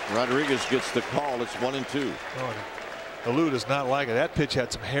Rodriguez gets the call. It's 1-2. Oh, Alou does not like it. That pitch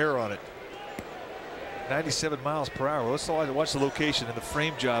had some hair on it. 97 miles per hour. Let's watch the location and the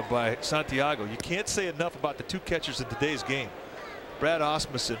frame job by Santiago. You can't say enough about the two catchers in today's game. Brad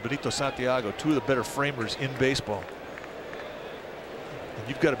Osmussen, Benito Santiago, two of the better framers in baseball. And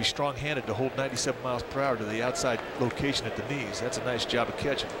you've got to be strong-handed to hold 97 miles per hour to the outside location at the knees. That's a nice job of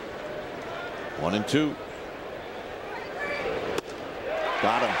catching. 1-2.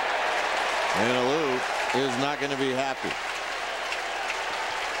 Got him. And Alou is not going to be happy.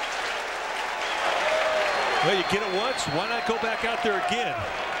 Well, you get it once, why not go back out there again?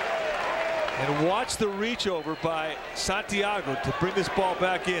 And watch the reach over by Santiago to bring this ball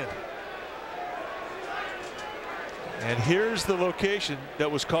back in. And here's the location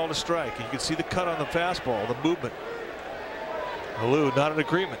that was called a strike. You can see the cut on the fastball, the movement. Alou not in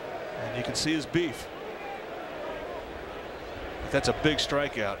agreement, and you can see his beef. But that's a big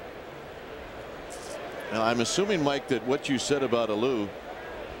strikeout. Now, I'm assuming, Mike, that what you said about Alou,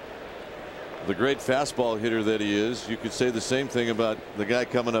 the great fastball hitter that he is, you could say the same thing about the guy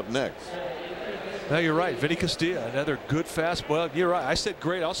coming up next. No, you're right. Vinny Castilla, another good fastball. You're right. I said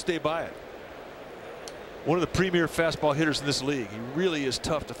great. I'll stay by it. One of the premier fastball hitters in this league. He really is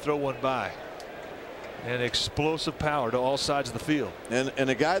tough to throw one by. And explosive power to all sides of the field. And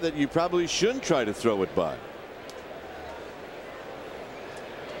a guy that you probably shouldn't try to throw it by.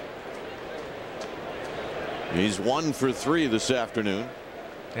 He's 1 for 3 this afternoon.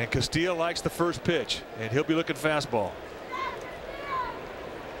 And Castilla likes the first pitch, and he'll be looking fastball.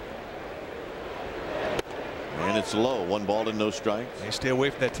 And it's low. 1 ball and no strikes. They stay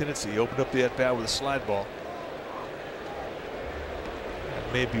away from that tendency. He opened up the at-bat with a slide ball.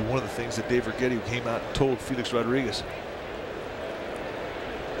 That may be one of the things that Dave Righetti came out and told Felix Rodriguez.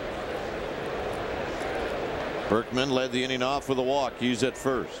 Berkman led the inning off with a walk. He's at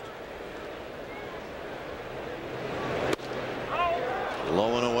first.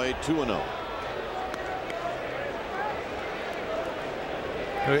 Low and away, 2-0.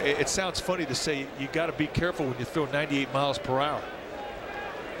 It sounds funny to say you got to be careful when you throw 98 miles per hour.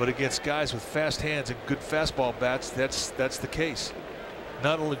 But against guys with fast hands and good fastball bats, that's the case.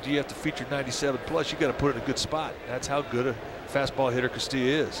 Not only do you have to feature 97 plus, you got to put it in a good spot. That's how good a fastball hitter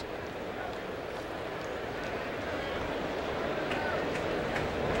Castilla is.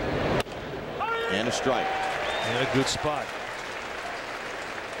 And a strike. And a good spot.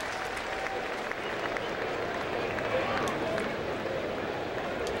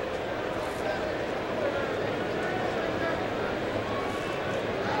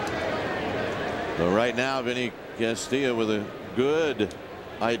 So right now, Vinny Castilla with a good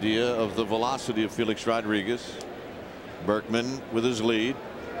idea of the velocity of Felix Rodriguez. Berkman with his lead.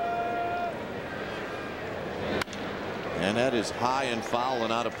 And that is high and foul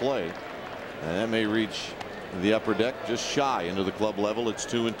and out of play. And that may reach the upper deck just shy into the club level. It's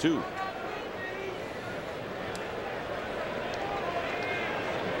 2-2.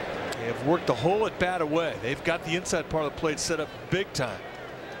 They have worked the whole at bat away. They've got the inside part of the plate set up big time.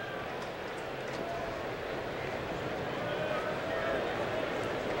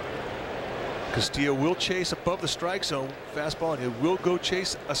 Castilla will chase above the strike zone fastball, and he will go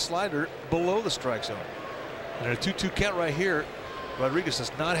chase a slider below the strike zone. And a 2-2 count right here, Rodriguez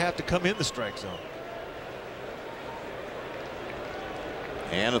does not have to come in the strike zone.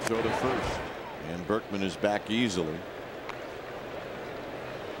 And a throw to first. And Berkman is back easily.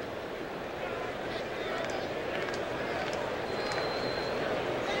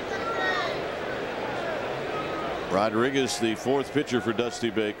 Rodriguez, the 4th pitcher for Dusty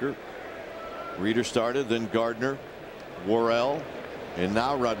Baker. Reeder started, then Gardner, Worrell, and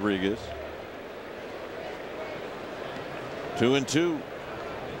now Rodriguez. 2-2.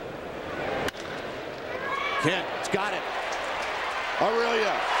 Kent's got it.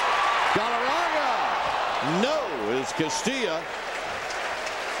 Aurelia. Galarraga. No, as Castilla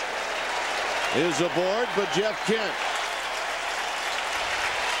is aboard, but Jeff Kent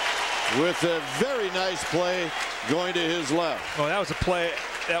with a very nice play going to his left. Oh, that was a play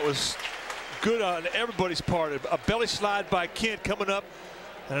that was good on everybody's part. A belly slide by Kent coming up,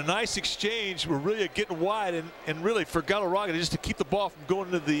 and a nice exchange. We're really getting wide, and really for Galarraga just to keep the ball from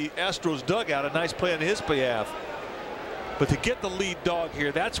going into the Astros dugout. A nice play on his behalf. But to get the lead dog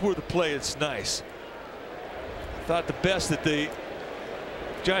here, that's where the play is nice. I thought the best that the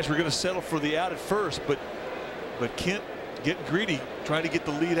Giants were going to settle for the out at first, but Kent getting greedy, trying to get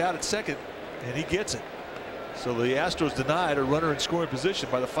the lead out at second, and he gets it. So the Astros denied a runner in scoring position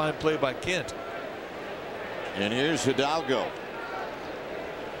by the fine play by Kent. And here's Hidalgo.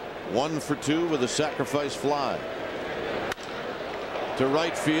 1 for 2 with a sacrifice fly. To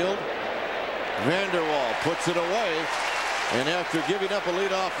right field. Vanderwall puts it away. And after giving up a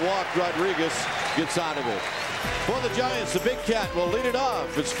leadoff walk, Rodriguez gets out of it. For the Giants, the Big Cat will lead it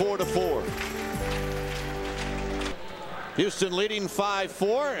off. It's 4-4. Houston leading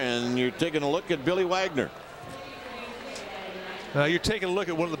 5-4, and you're taking a look at Billy Wagner. You're taking a look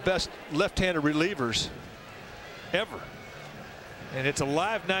at one of the best left-handed relievers ever. And it's a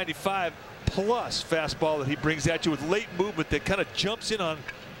live 95 plus fastball that he brings at you with late movement that kind of jumps in on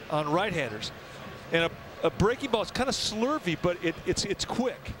right-handers. And a breaking ball is kind of slurvy, but it's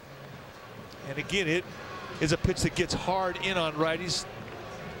quick. And again, it is a pitch that gets hard in on righties.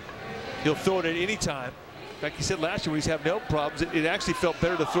 He'll throw it at any time. In fact, he said last year when he's having elbow problems, it actually felt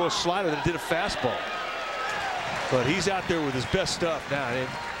better to throw a slider than it did a fastball. But he's out there with his best stuff now. And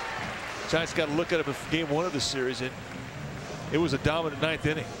Giants got to look at him in game 1 of the series, and it was a dominant 9th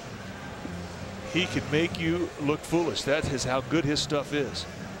inning. He can make you look foolish. That is how good his stuff is.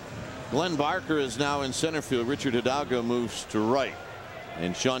 Glenn Barker is now in center field. Richard Hidalgo moves to right,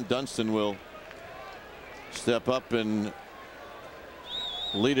 and Sean Dunston will step up and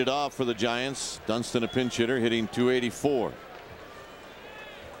lead it off for the Giants. Dunston, a pinch hitter, hitting .284.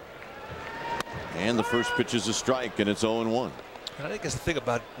 And the first pitch is a strike, and it's 0-1. And I think that's the thing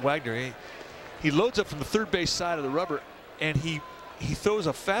about Wagner. He loads up from the third base side of the rubber, and he throws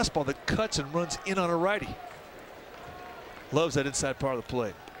a fastball that cuts and runs in on a righty. Loves that inside part of the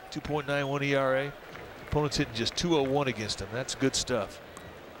plate. 2.91 ERA. Opponent's hitting just .201 against him. That's good stuff.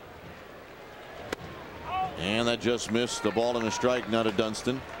 And that just missed. The ball and a strike, not a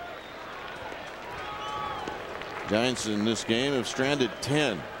Dunston. Giants in this game have stranded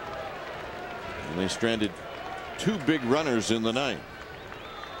 10. And they stranded 2 big runners in the 9th.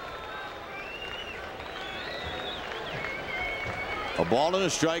 A ball and a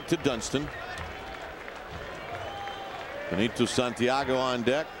strike to Dunston. Benito Santiago on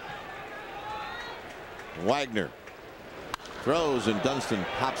deck. Wagner throws, and Dunston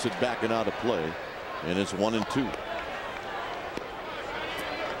pops it back and out of play, and it's 1-2.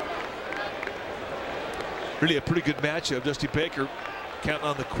 Really a pretty good matchup. Dusty Baker counting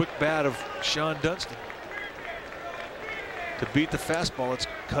on the quick bat of Sean Dunston to beat the fastball. It's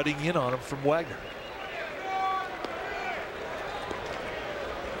cutting in on him from Wagner.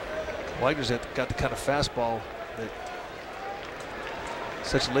 Wagner's got the kind of fastball that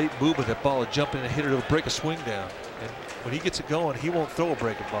such late movement, that ball will jump in and hit it, it'll break a swing down. And when he gets it going, he won't throw a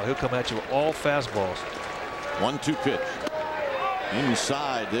breaking ball. He'll come at you with all fastballs. 1-2 pitch.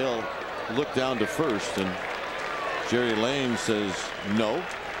 Inside, they'll look down to first, and Jerry Lane says no,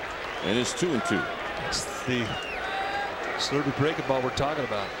 and it's 2-2. It's the slurvy breaking ball we're talking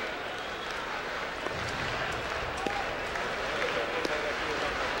about.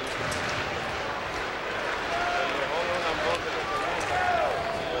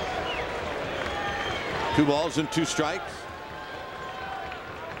 Two balls and 2 strikes.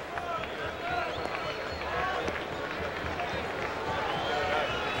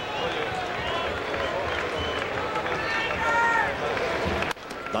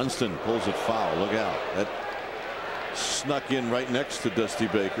 Dunston pulls it foul. Look out. That snuck in right next to Dusty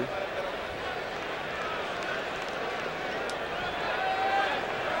Baker.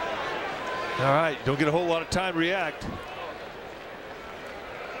 All right, don't get a whole lot of time to react.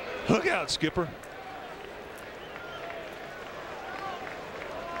 Look out, Skipper.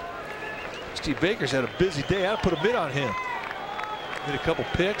 Steve Baker's had a busy day. I'd put a bid on him. Hit a couple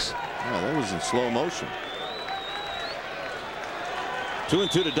picks. Yeah, that was in slow motion.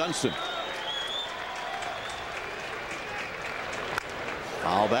 2-2 to Dunston.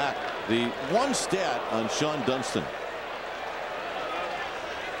 Foul back. The one stat on Sean Dunston: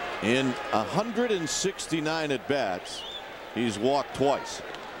 in 169 at bats, he's walked twice.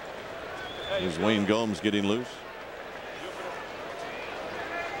 Is Wayne Gomes getting loose?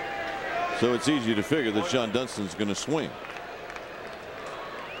 So it's easy to figure that Sean Dunston's going to swing.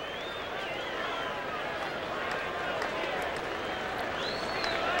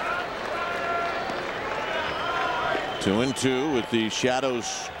 Two and two with the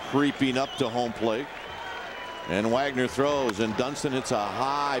shadows creeping up to home plate. And Wagner throws, and Dunston hits a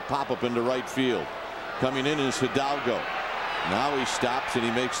high pop up into right field. Coming in is Hidalgo. Now he stops and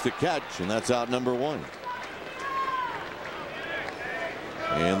he makes the catch, and that's out number 1.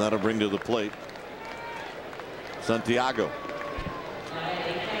 And that'll bring to the plate Santiago.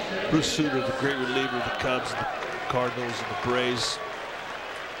 Bruce Sutter, the great reliever of the Cubs, the Cardinals, and the Braves,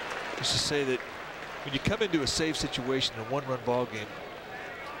 used to say that when you come into a save situation in a 1-run ball game,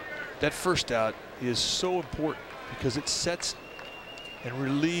 that first out is so important because it sets and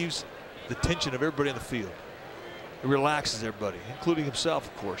relieves the tension of everybody in the field. It relaxes everybody, including himself,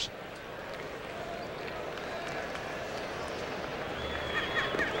 of course.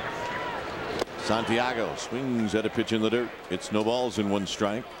 Santiago swings at a pitch in the dirt. It's no balls and 1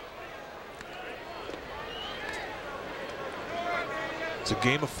 strike. It's a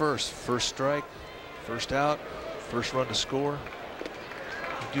game of first. First strike, first out, first run to score.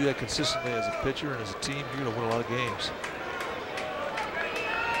 You do that consistently as a pitcher and as a team, you're going to win a lot of games.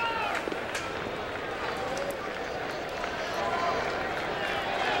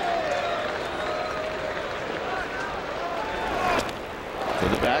 To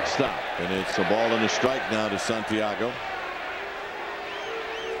the backstop, and it's a ball and a strike now to Santiago.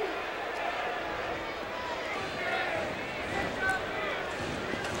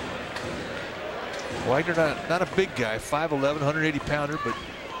 Wagner, not a big guy, 5'11", 180 pounder, but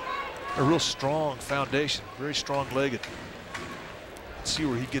a real strong foundation, very strong legged. Let's see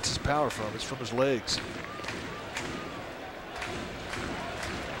where he gets his power from. It's from his legs.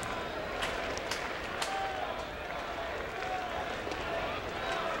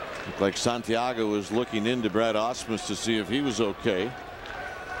 Looked like Santiago was looking into Brad Ausmus to see if he was okay.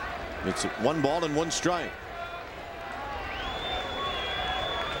 It's 1 ball and 1 strike.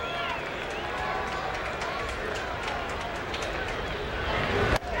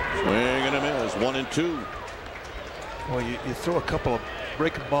 Swing and a miss, 1-2. Well, you throw a couple of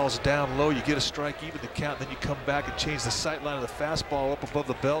breaking balls down low, you get a strike, even the count, then you come back and change the sight line of the fastball up above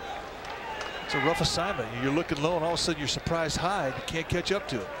the belt. It's a rough assignment. You're looking low, and all of a sudden you're surprised high, and you can't catch up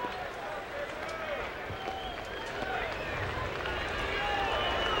to it.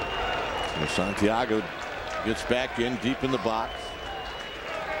 Well, Santiago gets back in deep in the box.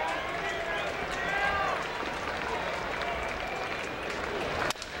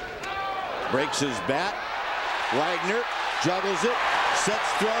 Breaks his bat. Wagner juggles it, sets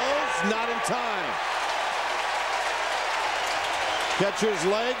throws, not in time. Catcher's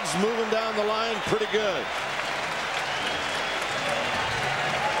legs moving down the line pretty good.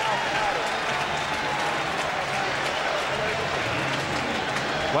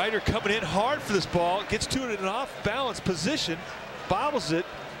 Wagner coming in hard for this ball, gets to it in an off-balance position, bobbles it,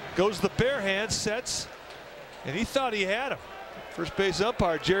 goes to the bare hand, sets, and he thought he had him. First base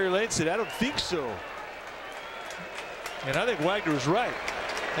umpire Jerry Lane said, "I don't think so." And I think Wagner was right.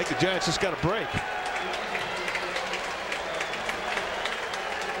 I think the Giants just got a break.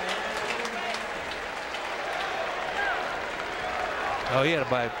 Oh, he had him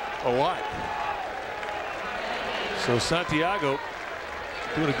by a lot. So Santiago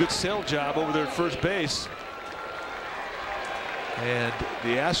doing a good sell job over there at first base. And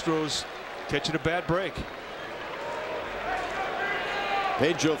the Astros catching a bad break.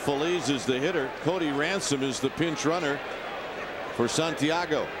 Pedro Feliz is the hitter. Cody Ransom is the pinch runner for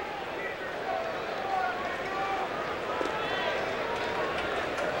Santiago.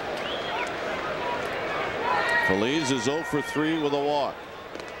 Feliz is 0 for 3 with a walk.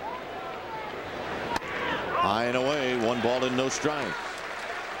 High and away, 1 ball and no strikes.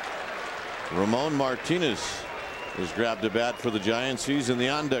 Ramon Martinez has grabbed a bat for the Giants. He's in the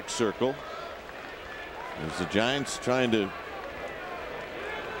on-deck circle as the Giants trying to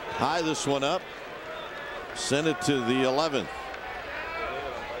high this one up, send it to the 11th.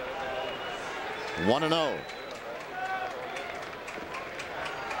 1-0.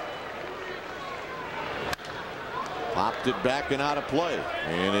 Popped it back and out of play,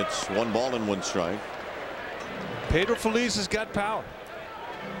 and it's 1 ball and 1 strike. Pedro Feliz has got power.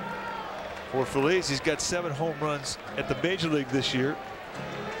 For Feliz, he's got 7 home runs at the major league this year.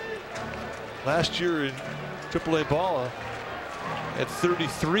 Last year in AAA ball, at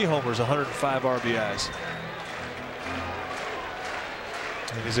 33 homers, 105 RBIs.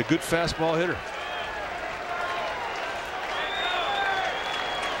 And he's a good fastball hitter.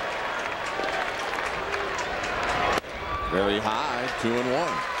 Very high, 2-1.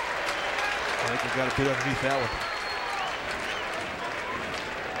 I think we've got to get underneath that one.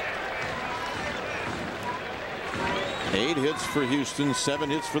 Eight hits for Houston, 7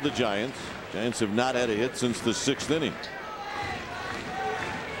 hits for the Giants. Giants have not had a hit since the 6th inning.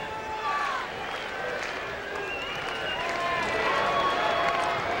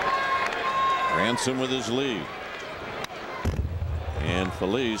 Ransom with his lead. And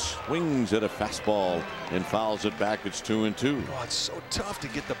Feliz swings at a fastball and fouls it back. It's 2-2. Oh, it's so tough to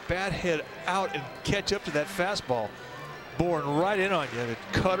get the bat head out and catch up to that fastball. Boring right in on you. The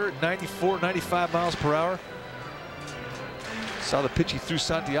cutter, 94, 95 miles per hour. Saw the pitch he threw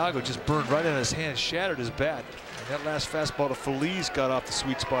Santiago, just burned right in his hand, shattered his bat. And that last fastball to Feliz got off the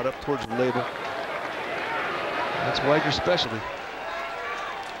sweet spot up towards the label. That's Wagner's specialty.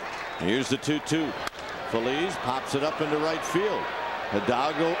 Here's the 2-2. Feliz pops it up into right field.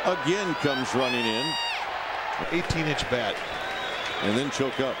 Hidalgo again comes running in. 18-inch bat. And then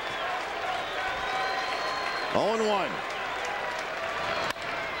choke up. 0-1.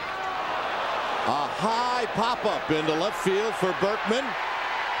 A high pop-up into left field for Berkman.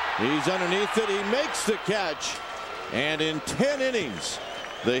 He's underneath it. He makes the catch. And in 10 innings,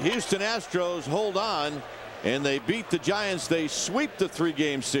 the Houston Astros hold on, and they beat the Giants. They sweep the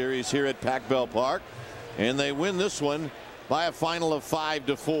 3-game series here at Pac Bell Park, and they win this one by a final of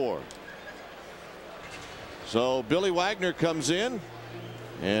 5-4. So Billy Wagner comes in,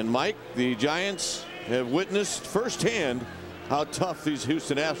 and Mike, the Giants have witnessed firsthand how tough these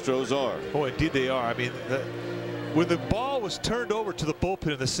Houston Astros are. Oh, indeed they are. I mean, when the ball was turned over to the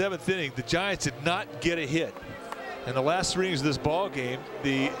bullpen in the 7th inning, the Giants did not get a hit. In the last 3 innings of this ball game,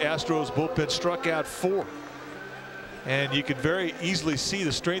 the Astros bullpen struck out 4. And you can very easily see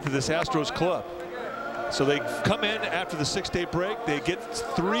the strength of this Astros club. So they come in after the 6-day break. They get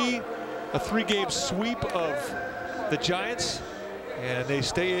a 3-game sweep of the Giants, and they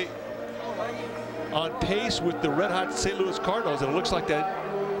stay on pace with the red-hot St. Louis Cardinals. And it looks like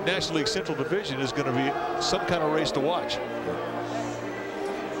that National League Central Division is going to be some kind of race to watch.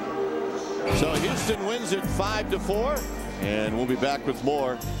 So Houston wins it 5-4, and we'll be back with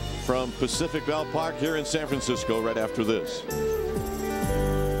more from Pacific Bell Park here in San Francisco right after this.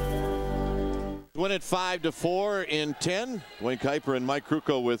 Win it 5-4 in 10. Duane Kuiper and Mike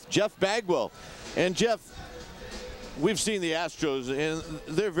Krukow with Jeff Bagwell. And Jeff, we've seen the Astros, and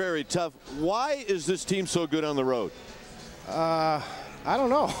they're very tough. Why is this team so good on the road? I don't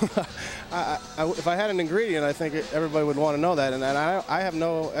know. If I had an ingredient, I think everybody would want to know that, and I have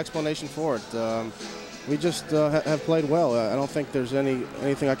no explanation for it. We just have played well. I don't think there's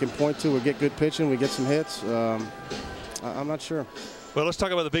anything I can point to. We get good pitching, we get some hits. I'm not sure. Well, let's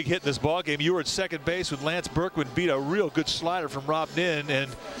talk about the big hit in this ball game. You were at second base when Lance Berkman beat a real good slider from Rob Nin and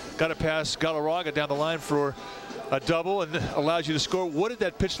got it past Galarraga down the line for a double and allows you to score. What did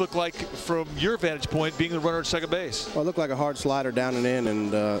that pitch look like from your vantage point, being the runner at second base? Well, it looked like a hard slider down and in, and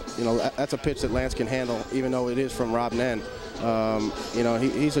you know, that's a pitch that Lance can handle, even though it is from Rob Nin. You know,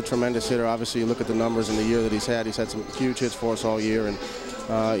 he's a tremendous hitter. Obviously, you look at the numbers in the year that he's had some huge hits for us all year, and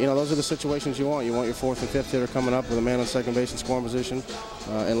you know, those are the situations you want. You want your 4th and 5th hitter coming up with a man on second base in scoring position,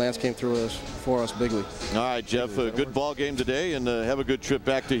 and Lance came through for us bigly. All right, Jeff, a good ball game today, and have a good trip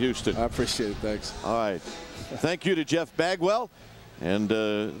back to Houston. I appreciate it. Thanks. All right. Thank you to Jeff Bagwell, and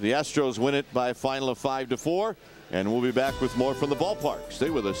the Astros win it by a final of 5-4, and we'll be back with more from the ballpark. Stay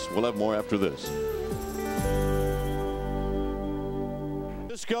with us. We'll have more after this.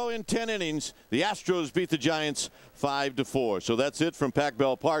 Go in 10 innings. The Astros beat the Giants 5-4. So that's it from Pac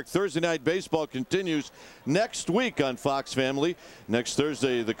Bell Park. Thursday night baseball continues next week on Fox Family. Next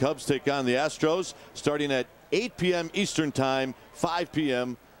Thursday, the Cubs take on the Astros starting at 8 p.m. Eastern Time, 5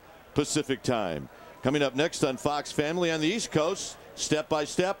 p.m. Pacific Time. Coming up next on Fox Family on the East Coast, step by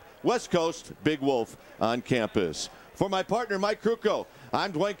step, West Coast, Big Wolf on campus. For my partner, Mike Krukow,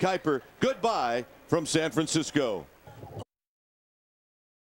 I'm Duane Kuiper. Goodbye from San Francisco.